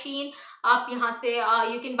buy Shein, आप यहाँ से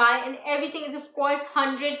you can buy, and everything is of course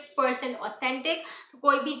 100% authentic. तो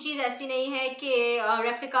कोई भी चीज़ ऐसी नहीं है कि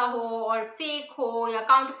replica हो और fake हो या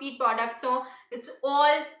counterfeit products हो. It's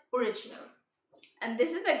all original. And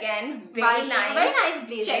this is again very nice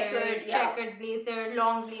blazer, checkered blazer,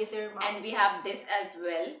 long blazer. Wow. And we have this as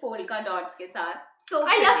well, polka dots के साथ. So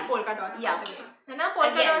I love polka dots. Yeah. है ना,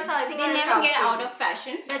 polka dots I think they never get out of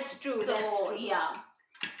fashion. That's true. So that's true. yeah.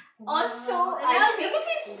 Also, I I think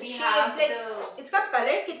think these shades like इसका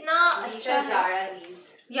color कितना अच्छा है. Zara heels.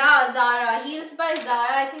 Yeah, Zara heels by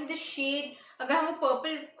Zara. I think the shade अगर हम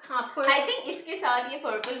purple आपको I think इसके साथ ये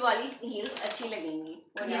purple वाली heels अच्छी लगेंगी.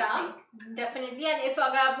 What do you think? Definitely. And if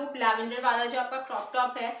अगर आप वो lavender वाला जो आपका crop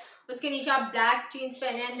top है उसके नीचे आप black jeans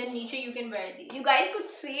पहने and then नीचे you can wear these. You guys could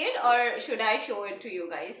see it, or should I show it to you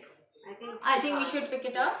guys? I think we should pick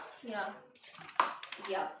it up. Yeah.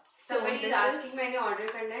 Yeah. Somebody is asking मैंने order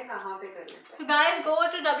करना है, कहाँ पे करना है? So guys, go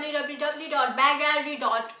to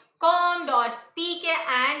www.baggallery.com.pk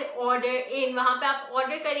and order in. वहाँ पे आप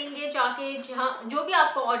order करेंगे, जाके जहाँ जो भी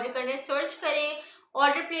आपको order करना है search करें,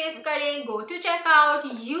 order place करें, go to checkout,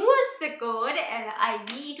 use the code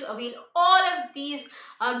LIVE to avail all of these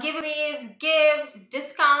giveaways, gifts,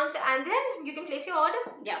 discounts, and then you can place your order.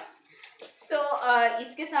 Yeah. So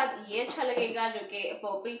इसके साथ ये अच्छा लगेगा जो कि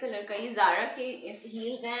पर्पल कलर का, ये Zara के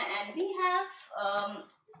heels हैं, and we have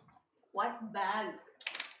what bag?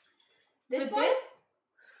 This With one? this?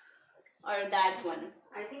 Or that one?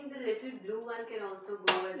 I think the little blue one can also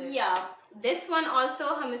go with it. Yeah, this one also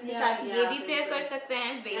हम इसके साथ ये भी pair कर सकते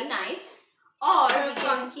हैं, very nice. Or we can-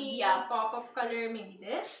 funky yeah, pop of color, maybe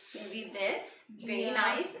this. maybe this, very Yeah.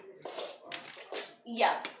 nice.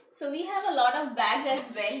 Yeah. So we have a lot of bags as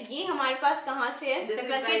well. ये हमारे पास कहाँ से है? This is ये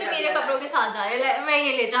by तो मेरे Rabia कपड़ों bag. के साथ जा रहे हैं, मैं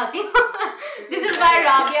ये ले जाती हूँ. This is by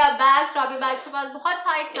Rabia bags. Rabia bags के पास बहुत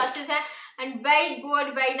सारे clutches हैं and very good,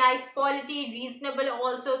 very nice quality, reasonable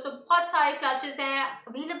also. So बहुत सारे clutches हैं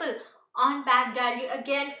available on Bag Gallery.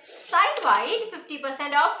 Again, side wide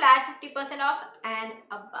 50% off, flat 50% off and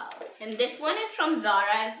above. And this one is from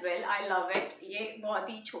Zara as well. I love it. ये बहुत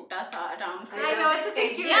ही छोटा सा आराम से. I know, it's such a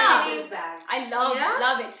cute Yeah. mini bag. I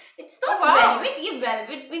love it. It's not Oh, wow. velvet. ये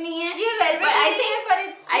velvet भी नहीं है. ये velvet But I नहीं है, but the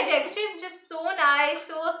I- texture is just so nice,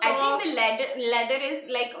 so soft. I think the leather is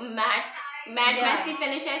like matte Yeah. C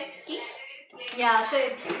finish है इसकी. Yeah, so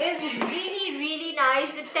it is really nice.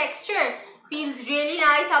 The texture feels really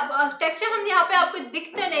nice. अब texture हम यहाँ पे आपको दिख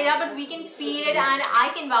तो नहीं रहा, but we can feel it and I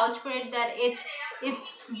can vouch for it that it is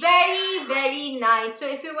very nice. So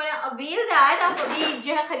if you want to avail that, आप अभी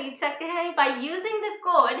जो है खरीद सकते हैं by using the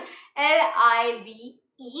code LIVE.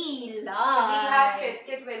 So we have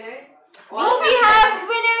Trisket winners. Oh, we have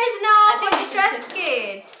winners now I for think the we should dress sit-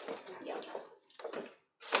 kit.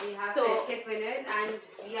 We have So- press kit winners and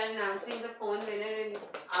we are announcing the phone winner in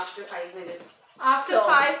after 5 minutes. After So-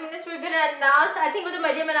 5 minutes, we're gonna announce. I think वो तो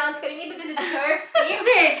मजे में announce करेंगे because it's her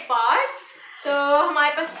favorite part. तो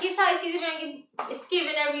हमारे पास ये सारी चीजें जाएंगी. इसके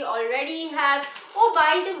winner we already have. Oh,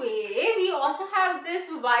 by the way, we also have this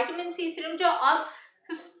vitamin C serum जो अब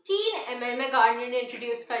 15 ml में Garnier ने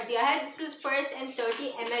introduce कर दिया है. This was first in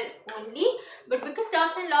 30 ml only, but because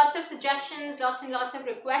lots and lots of suggestions, lots and lots of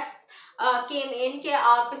requests came in कि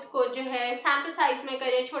आप इसको जो है sample size में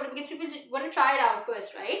करें छोटे, because people want to try it out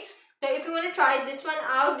first, right? So if you want to try this one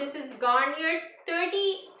out, this is Garnier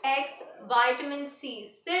 30x Vitamin C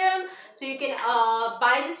Serum. So you can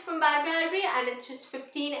buy this from Bag Gallery and it's just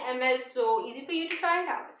 15 ml, so easy for you to try it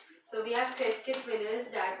out. So we have press kit winners,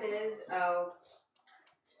 that is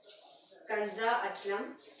Kanza Aslam.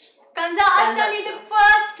 Kanza Aslam is the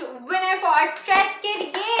first winner for our Dress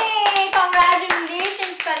Kit. Yay!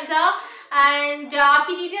 Congratulations, Kanza. And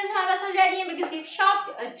आपकी details हमारे पास already हैं because you've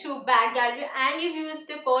shopped through Bag Gallery and you've used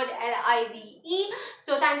the code LIVE.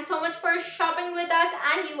 So thank you so much for shopping with us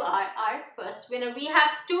and you are our first winner. We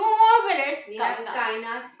have 2 more winners We have coming up.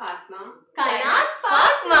 Kainat Fatma. Kainat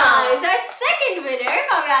Fatma is our second winner.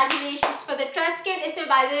 Congratulations for the Dress Kit. इसमें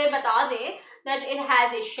by the way बता दें that it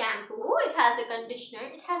has a shampoo, it has a conditioner,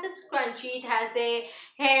 it has a scrunchie, it has a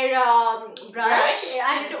hair brush,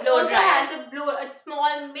 and it blow also dryer. has a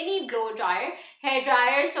small mini blow dryer, hair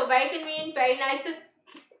dryer. So very convenient, very nice. So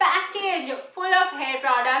package full of hair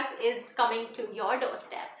products is coming to your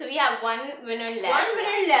doorstep. So we have one winner left. One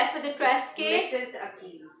winner left for the Dress Kit. Mrs.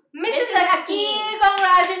 Akil. Mrs. Akil,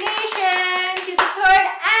 congratulations! You're the third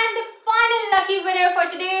and the final lucky winner for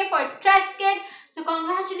today for Dress Kit. So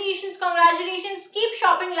congratulations, congratulations. Keep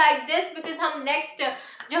shopping like this because हम next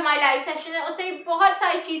जो हमारी live session है उससे बहुत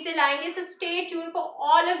सारी चीजें लाएंगे. So stay tuned for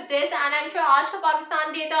all of this and I'm sure आज का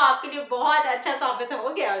पाकिस्तान डे तो आपके लिए बहुत अच्छा साबित हो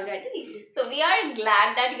गया already. So we are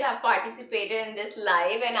glad that you have participated in this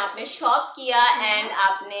live and आपने shop किया and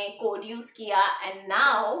आपने code use किया and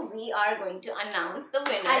now we are going to announce the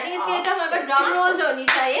winner. I think इसके लिए तो हमारे पास of drum this rolls होनी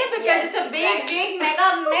चाहिए because Yes, it's a big, exactly.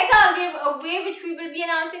 mega giveaway which we will be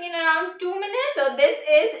announcing in around 2 minutes. So this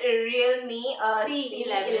is Realme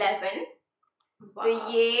C11. C11. Wow. तो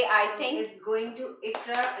ये I think It's going to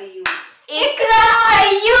Ikra Ayub. Ikra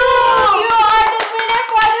Ayub! You are the winner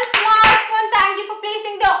for the smartphone. Thank you for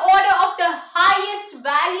placing the order of the highest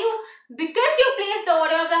value. Because you placed the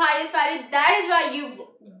order of the highest value, that is why you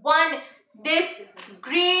won this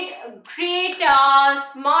great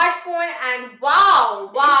smartphone and wow,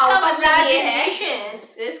 इसका मतलब ये है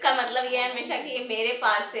congratulations. इसका मतलब ये है हमेशा कि ये मेरे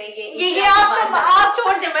पास से ये आप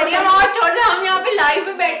छोड़ दे मरियम, आप छोड़ दे. हम यहाँ पे लाइव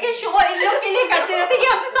में बैठ के शो इन लोग के लिए करते रहते हैं कि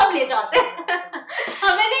हमसे सब ले जाते हैं.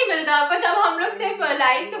 हमें नहीं मिलता कुछ. अब हम लोग सिर्फ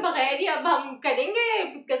लाइव के बगैर ही अब हम करेंगे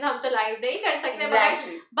बिकॉज हम तो लाइव नहीं कर सकते.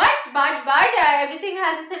 Exactly. But everything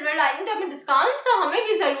has a silver lining. तो हमें डिस्काउंट तो हमें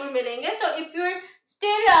भी जरूर मिलेंगे. So if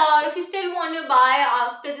you still want to buy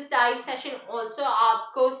after this live session also,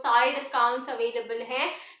 आपको सारे डिस्काउंट्स अवेलेबल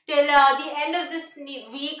हैं till the end of this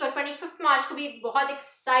week. और 25 मार्च को भी बहुत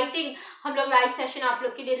एक्साइटिंग हम लोग लाइव सेशन आप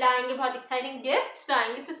लोग के लिए लाएंगे. बहुत एक्साइटिंग गिफ्ट्स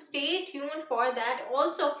लाएंगे. So stay tuned for that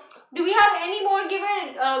also. Do we have any more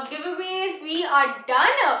giveaways? We are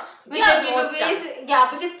done with We are the almost giveaways. Yeah,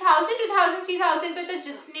 because 1000, 2000, 3000 पे तो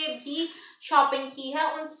जिसने भी शॉपिंग की है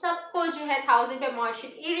उन सबको जो है 1000 पे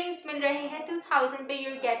मार्शल इयरिंग्स मिल रहे हैं. 2000 पे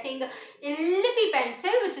you're getting a lippy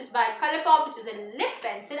pencil which is by Colourpop, which is a lip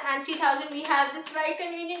pencil, and 3000 we have this very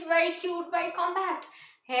convenient, very cute, very compact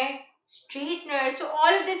hair straightener. So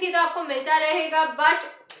all of this ये तो आपको मिलता रहेगा. But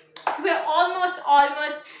we're almost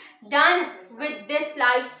done with this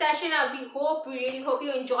live session. We really hope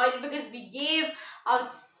you enjoyed it because we gave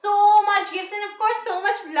out so much gifts and of course so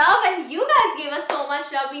much love, and you guys gave us so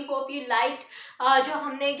much love. We hope you liked जो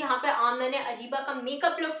हमने यहाँ पे आमना ने अरीबा का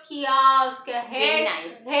makeup look किया, उसके Very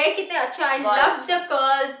nice. hair कितने अच्छा. I बहुत loved the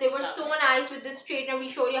curls. They were so nice with the straightener. We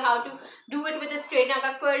showed you how to do it with the straightener.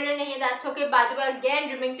 अगर curler नहीं है, that's okay. By the way, again,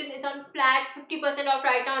 Remington is on flat 50% off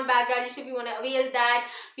right now on Bag Gallery, so if you want to avail that.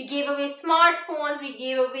 We gave away smartphones. We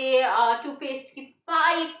gave away toothpaste की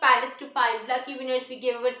 5 pallets to 5 lucky winners. We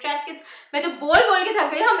gave away dress kits. मैं तो बोल के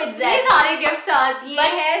थक गई. हम इतने सारे gifts दिए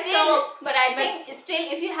हैं. But I think still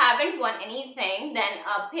if you haven't won anything, then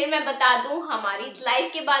फिर मैं बता दूं हमारी इस लाइव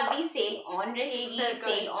के बाद भी सेल ऑन रहेगी.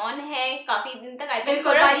 सेल ऑन है काफी दिन तक. I think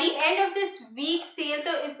by the end of this week sale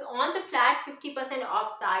तो is on so flat 50% off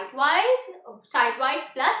site-wide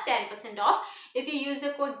plus 10% off if you use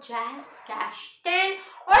the code JazzCash10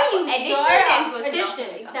 or use additional 10% additional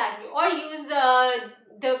off. exactly, or use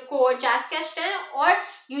the code JazzCash10 or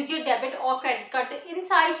use your debit or credit card. तो इन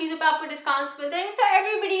सारी चीज़ों पे आपको discounts मिलते हैं. So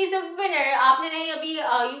everybody is a winner. आपने नहीं अभी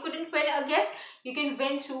you couldn't win a gift. You can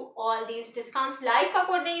win through all these discounts. Live का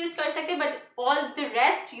code नहीं use कर सकते, but all the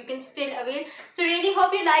rest you can still avail. So really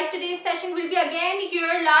hope you liked today's session. We'll be again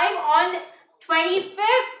here live on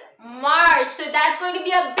 25th March. So that's going to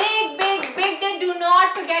be a big day. Do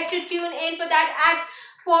not forget to tune in for that at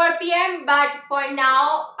 4 p.m. But for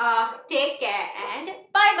now, take care and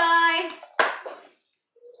bye-bye.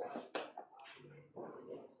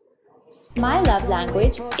 My love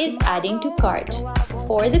language is adding to cart.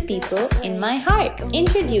 For the people in my heart.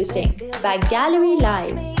 Introducing Bag Gallery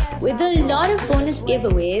Live with a lot of bonus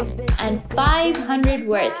giveaways and 500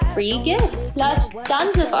 worth free gifts plus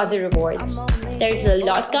tons of other rewards. There's a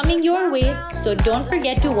lot coming your way, so don't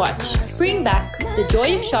forget to watch. Bring back the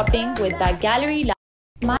joy of shopping with Bag Gallery Live.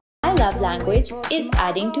 My love language is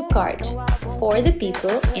adding to cart. For the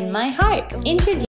people in my heart. Introduce